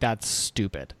 I think that's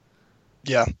stupid.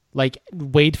 Yeah. Like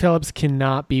Wade Phillips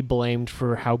cannot be blamed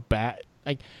for how bad.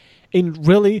 Like,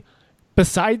 in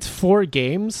besides 4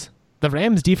 games, the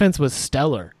Rams defense was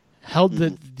stellar. Held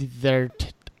their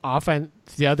offense,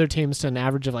 the other teams, to an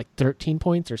average of like 13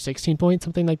 points or 16 points,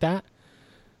 something like that.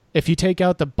 If you take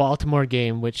out the Baltimore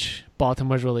game, which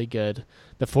Baltimore's really good,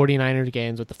 the 49ers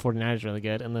games with the 49ers really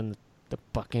good, and then the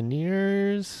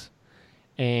Buccaneers,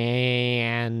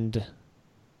 and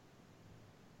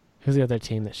who's the other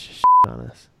team that on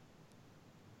us?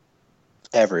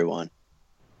 Everyone.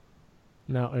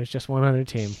 No, there's just one other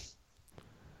team.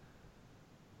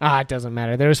 It doesn't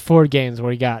matter. There's 4 games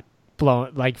where he got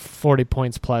blown, like 40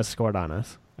 points plus scored on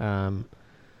us.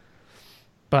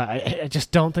 But I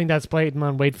just don't think that's blamed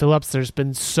on Wade Phillips. There's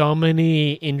been so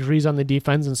many injuries on the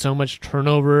defense and so much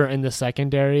turnover in the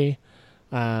secondary.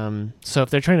 So if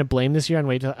they're trying to blame this year on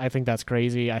Wade, I think that's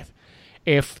crazy.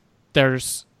 If there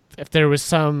was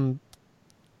some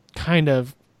kind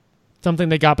of something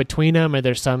that got between them, or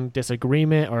there's some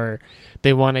disagreement, or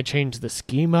they want to change the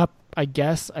scheme up, I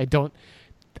guess.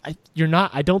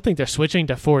 I don't think they're switching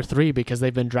to 4-3 because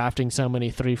they've been drafting so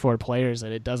many 3-4 players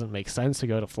that it doesn't make sense to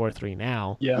go to 4-3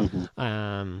 now. Yeah.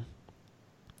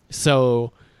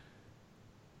 So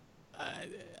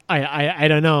I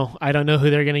don't know. I don't know who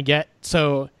they're going to get.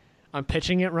 So I'm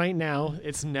pitching it right now.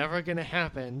 It's never going to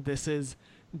happen. This is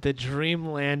the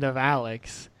dreamland of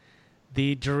Alex,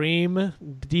 the dream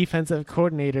defensive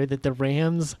coordinator that the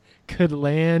Rams could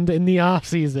land in the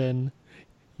offseason.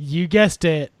 You guessed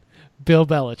it, Bill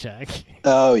Belichick.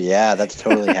 Oh, yeah, that's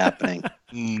totally happening.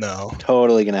 No.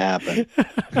 Totally going to happen.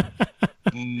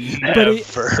 Never.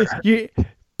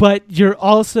 But you're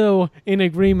also in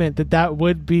agreement that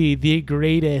would be the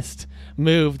greatest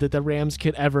move that the Rams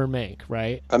could ever make,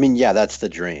 right? I mean, yeah, that's the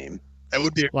dream. That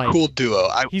would be a cool duo.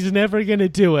 He's never going to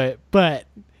do it, but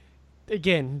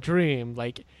again, dream.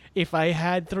 Like, if I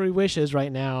had 3 wishes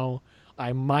right now,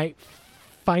 I might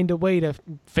find a way to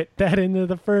fit that into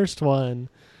the first one.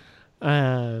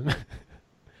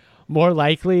 More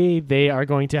likely, they are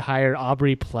going to hire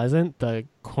Aubrey Pleasant, the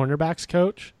cornerbacks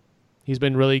coach. He's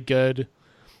been really good.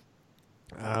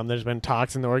 There's been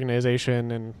talks in the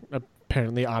organization, and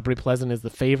apparently Aubrey Pleasant is the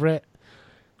favorite.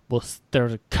 Well,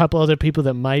 there's a couple other people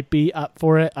that might be up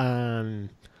for it.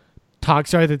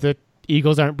 Talks are that the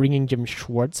Eagles aren't bringing Jim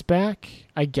Schwartz back,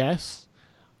 I guess.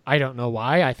 I don't know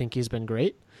why. I think he's been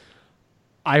great.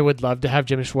 I would love to have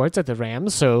Jim Schwartz at the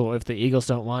Rams, so if the Eagles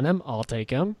don't want him, I'll take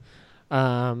him.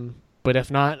 But if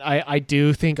not, I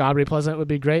do think Aubrey Pleasant would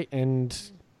be great, and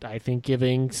I think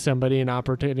giving somebody an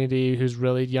opportunity who's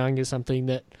really young is something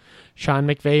that Sean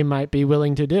McVay might be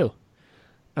willing to do.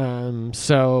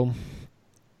 So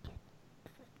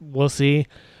we'll see.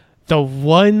 The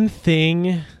one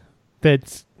thing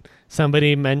that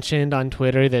somebody mentioned on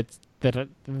Twitter that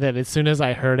as soon as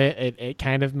I heard it, it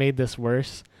kind of made this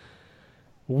worse.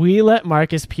 We let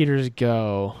Marcus Peters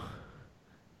go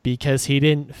because he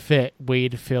didn't fit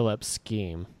Wade Phillips'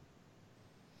 scheme.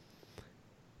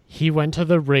 He went to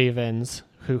the Ravens,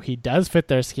 who he does fit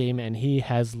their scheme, and he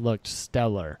has looked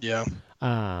stellar. Yeah.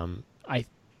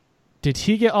 Did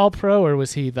he get All-Pro, or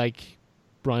was he like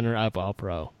runner-up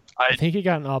All-Pro? I think he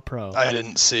got an All-Pro. I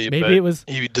didn't see. Maybe it was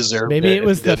he deserved. Maybe it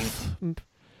was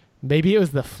maybe it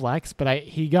was the flex, but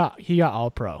he got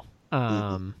All-Pro.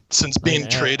 Since being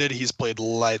traded, he's played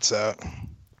lights out.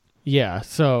 Yeah,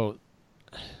 so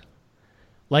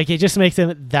like it just makes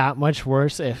it that much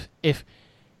worse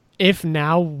if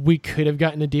now we could have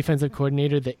gotten a defensive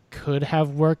coordinator that could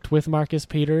have worked with Marcus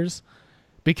Peters,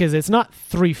 because it's not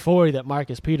 3-4 that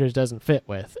Marcus Peters doesn't fit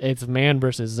with. It's man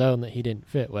versus zone that he didn't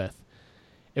fit with.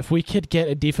 If we could get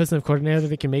a defensive coordinator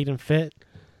that can make him fit,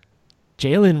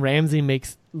 Jalen Ramsey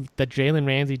makes the Jalen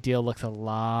Ramsey deal looks a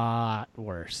lot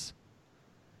worse.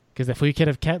 Because if we could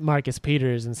have kept Marcus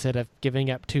Peters instead of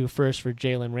giving up 2 firsts for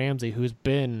Jalen Ramsey, who's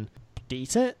been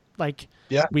decent,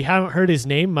 we haven't heard his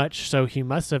name much, so he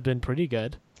must have been pretty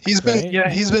good. He's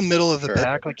been middle of the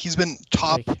pack. Like he's been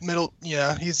top middle.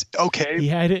 Yeah, he's okay.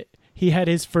 He had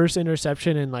his first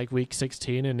interception in week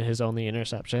 16 and his only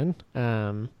interception.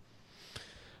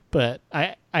 But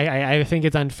I think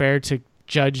it's unfair to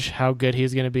judge how good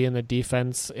he's going to be in the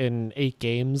defense in 8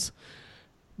 games.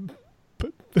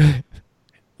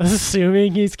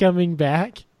 Assuming he's coming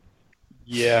back.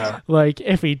 Yeah.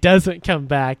 If he doesn't come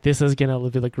back, this is going to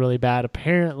look really bad.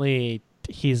 Apparently,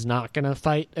 he's not going to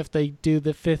fight if they do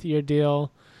the 5th-year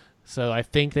deal. So I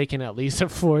think they can at least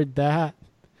afford that.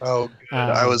 Oh, good.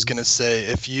 I was going to say,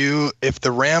 if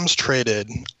the Rams traded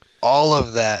all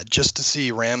of that just to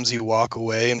see Ramsey walk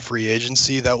away in free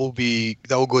agency, that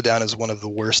will go down as one of the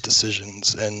worst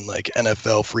decisions in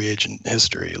NFL free agent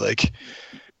history.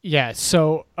 Yeah,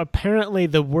 so apparently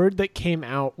the word that came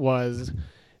out was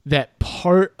that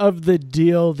part of the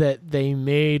deal that they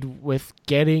made with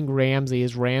getting Ramsey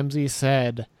is Ramsey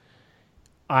said,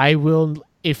 I will,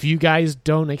 if you guys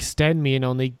don't extend me and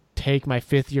only take my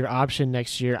 5th-year option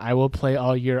next year, I will play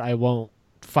all year. I won't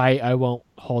fight. I won't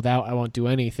hold out. I won't do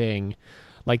anything.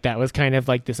 That was kind of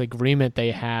this agreement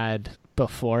they had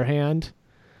beforehand.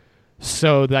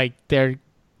 So they're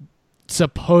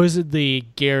supposedly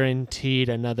guaranteed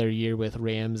another year with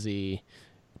Ramsey,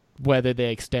 whether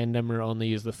they extend him or only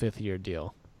use the 5th-year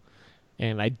deal.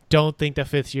 And I don't think the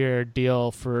 5th-year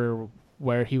deal for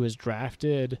where he was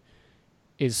drafted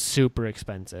is super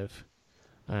expensive.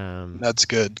 That's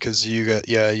good because you're going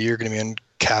to be in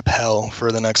cap hell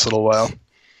for the next little while.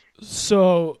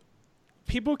 So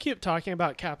people keep talking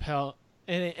about cap hell,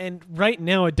 and right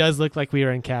now it does look like we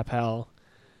are in cap hell.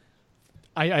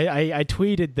 I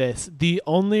tweeted this. The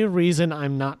only reason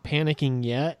I'm not panicking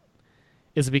yet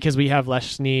is because we have Les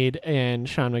Snead and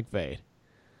Sean McVay.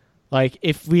 Like,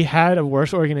 if we had a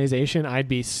worse organization, I'd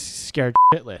be scared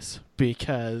shitless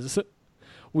because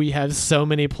we have so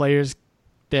many players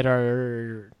that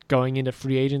are going into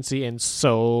free agency and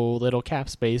so little cap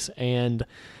space, and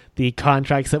the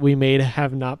contracts that we made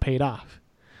have not paid off.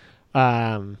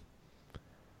 When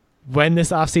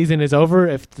this offseason is over,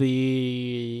 if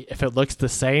it looks the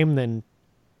same, then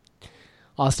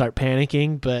I'll start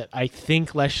panicking. But I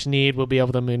think Les Snead will be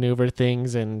able to maneuver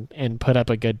things and put up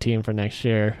a good team for next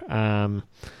year.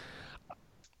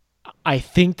 I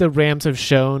think the Rams have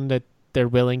shown that they're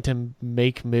willing to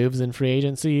make moves in free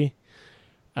agency.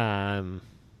 So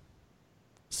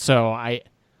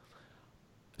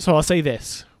I'll say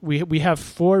this. We have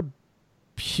 4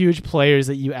 huge players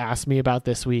that you asked me about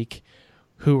this week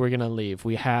who we're going to leave.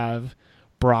 We have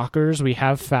Brockers, we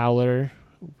have Fowler,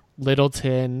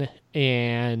 Littleton,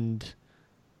 and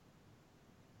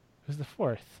who's the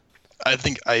 4th? I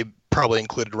think I probably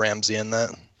included Ramsey in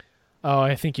that. Oh,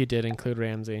 I think you did include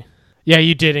Ramsey. Yeah,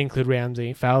 you did include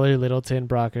Ramsey. Fowler, Littleton,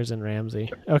 Brockers, and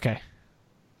Ramsey. Okay,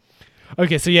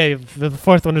 so yeah, the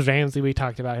 4th one is Ramsey. We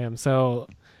talked about him. So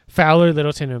Fowler,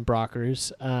 Littleton, and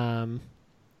Brockers.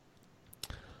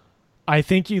 I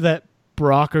think you let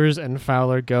Brockers and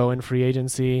Fowler go in free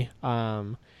agency.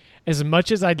 As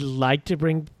much as I'd like to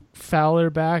bring Fowler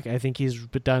back, I think he's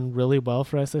done really well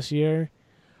for us this year.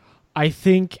 I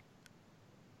think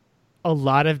a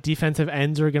lot of defensive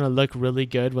ends are going to look really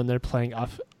good when they're playing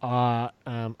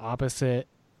opposite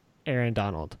Aaron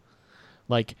Donald.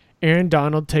 Like, Aaron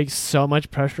Donald takes so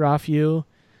much pressure off you.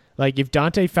 Like, if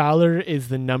Dante Fowler is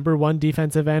the number 1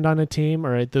 defensive end on a team,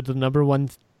 or the number 1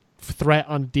 threat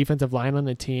on defensive line on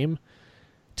the team,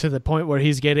 to the point where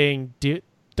he's getting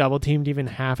double teamed even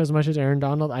half as much as Aaron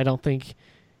Donald, I don't think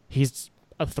he's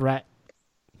a threat.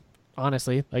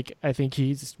 Honestly, like, I think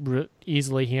he's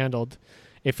easily handled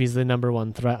if he's the number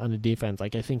 1 threat on the defense.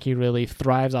 Like, I think he really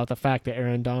thrives off the fact that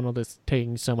Aaron Donald is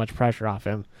taking so much pressure off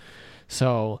him.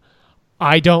 So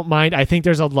I don't mind. I think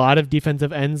there's a lot of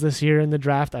defensive ends this year in the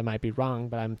draft. I might be wrong,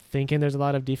 but I'm thinking there's a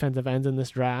lot of defensive ends in this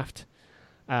draft.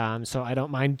 So I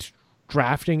don't mind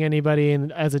drafting anybody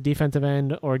as a defensive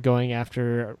end or going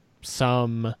after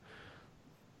some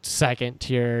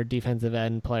second-tier defensive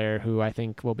end player who I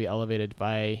think will be elevated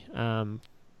by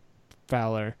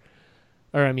by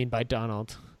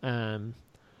Donald.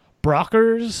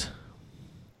 Brockers,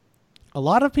 a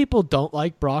lot of people don't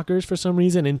like Brockers for some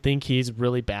reason and think he's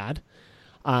really bad.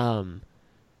 And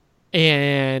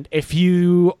if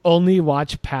you only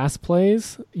watch pass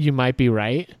plays, you might be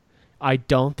right. I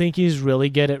don't think he's really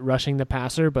good at rushing the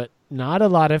passer, but not a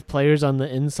lot of players on the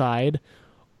inside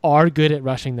are good at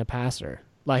rushing the passer.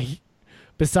 Like,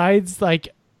 besides, like,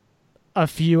 a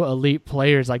few elite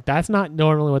players, like, that's not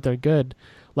normally what they're good.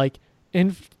 Like,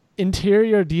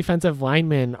 interior defensive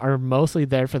linemen are mostly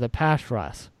there for the pass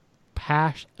rush.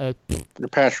 The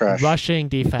pass rush. Rushing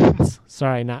defense.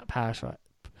 Sorry, not pass rush.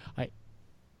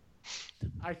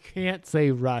 I can't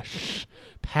say rush.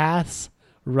 Pass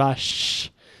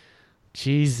rush.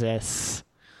 Jesus.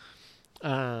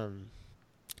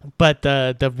 But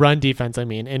the run defense, I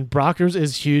mean, and Brockers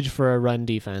is huge for a run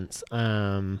defense.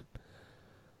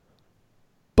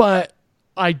 But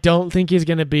I don't think he's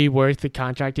going to be worth the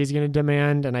contract he's going to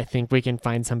demand, and I think we can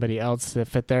find somebody else to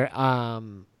fit there. Oh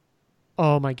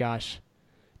my gosh.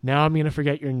 Now I'm going to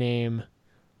forget your name.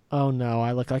 Oh no,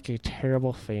 I look like a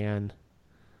terrible fan.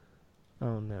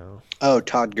 Oh no. Oh,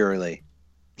 Todd Gurley.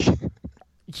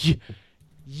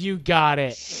 You got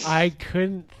it. I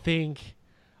couldn't think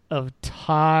of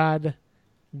Todd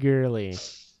Gurley.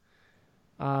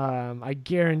 I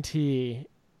guarantee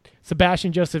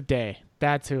Sebastian Joseph Day.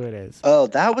 That's who it is. Oh,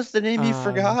 that was the name you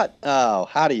forgot? Oh,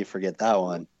 how do you forget that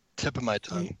one? Tip of my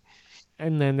tongue.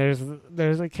 And then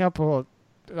there's a couple.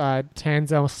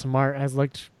 Tanzel Smart has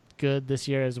looked good this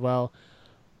year as well.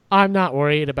 I'm not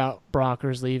worried about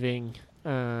Brockers leaving.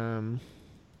 And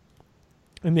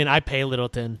then I pay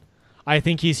Littleton. I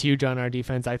think he's huge on our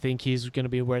defense. I think he's going to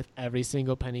be worth every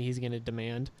single penny he's going to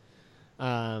demand.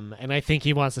 And I think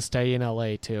he wants to stay in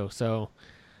LA too. So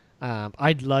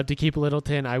I'd love to keep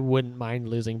Littleton. I wouldn't mind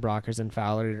losing Brockers and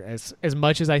Fowler. As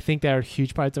much as I think they're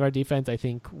huge parts of our defense, I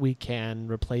think we can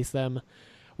replace them.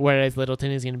 Whereas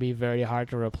Littleton is going to be very hard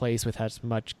to replace with as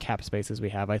much cap space as we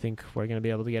have. I think we're going to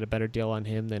be able to get a better deal on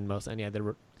him than most any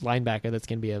other linebacker that's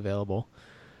going to be available.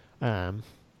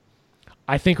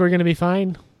 I think we're going to be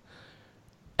fine.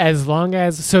 As long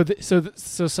as so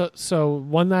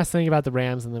one last thing about the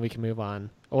Rams, and then we can move on.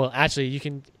 Well,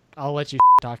 actually, I'll let you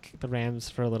talk the Rams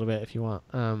for a little bit if you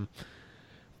want.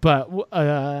 But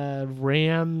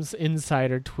Rams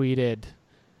insider tweeted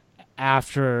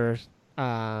after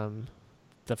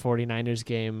the 49ers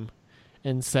game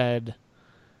and said,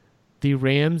 the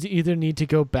Rams either need to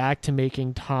go back to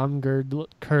making Todd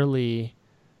Gurley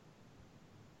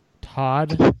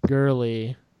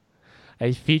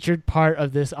a featured part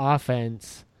of this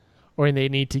offense, or they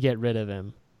need to get rid of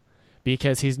him.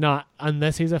 Because he's not,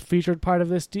 unless he's a featured part of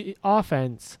this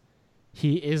offense,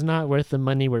 he is not worth the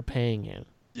money we're paying him.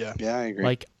 Yeah, I agree.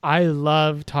 Like, I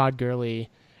love Todd Gurley,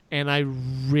 and I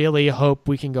really hope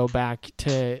we can go back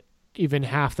to even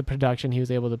half the production he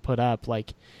was able to put up.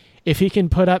 Like, if he can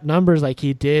put up numbers like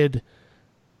he did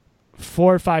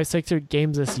 4, 5, 6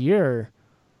 games this year,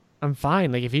 I'm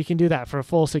fine. Like, if he can do that for a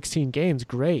full 16 games,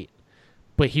 great.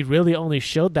 But he really only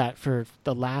showed that for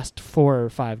the last 4 or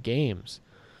 5 games.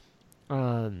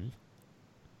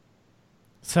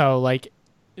 So, like,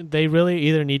 they really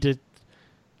either need to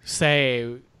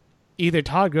say either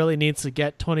Todd Gurley needs to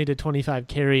get 20 to 25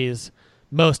 carries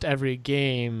most every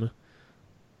game,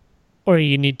 or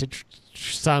you need to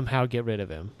somehow get rid of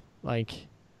him. Like,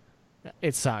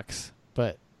 it sucks,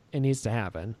 but it needs to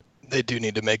happen. They do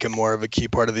need to make him more of a key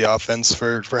part of the offense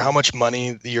for how much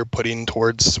money you're putting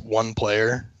towards one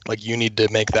player. Like, you need to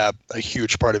make that a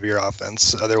huge part of your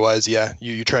offense. Otherwise,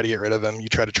 you try to get rid of him. You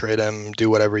try to trade him, do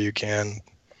whatever you can.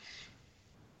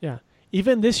 Yeah.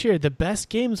 Even this year, the best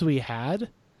games we had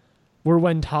were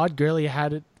when Todd Gurley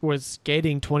was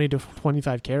getting 20 to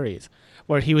 25 carries,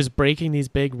 where he was breaking these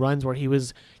big runs, where he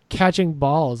was catching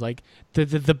balls. Like,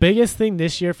 the biggest thing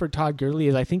this year for Todd Gurley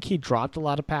is I think he dropped a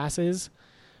lot of passes.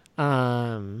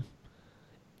 And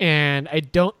I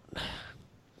don't...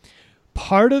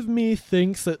 Part of me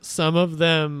thinks that some of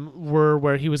them were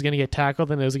where he was going to get tackled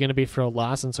and it was going to be for a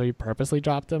loss, and so he purposely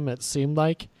dropped them, it seemed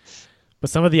like. But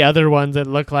some of the other ones, it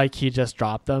looked like he just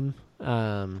dropped them.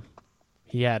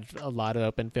 He had a lot of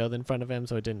open field in front of him,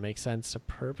 so it didn't make sense to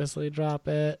purposely drop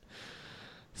it.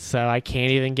 So I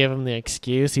can't even give him the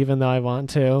excuse, even though I want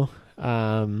to.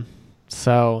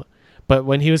 But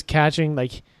when he was catching,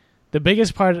 like, the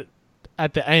biggest part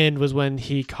at the end was when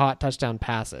he caught touchdown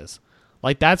passes.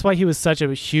 Like, that's why he was such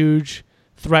a huge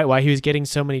threat, why he was getting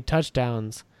so many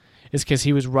touchdowns, is because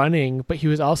he was running, but he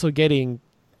was also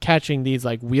catching these,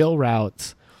 like, wheel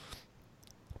routes,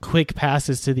 quick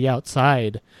passes to the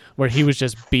outside, where he was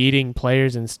just beating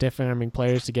players and stiff-arming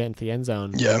players to get into the end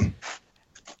zone. Yeah.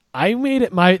 I made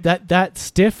it that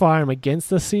stiff arm against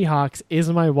the Seahawks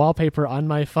is my wallpaper on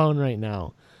my phone right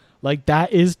now. Like,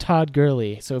 that is Todd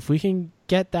Gurley. So if we can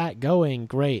get that going,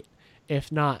 great.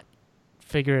 If not,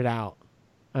 figure it out.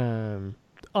 On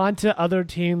to other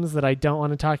teams that I don't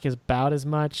want to talk about as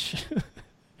much.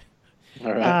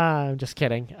 All right. I'm just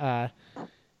kidding.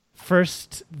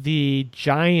 First, the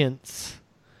Giants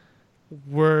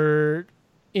were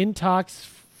in talks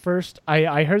first.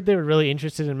 I heard they were really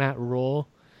interested in Matt Rule,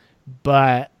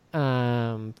 but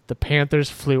the Panthers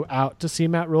flew out to see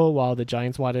Matt Rule while the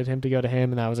Giants wanted him to go to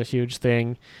him, and that was a huge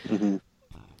thing. Mm-hmm.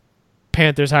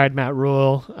 Panthers hired Matt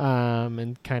Rule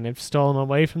and kind of stole him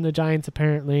away from the Giants,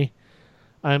 apparently.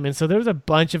 And so there was a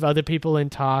bunch of other people in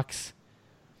talks.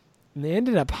 And they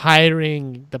ended up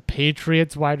hiring the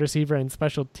Patriots wide receiver and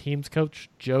special teams coach,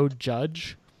 Joe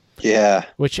Judge. Yeah.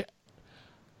 Which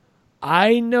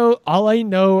all I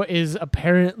know is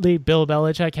apparently Bill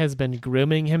Belichick has been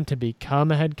grooming him to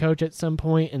become a head coach at some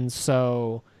point, and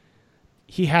so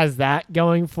he has that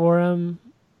going for him.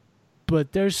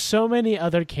 But there's so many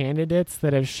other candidates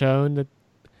that have shown that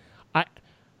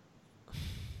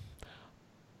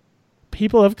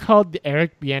people have called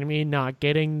Eric Bieniemy not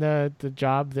getting the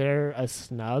job there a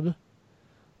snub.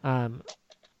 I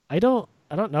don't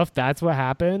know if that's what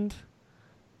happened,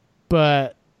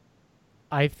 but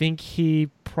I think he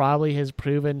probably has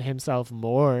proven himself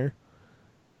more.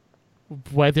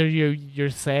 Whether you're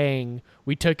saying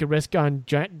we took a risk on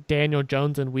Daniel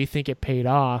Jones and we think it paid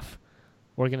off,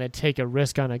 we're going to take a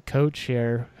risk on a coach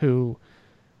here who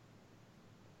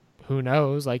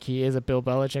knows? Like, he is a Bill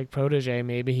Belichick protege.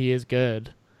 Maybe he is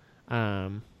good. I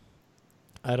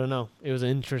don't know. It was an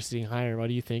interesting hire. What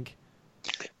do you think?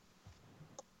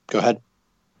 Go ahead.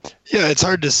 Yeah, it's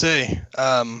hard to say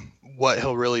what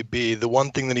he'll really be. The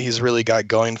one thing that he's really got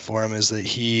going for him is that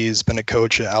he's been a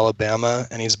coach at Alabama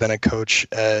and he's been a coach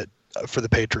for the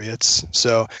Patriots.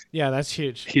 So yeah, that's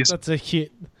huge.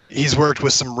 He's worked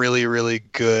with some really, really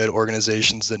good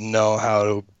organizations that know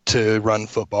how to run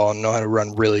football and know how to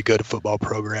run really good football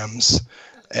programs.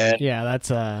 And yeah,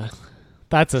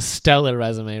 that's a stellar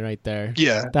resume right there.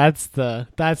 Yeah. That's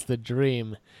the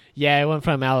dream. Yeah, I went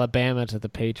from Alabama to the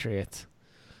Patriots.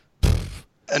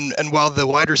 And while the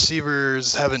wide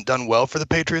receivers haven't done well for the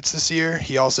Patriots this year,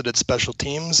 he also did special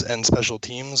teams, and special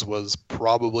teams was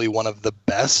probably one of the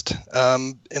best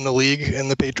in the league in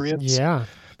the Patriots. Yeah.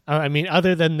 I mean,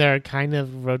 other than their kind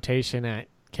of rotation at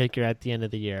kicker at the end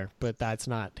of the year, but that's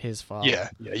not his fault. Yeah,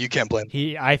 you can't blame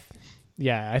him. I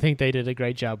think they did a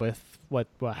great job with what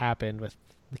happened with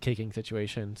the kicking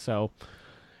situation. So,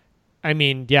 I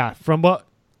mean, yeah,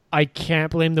 I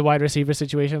can't blame the wide receiver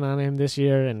situation on him this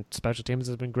year, and special teams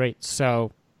has been great.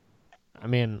 So, I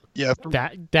mean,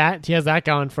 that he has that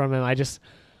going from him. I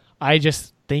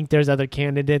just think there's other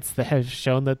candidates that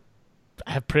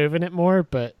have proven it more.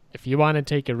 But if you want to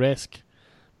take a risk,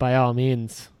 by all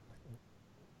means.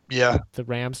 Yeah, the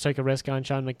Rams took a risk on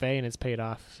Sean McVay, and it's paid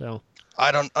off. So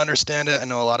I don't understand it. I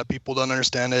know a lot of people don't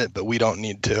understand it, but we don't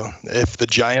need to. If the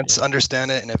Giants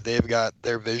understand it, and if they've got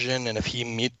their vision, and if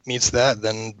he meets that,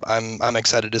 then I'm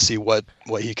excited to see what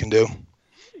he can do.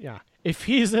 Yeah, if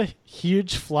he's a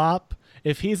huge flop,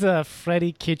 if he's a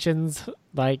Freddie Kitchens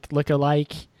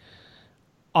look-alike,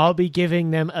 I'll be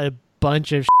giving them a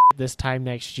bunch of this time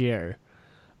next year.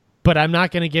 But I'm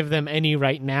not going to give them any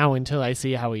right now until I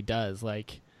see how he does.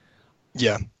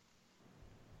 Yeah.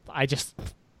 I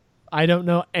don't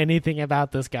know anything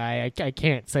about this guy. I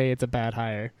can't say it's a bad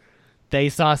hire. They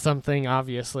saw something,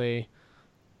 obviously.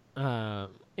 And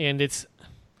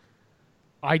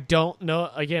I don't know.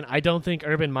 Again, I don't think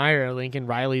Urban Meyer or Lincoln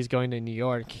Riley is going to New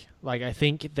York. I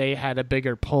think they had a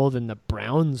bigger pull than the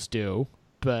Browns do,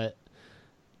 but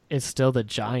it's still the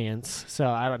Giants. So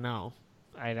I don't know.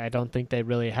 I don't think they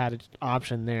really had an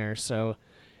option there. So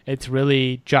it's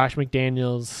really Josh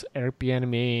McDaniels, Eric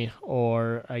Bieniemy,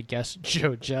 or I guess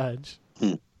Joe Judge.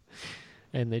 And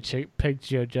they picked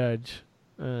Joe Judge.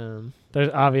 There's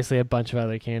obviously a bunch of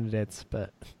other candidates,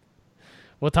 but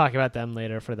we'll talk about them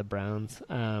later for the Browns.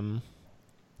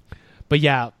 But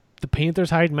yeah, the Panthers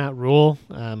hired Matt Rule.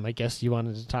 I guess you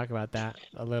wanted to talk about that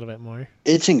a little bit more.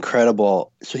 It's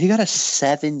incredible. So he got a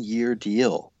 7-year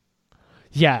deal.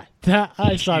 Yeah,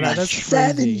 I saw that. That's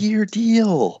crazy. 7-year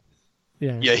deal.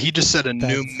 Yeah, he just set a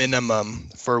new minimum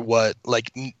for what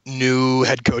new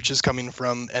head coaches coming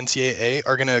from NCAA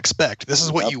are going to expect. This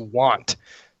is what you want.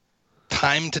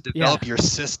 Time to develop your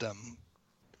system.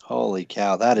 Holy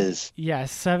cow, that is... Yeah,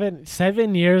 7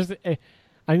 years.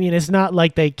 I mean, it's not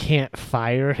like they can't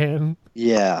fire him.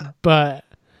 Yeah. But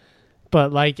a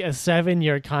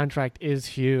 7-year contract is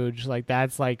huge.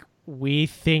 That's we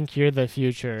think you're the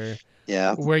future.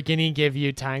 Yeah. We're going to give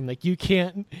you time. You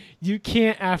can't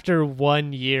after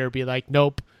 1 year be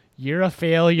nope, you're a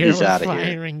failure. He's We're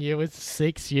firing you with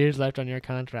 6 years left on your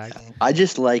contract. I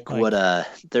just what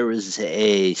there was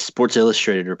a Sports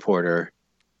Illustrated reporter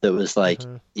that was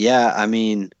yeah, I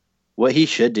mean, what he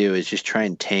should do is just try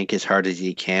and tank as hard as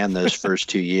he can those first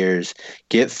 2 years,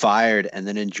 get fired, and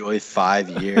then enjoy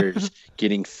 5 years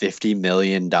getting $50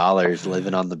 million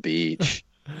living on the beach.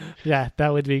 Yeah,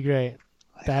 that would be great.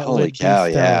 That holy cow,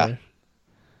 yeah.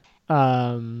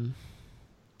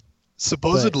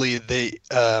 Supposedly,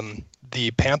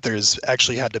 the Panthers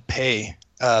actually had to pay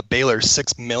Baylor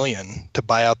 $6 million to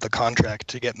buy out the contract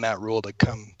to get Matt Rule to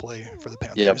come play for the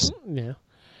Panthers. Yep.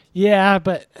 Yeah,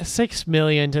 but $6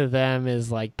 million to them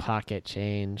is pocket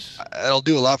change. It'll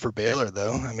do a lot for Baylor,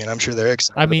 though. I mean, I'm sure they're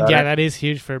excited. That is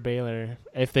huge for Baylor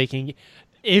if they can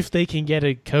get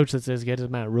a coach that's as good as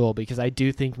Matt Rule, because I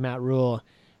do think Matt Rule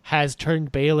has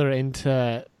turned Baylor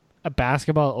into a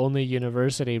basketball-only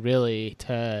university, really.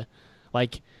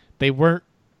 They weren't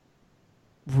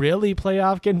really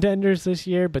playoff contenders this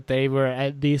year, but they were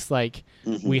at least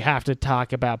we have to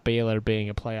talk about Baylor being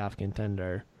a playoff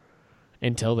contender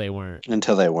until they weren't.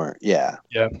 Yeah.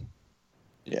 Yeah.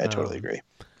 Yeah, I totally agree.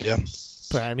 Yeah.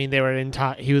 But, I mean, they were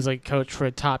he was coach for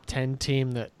a top 10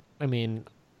 team that, I mean,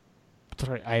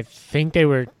 I think they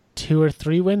were 2 or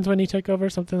 3 wins when he took over,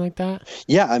 something like that.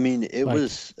 Yeah, I mean, it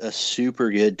was a super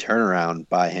good turnaround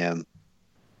by him.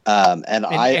 I'm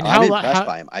impressed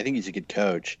by him. I think he's a good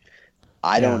coach.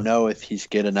 I don't know if he's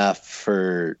good enough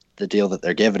for the deal that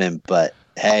they're giving him, but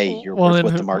hey, you're worth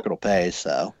what the market will pay,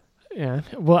 so. Yeah,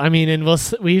 well, I mean, and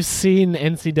we've seen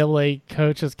NCAA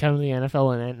coaches come to the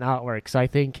NFL and it not work, so I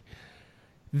think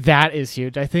that is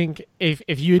huge. I think if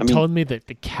you had told me that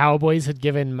the Cowboys had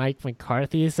given Mike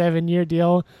McCarthy a 7-year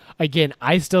deal, again,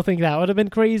 I still think that would have been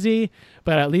crazy,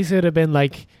 but at least it would have been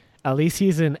at least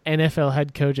he's an NFL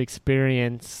head coach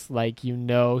experience. He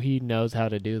knows how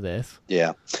to do this.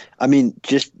 Yeah. I mean,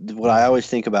 just what I always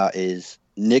think about is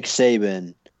Nick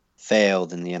Saban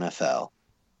failed in the NFL.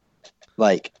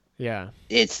 Yeah.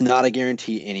 It's not a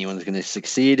guarantee anyone's going to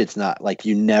succeed. It's not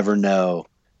you never know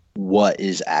what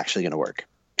is actually going to work.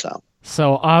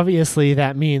 So obviously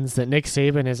that means that Nick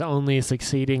Saban is only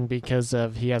succeeding because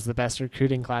he has the best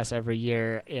recruiting class every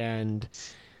year and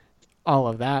all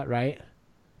of that, right?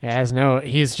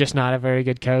 He's just not a very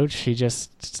good coach. He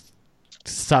just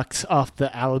sucks off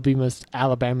the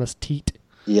Alabama's teat.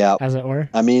 Yeah. As it were.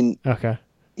 I mean. Okay.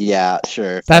 Yeah,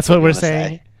 sure. That's what we're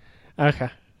saying. Okay.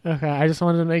 I just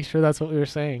wanted to make sure that's what we were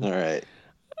saying. All right.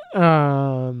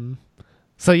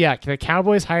 So yeah, the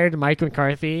Cowboys hired Mike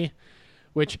McCarthy,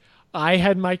 which I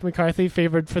had Mike McCarthy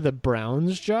favored for the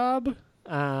Browns job.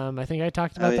 I think I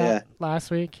talked about that last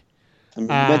week. You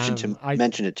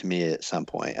mentioned it to me at some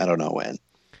point. I don't know when.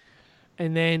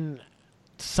 And then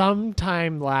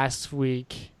sometime last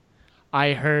week,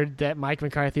 I heard that Mike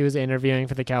McCarthy was interviewing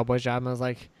for the Cowboys job, and I was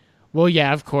like, well,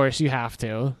 yeah, of course you have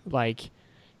to. Like,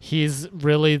 he's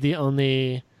really the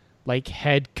only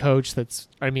head coach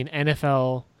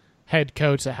NFL head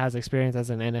coach that has experience as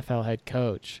an NFL head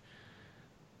coach.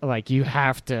 Like, you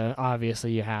have to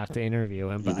interview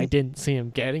him, but I didn't see him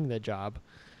getting the job.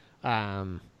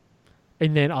 And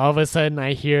then all of a sudden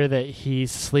I hear that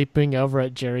he's sleeping over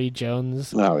at Jerry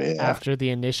Jones after the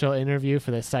initial interview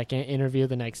for the second interview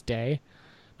the next day.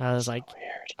 I was like,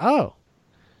 weird. Oh,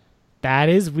 that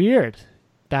is weird.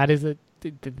 That is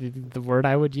the word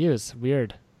I would use.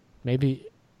 Weird. Maybe,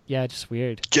 yeah, just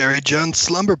weird. Jerry Jones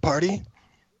slumber party.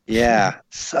 Yeah,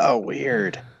 so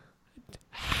weird.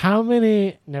 How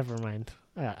many? Never mind.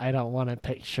 I don't want to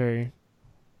picture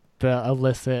the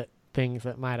illicit things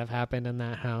that might have happened in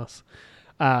that house.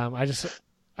 I just,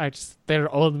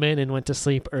 they're old men and went to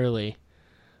sleep early.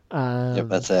 Yep,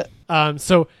 that's it.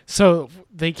 So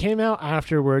they came out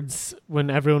afterwards when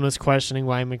everyone was questioning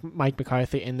why Mike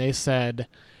McCarthy, and they said,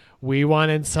 we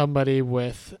wanted somebody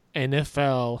with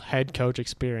NFL head coach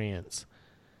experience.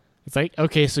 It's like,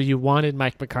 okay, so you wanted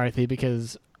Mike McCarthy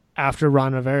because after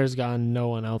Ron Rivera's gone, no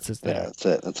one else is there. Yeah, that's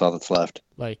it. That's all that's left.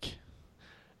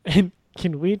 And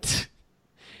can we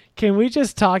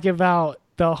just talk about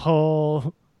the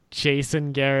whole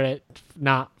Jason Garrett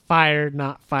not fired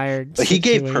But situation? he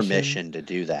gave permission to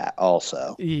do that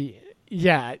also.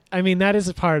 Yeah, I mean, that is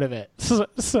a part of it.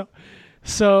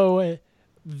 So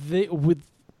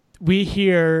we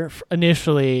hear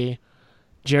initially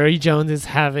Jerry Jones is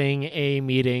having a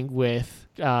meeting with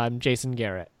Jason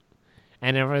Garrett.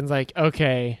 And everyone's like,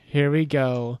 okay, here we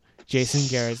go. Jason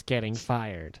Garrett's getting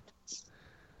fired.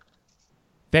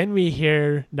 Then we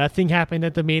hear nothing happened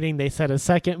at the meeting. They set a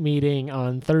second meeting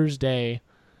on Thursday.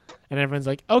 And everyone's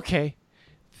like, okay,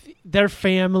 they're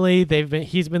family.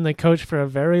 He's been the coach for a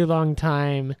very long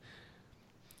time.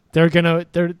 They're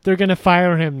gonna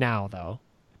fire him now, though.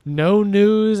 No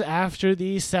news after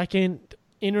the second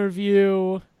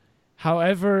interview.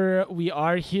 However, we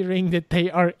are hearing that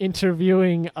they are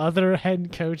interviewing other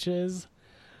head coaches.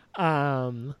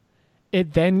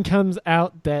 It then comes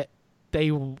out that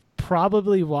they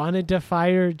probably wanted to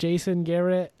fire Jason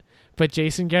Garrett, but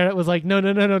Jason Garrett was like, no,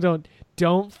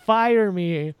 don't fire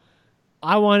me.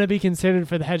 I want to be considered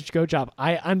for the head coach job.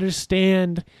 I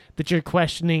understand that you're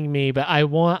questioning me, but I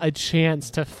want a chance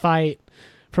to fight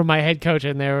for my head coach.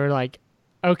 And they were like,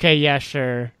 okay, yeah,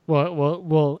 sure.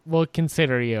 We'll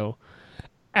consider you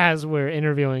as we're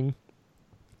interviewing.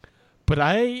 But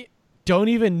I don't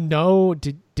even know,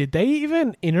 did they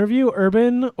even interview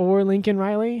Urban or Lincoln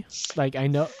Riley? I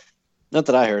know. Not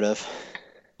that I heard of.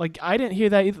 I didn't hear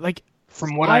that either.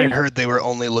 From what I heard, they were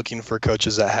only looking for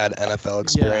coaches that had NFL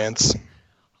experience. Yeah.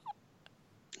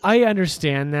 I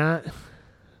understand that.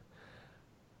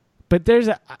 But they're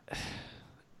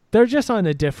just on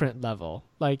a different level.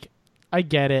 I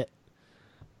get it.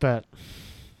 But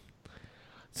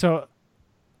so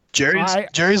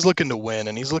Jerry's looking to win,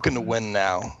 and he's looking to win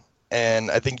now.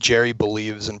 And I think Jerry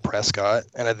believes in Prescott,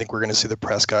 and I think we're going to see the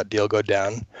Prescott deal go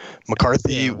down.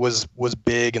 McCarthy was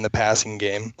big in the passing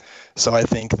game, so I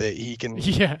think that he can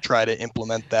try to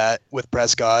implement that with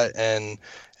Prescott, and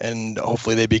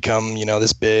hopefully they become,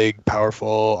 this big,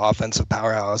 powerful offensive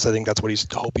powerhouse. I think that's what he's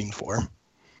hoping for.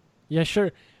 Yeah,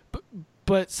 sure.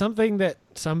 But something that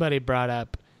somebody brought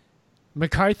up,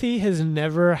 McCarthy has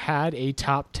never had a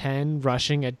top 10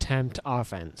 rushing attempt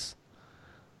offense.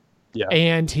 Yeah.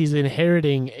 And he's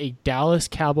inheriting a Dallas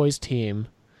Cowboys team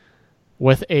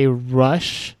with a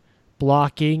rush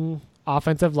blocking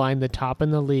offensive line, the top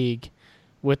in the league,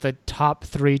 with a top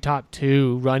 3, top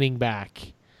 2 running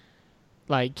back.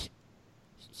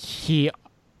 He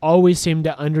always seemed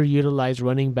to underutilize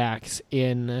running backs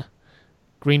in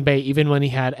Green Bay, even when he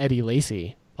had Eddie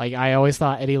Lacy. I always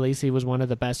thought Eddie Lacy was one of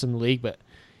the best in the league, but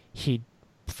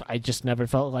I just never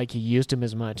felt like he used him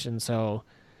as much. And so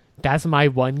that's my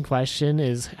one question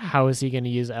is, how is he going to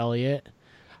use Elliott,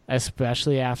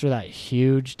 especially after that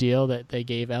huge deal that they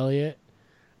gave Elliott?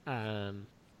 Yeah.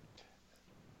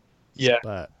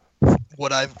 But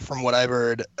what I've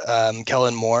heard,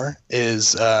 Kellen Moore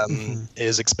is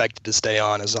expected to stay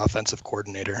on as offensive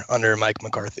coordinator under Mike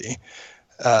McCarthy.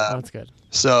 That's good.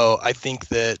 So I think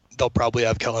that they'll probably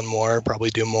have Kellen Moore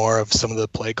probably do more of some of the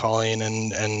play calling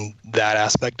and that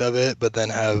aspect of it, but then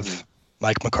have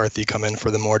Mike McCarthy come in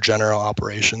for the more general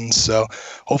operations. So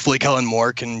hopefully Kellen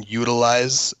Moore can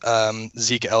utilize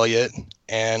Zeke Elliott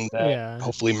and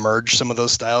hopefully merge some of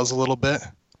those styles a little bit.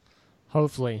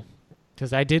 Hopefully,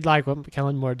 because I did like what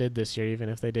Kellen Moore did this year, even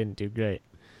if they didn't do great.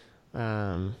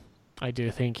 I do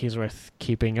think he's worth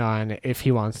keeping on if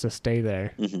he wants to stay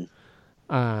there.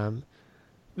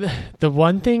 The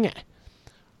one thing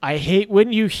I hate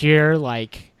when you hear,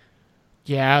 like,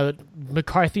 yeah,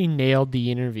 McCarthy nailed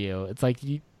the interview. It's like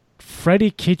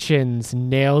Freddie Kitchens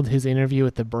nailed his interview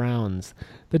with the Browns.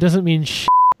 That doesn't mean shit.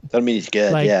 Doesn't mean he's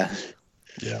good, Like, yeah.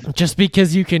 Just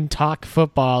because you can talk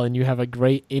football and you have a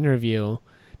great interview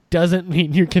doesn't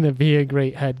mean you're going to be a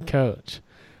great head coach.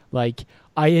 Like,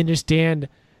 I understand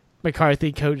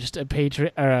McCarthy coached a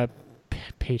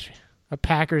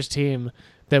Packers team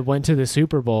that went to the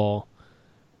Super Bowl,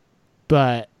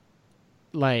 but,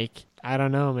 like, I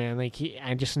don't know, man. Like,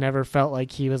 I just never felt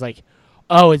like he was like,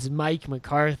 oh, it's Mike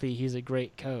McCarthy. He's a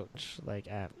great coach. Like,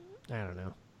 I don't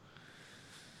know.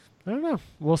 I don't know.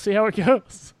 We'll see how it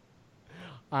goes.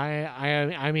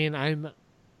 I mean, I'm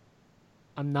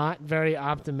not very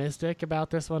optimistic about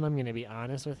this one. I'm going to be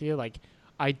honest with you. Like,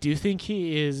 I do think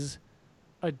he is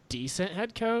a decent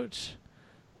head coach,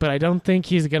 but I don't think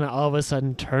he's going to all of a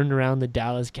sudden turn around the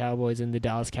Dallas Cowboys, and the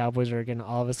Dallas Cowboys are going to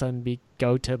all of a sudden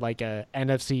go to like a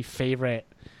NFC favorite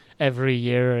every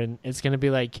year, and it's going to be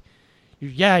like,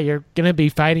 yeah, you're going to be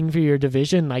fighting for your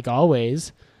division like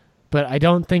always, but I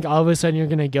don't think all of a sudden you're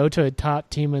going to go to a top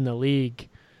team in the league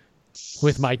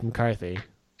with Mike McCarthy.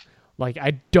 Like,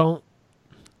 I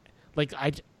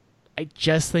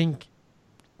just think,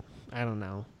 I don't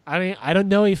know. I don't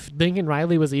know if Lincoln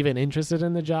Riley was even interested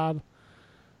in the job,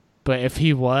 but if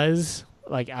he was,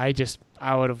 like, I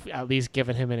would have at least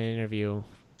given him an interview,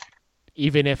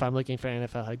 even if I'm looking for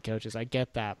NFL head coaches. I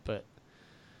get that, but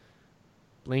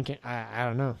Lincoln, I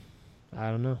don't know. I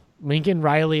don't know. Lincoln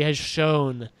Riley has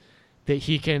shown that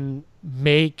he can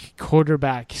make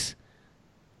quarterbacks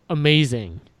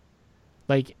amazing.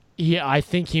 Like, I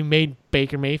think he made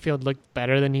Baker Mayfield look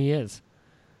better than he is.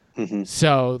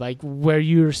 So, like, where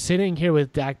you're sitting here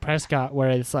with Dak Prescott,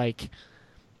 where it's like,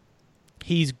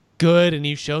 he's good and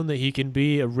he's shown that he can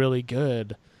be a really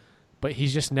good, but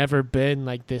he's just never been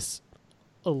like this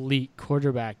elite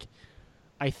quarterback.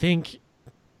 I think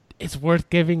it's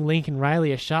worth giving Lincoln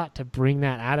Riley a shot to bring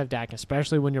that out of Dak,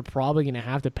 especially when you're probably going to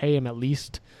have to pay him at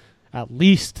least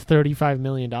 $35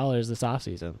 million this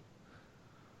offseason.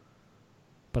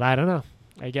 But I don't know.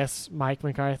 I guess Mike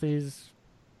McCarthy's,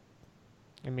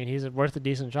 he's worth a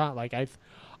decent shot. Like,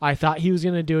 I thought he was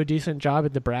going to do a decent job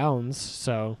at the Browns,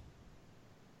 so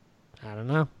I don't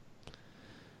know.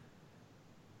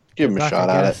 Give him a shot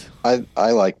at it.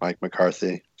 I like Mike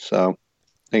McCarthy, so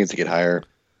I think it's a good hire.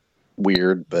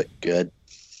 Weird, but good.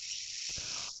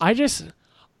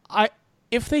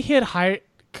 If they had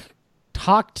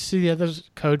talked to the other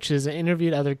coaches and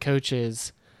interviewed other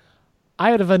coaches,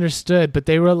 I would have understood, but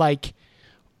they were like,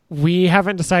 we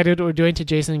haven't decided what we're doing to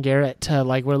Jason Garrett, to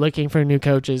like, we're looking for new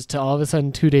coaches, to all of a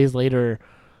sudden 2 days later,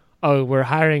 oh, we're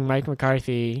hiring Mike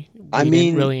McCarthy. We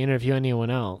didn't really interview anyone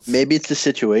else. Maybe it's a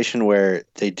situation where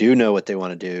they do know what they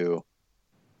want to do.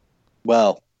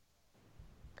 Well,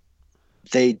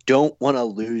 they don't want to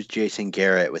lose Jason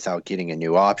Garrett without getting a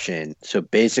new option. So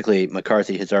basically,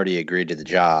 McCarthy has already agreed to the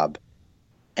job,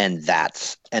 and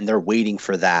they're waiting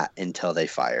for that until they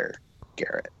fire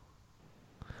Garrett.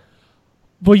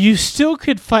 Well, you still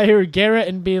could fire Garrett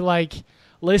and be like,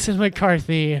 listen,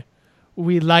 McCarthy,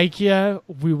 we like you,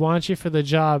 we want you for the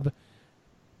job,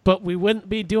 but we wouldn't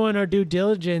be doing our due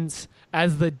diligence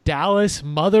as the Dallas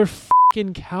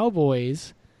motherfucking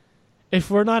Cowboys if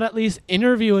we're not at least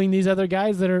interviewing these other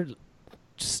guys that are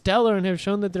stellar and have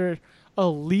shown that they're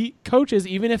elite coaches,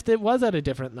 even if it was at a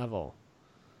different level.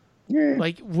 Yeah.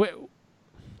 Like,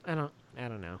 I don't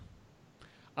know.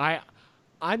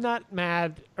 I'm not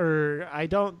mad, or I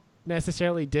don't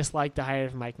necessarily dislike the hire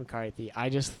of Mike McCarthy. I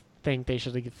just think they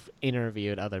should have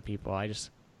interviewed other people. I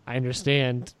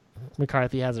understand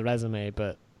McCarthy has a resume,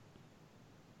 but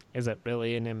is it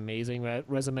really an amazing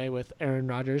resume with Aaron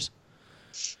Rodgers?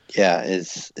 Yeah,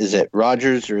 is it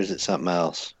Rodgers or is it something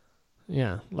else?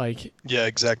 Yeah, yeah,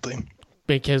 exactly.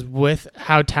 Because with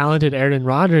how talented Aaron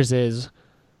Rodgers is,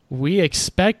 we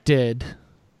expected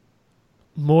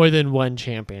more than one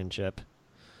championship,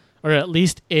 or at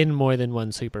least in more than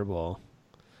one Super Bowl.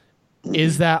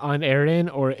 Is that on Aaron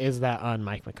or is that on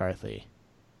Mike McCarthy?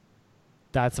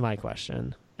 That's my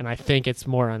question. And I think it's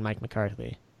more on Mike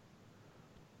McCarthy.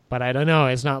 But I don't know.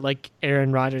 It's not like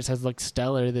Aaron Rodgers has looked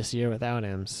stellar this year without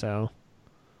him, so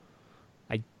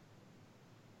I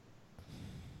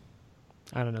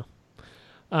don't know.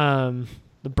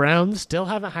 The Browns still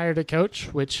haven't hired a coach,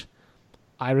 which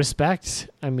I respect.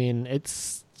 I mean, it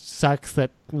sucks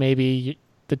that maybe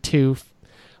the two,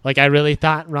 like I really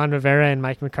thought Ron Rivera and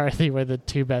Mike McCarthy were the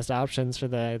two best options for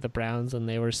the Browns, and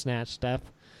they were snatched up.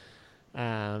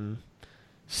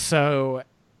 So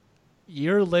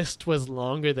your list was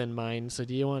longer than mine. So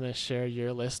do you want to share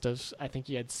your list of? I think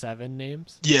you had 7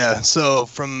 names. Yeah. So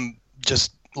from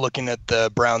just looking at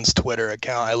the Browns Twitter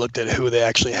account, I looked at who they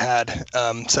actually had,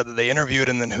 said that they interviewed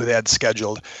and then who they had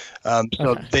scheduled.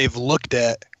 So they've looked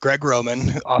at Greg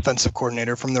Roman, offensive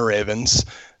coordinator from the Ravens.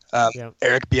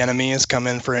 Eric Bieniemy has come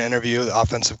in for an interview, the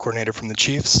offensive coordinator from the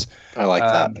Chiefs. I like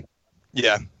that.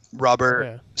 Yeah.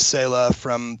 Robert Saleh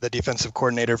from the defensive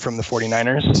coordinator from the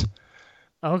 49ers.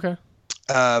 Okay.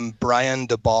 Brian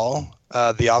DeBall,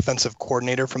 the offensive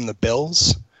coordinator from the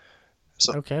Bills.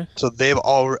 So they've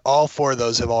all 4 of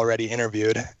those have already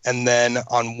interviewed. And then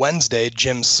on Wednesday,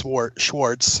 Jim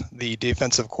Schwartz, the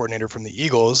defensive coordinator from the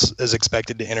Eagles, is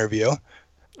expected to interview.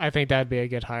 I think that'd be a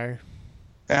good hire.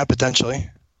 Yeah, potentially.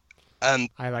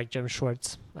 I like Jim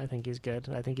Schwartz. I think he's good.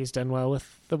 I think he's done well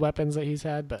with the weapons that he's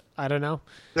had, but I don't know.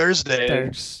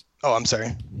 Thursday. Oh, I'm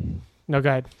sorry. No, go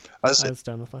ahead. I was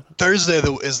done with Thursday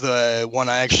is the one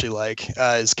I actually like,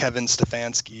 is Kevin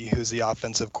Stefanski, who's the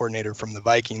offensive coordinator from the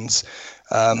Vikings.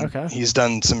 He's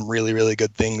done some really, really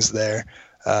good things there.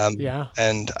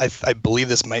 And I believe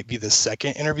this might be the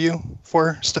second interview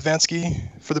for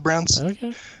Stefanski for the Browns.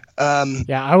 Okay.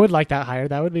 I would like that hire.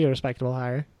 That would be a respectable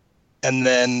hire. And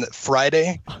then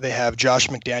Friday, they have Josh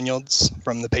McDaniels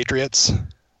from the Patriots.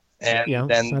 And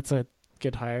then that's a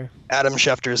good hire. Adam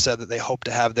Schefter said that they hope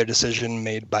to have their decision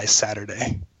made by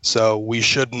Saturday. So we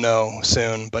should know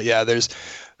soon. But yeah, there's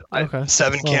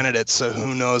 7 candidates, so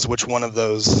who knows which one of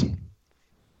those.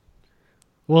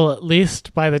 Well, at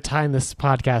least by the time this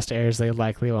podcast airs, they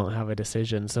likely won't have a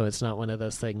decision. So it's not one of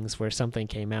those things where something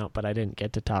came out, but I didn't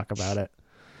get to talk about it.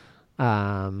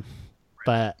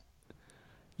 But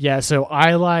yeah, so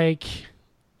I like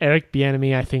Eric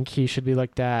Bieniemy. I think he should be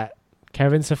looked at.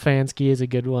 Kevin Stefanski is a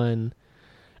good one.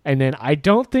 And then I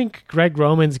don't think Greg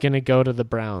Roman's going to go to the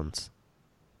Browns.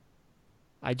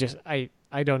 I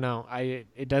don't know.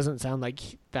 It doesn't sound like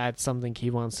that's something he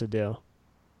wants to do.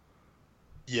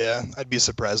 Yeah, I'd be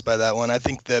surprised by that one. I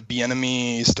think the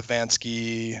Bieniemy,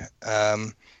 Stefanski,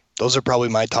 those are probably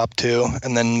my top 2.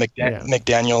 And then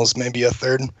McDaniels, maybe a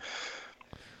third.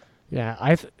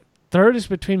 Yeah, third is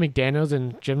between McDaniels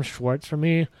and Jim Schwartz for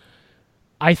me.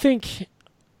 I think,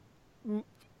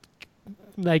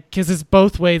 because it's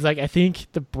both ways. I think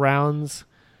the Browns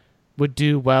would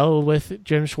do well with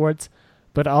Jim Schwartz,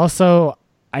 but also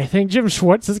I think Jim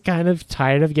Schwartz is kind of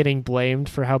tired of getting blamed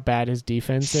for how bad his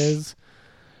defense is.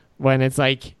 When it's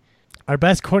like our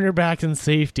best cornerbacks and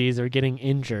safeties are getting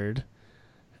injured.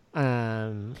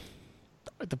 The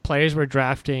players we're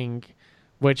drafting,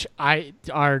 which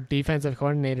our defensive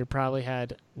coordinator probably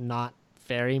had not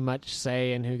very much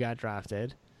say in who got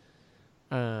drafted,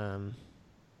 aren't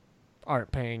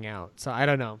paying out. So I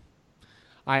don't know.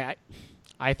 I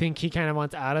think he kind of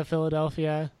wants out of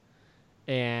Philadelphia,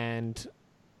 and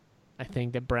I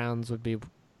think the Browns would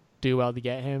do well to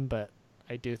get him, but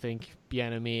I do think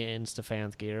Bieniemy and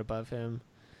Stefanski are above him.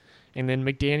 And then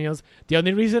McDaniels. The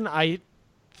only reason I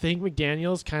think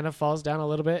McDaniels kind of falls down a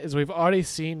little bit is we've already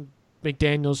seen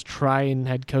McDaniels try and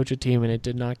head coach a team, and it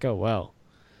did not go well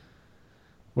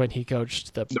when he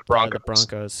coached the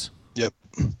Broncos. Yep.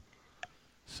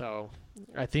 So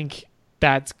I think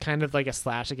that's kind of like a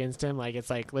slash against him. Like, it's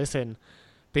like, listen,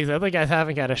 these other guys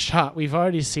haven't got a shot. We've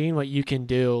already seen what you can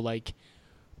do. Like,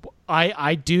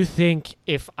 I do think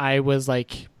if I was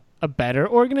like a better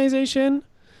organization,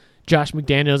 Josh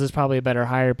McDaniels is probably a better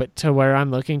hire, but to where I'm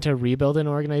looking to rebuild an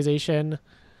organization,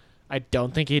 I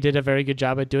don't think he did a very good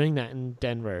job at doing that in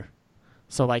Denver.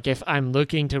 So like if I'm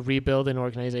looking to rebuild an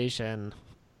organization,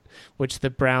 which the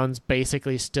Browns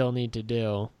basically still need to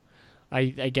do,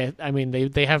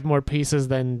 they have more pieces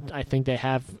than I think they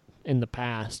have in the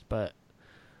past, but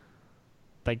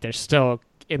like they're still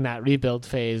in that rebuild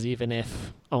phase, even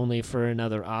if only for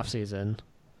another offseason.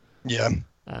 Yeah.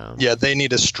 They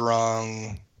need a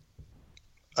strong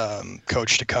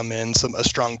coach to come in, a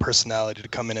strong personality to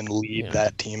come in and lead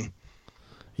that team.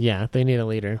 Yeah, they need a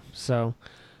leader. So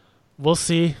we'll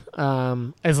see.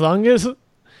 As long as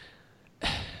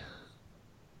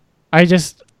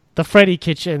the Freddie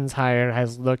Kitchens hire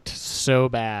has looked so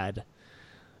bad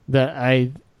that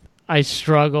I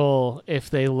struggle if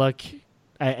they look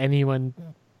at anyone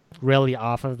really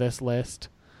off of this list.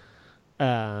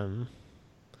 I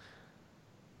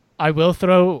will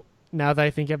throw, now that I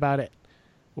think about it,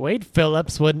 Wade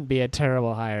Phillips wouldn't be a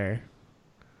terrible hire.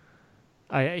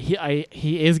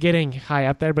 He is getting high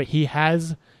up there, but he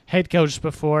has head coached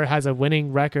before, has a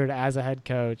winning record as a head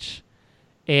coach,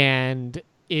 and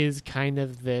is kind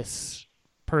of this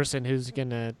person who's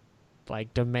gonna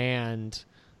like demand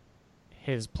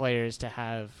his players to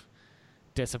have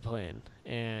discipline.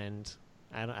 And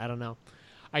I don't know.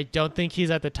 I don't think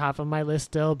he's at the top of my list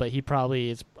still, but he probably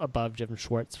is above Jim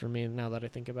Schwartz for me now that I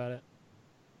think about it.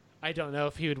 I don't know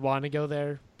if he would want to go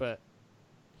there, but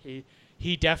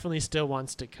he definitely still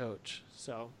wants to coach.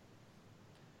 So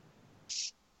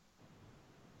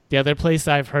the other place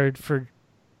I've heard for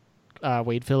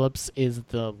Wade Phillips is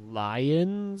the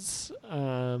Lions.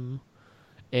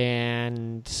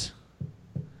 And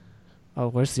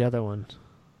where's the other one?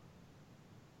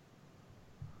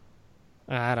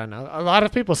 I don't know. A lot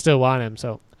of people still want him,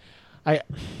 so I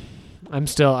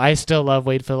still love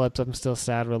Wade Phillips. I'm still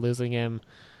sad we're losing him.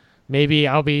 Maybe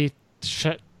I'll be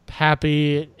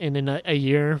happy in a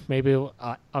year. Maybe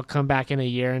I'll come back in a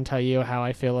year and tell you how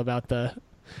I feel about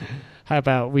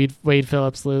Wade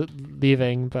Phillips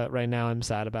leaving. But right now I'm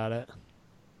sad about it.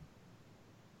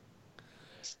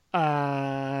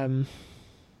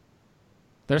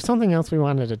 There's something else we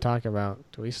wanted to talk about.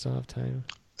 Do we still have time?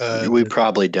 We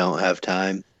probably don't have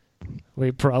time.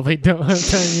 We probably don't have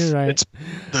time. You're right. It's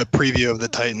the preview of the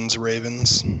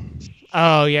Titans-Ravens.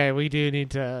 Oh, yeah. We do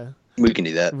need to... We can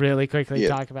do that. Really quickly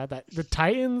talk about that. The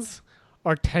Titans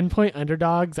are 10-point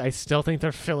underdogs. I still think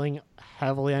they're feeling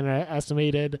heavily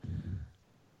underestimated.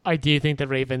 I do think the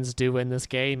Ravens do win this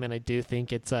game, and I do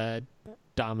think it's a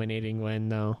dominating win,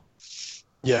 though.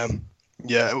 Yeah,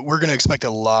 we're going to expect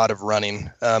a lot of running.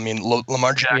 I mean,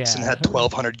 Lamar Jackson had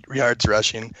 1,200 yards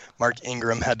rushing. Mark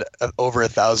Ingram had over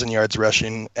 1,000 yards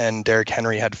rushing, and Derrick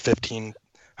Henry had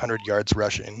 1,500 yards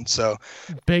rushing. So,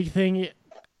 big thing,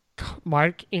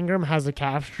 Mark Ingram has a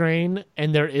calf strain,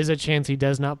 and there is a chance he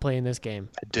does not play in this game.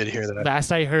 I did hear that.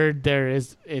 Last I heard,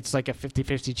 it's like a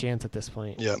 50-50 chance at this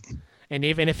point. Yep. And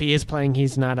even if he is playing,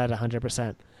 he's not at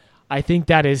 100%. I think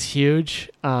that is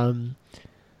huge.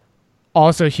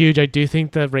 Also huge, I do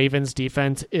think the Ravens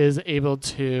defense is able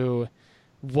to,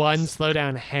 one, slow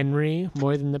down Henry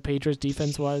more than the Patriots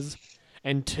defense was,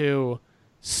 and two,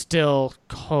 still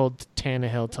hold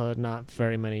Tannehill to not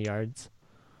very many yards.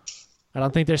 I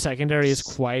don't think their secondary is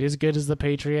quite as good as the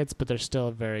Patriots, but they're still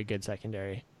a very good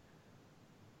secondary.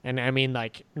 And I mean,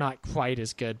 like, not quite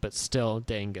as good, but still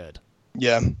dang good.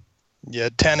 Yeah,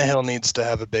 Tannehill needs to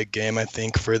have a big game, I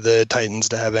think, for the Titans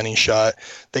to have any shot.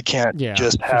 They can't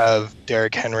just have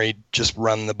Derrick Henry just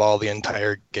run the ball the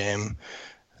entire game.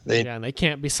 And they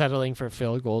can't be settling for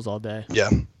field goals all day.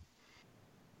 Yeah.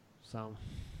 So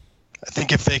I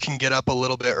think if they can get up a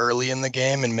little bit early in the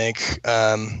game and make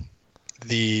the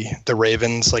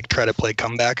Ravens like try to play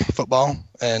comeback football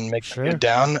and make them get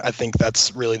down, I think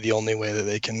that's really the only way that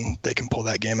they can pull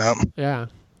that game out. Yeah.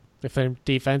 If their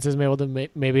defense is able to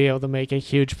maybe able to make a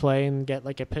huge play and get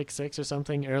like a pick six or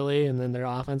something early, and then their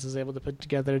offense is able to put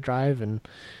together a drive and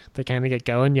they kind of get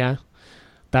going,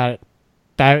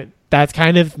 that's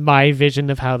kind of my vision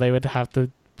of how they would have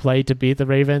to play to beat the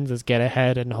Ravens, is get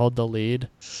ahead and hold the lead,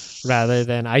 rather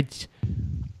than I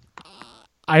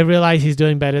realize he's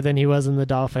doing better than he was in the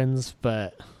Dolphins,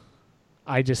 but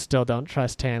I just still don't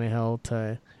trust Tannehill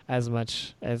to as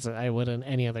much as I would in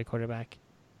any other quarterback.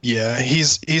 Yeah,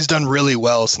 he's done really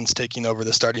well since taking over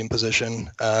the starting position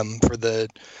for the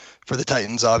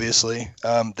Titans. Obviously,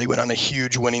 they went on a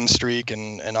huge winning streak,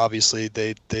 and obviously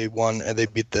they won and they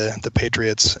beat the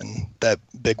Patriots in that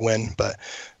big win. But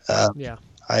I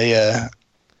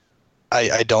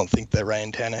don't think that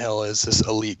Ryan Tannehill is this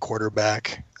elite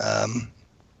quarterback.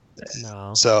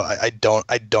 No. So I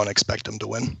don't expect him to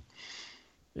win.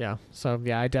 Yeah, so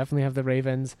I definitely have the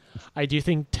Ravens. I do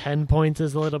think 10 points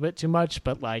is a little bit too much,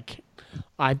 but like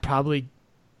I'd probably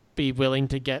be willing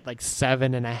to get like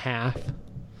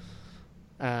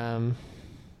 7.5.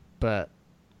 But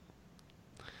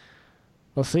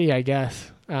we'll see, I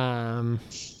guess. So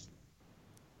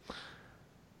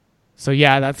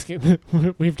that's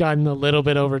we've gotten a little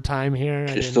bit over time here.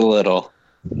 Just a little.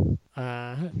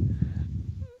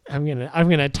 I'm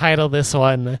gonna title this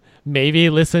one, maybe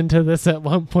listen to this at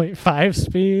 1.5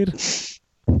 speed.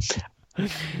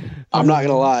 I'm not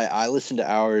gonna lie, I listen to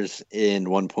ours in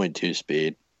 1.2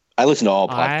 speed. I listen to all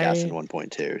podcasts in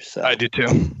 1.2. So I do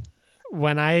too.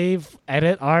 When I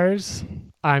edit ours,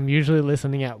 I'm usually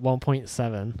listening at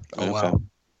 1.7. Oh, Okay. wow.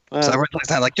 So everyone's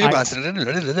like,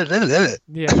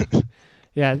 Yeah.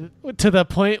 Yeah, to the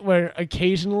point where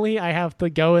occasionally I have to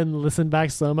go and listen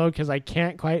back slow-mo because I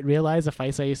can't quite realize if I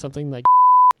say something like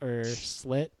or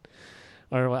slit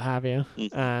or what have you.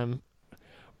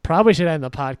 Probably should end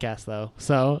the podcast, though.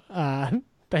 So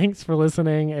thanks for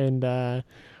listening, and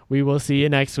we will see you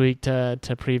next week to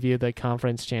preview the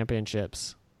conference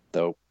championships. Dope.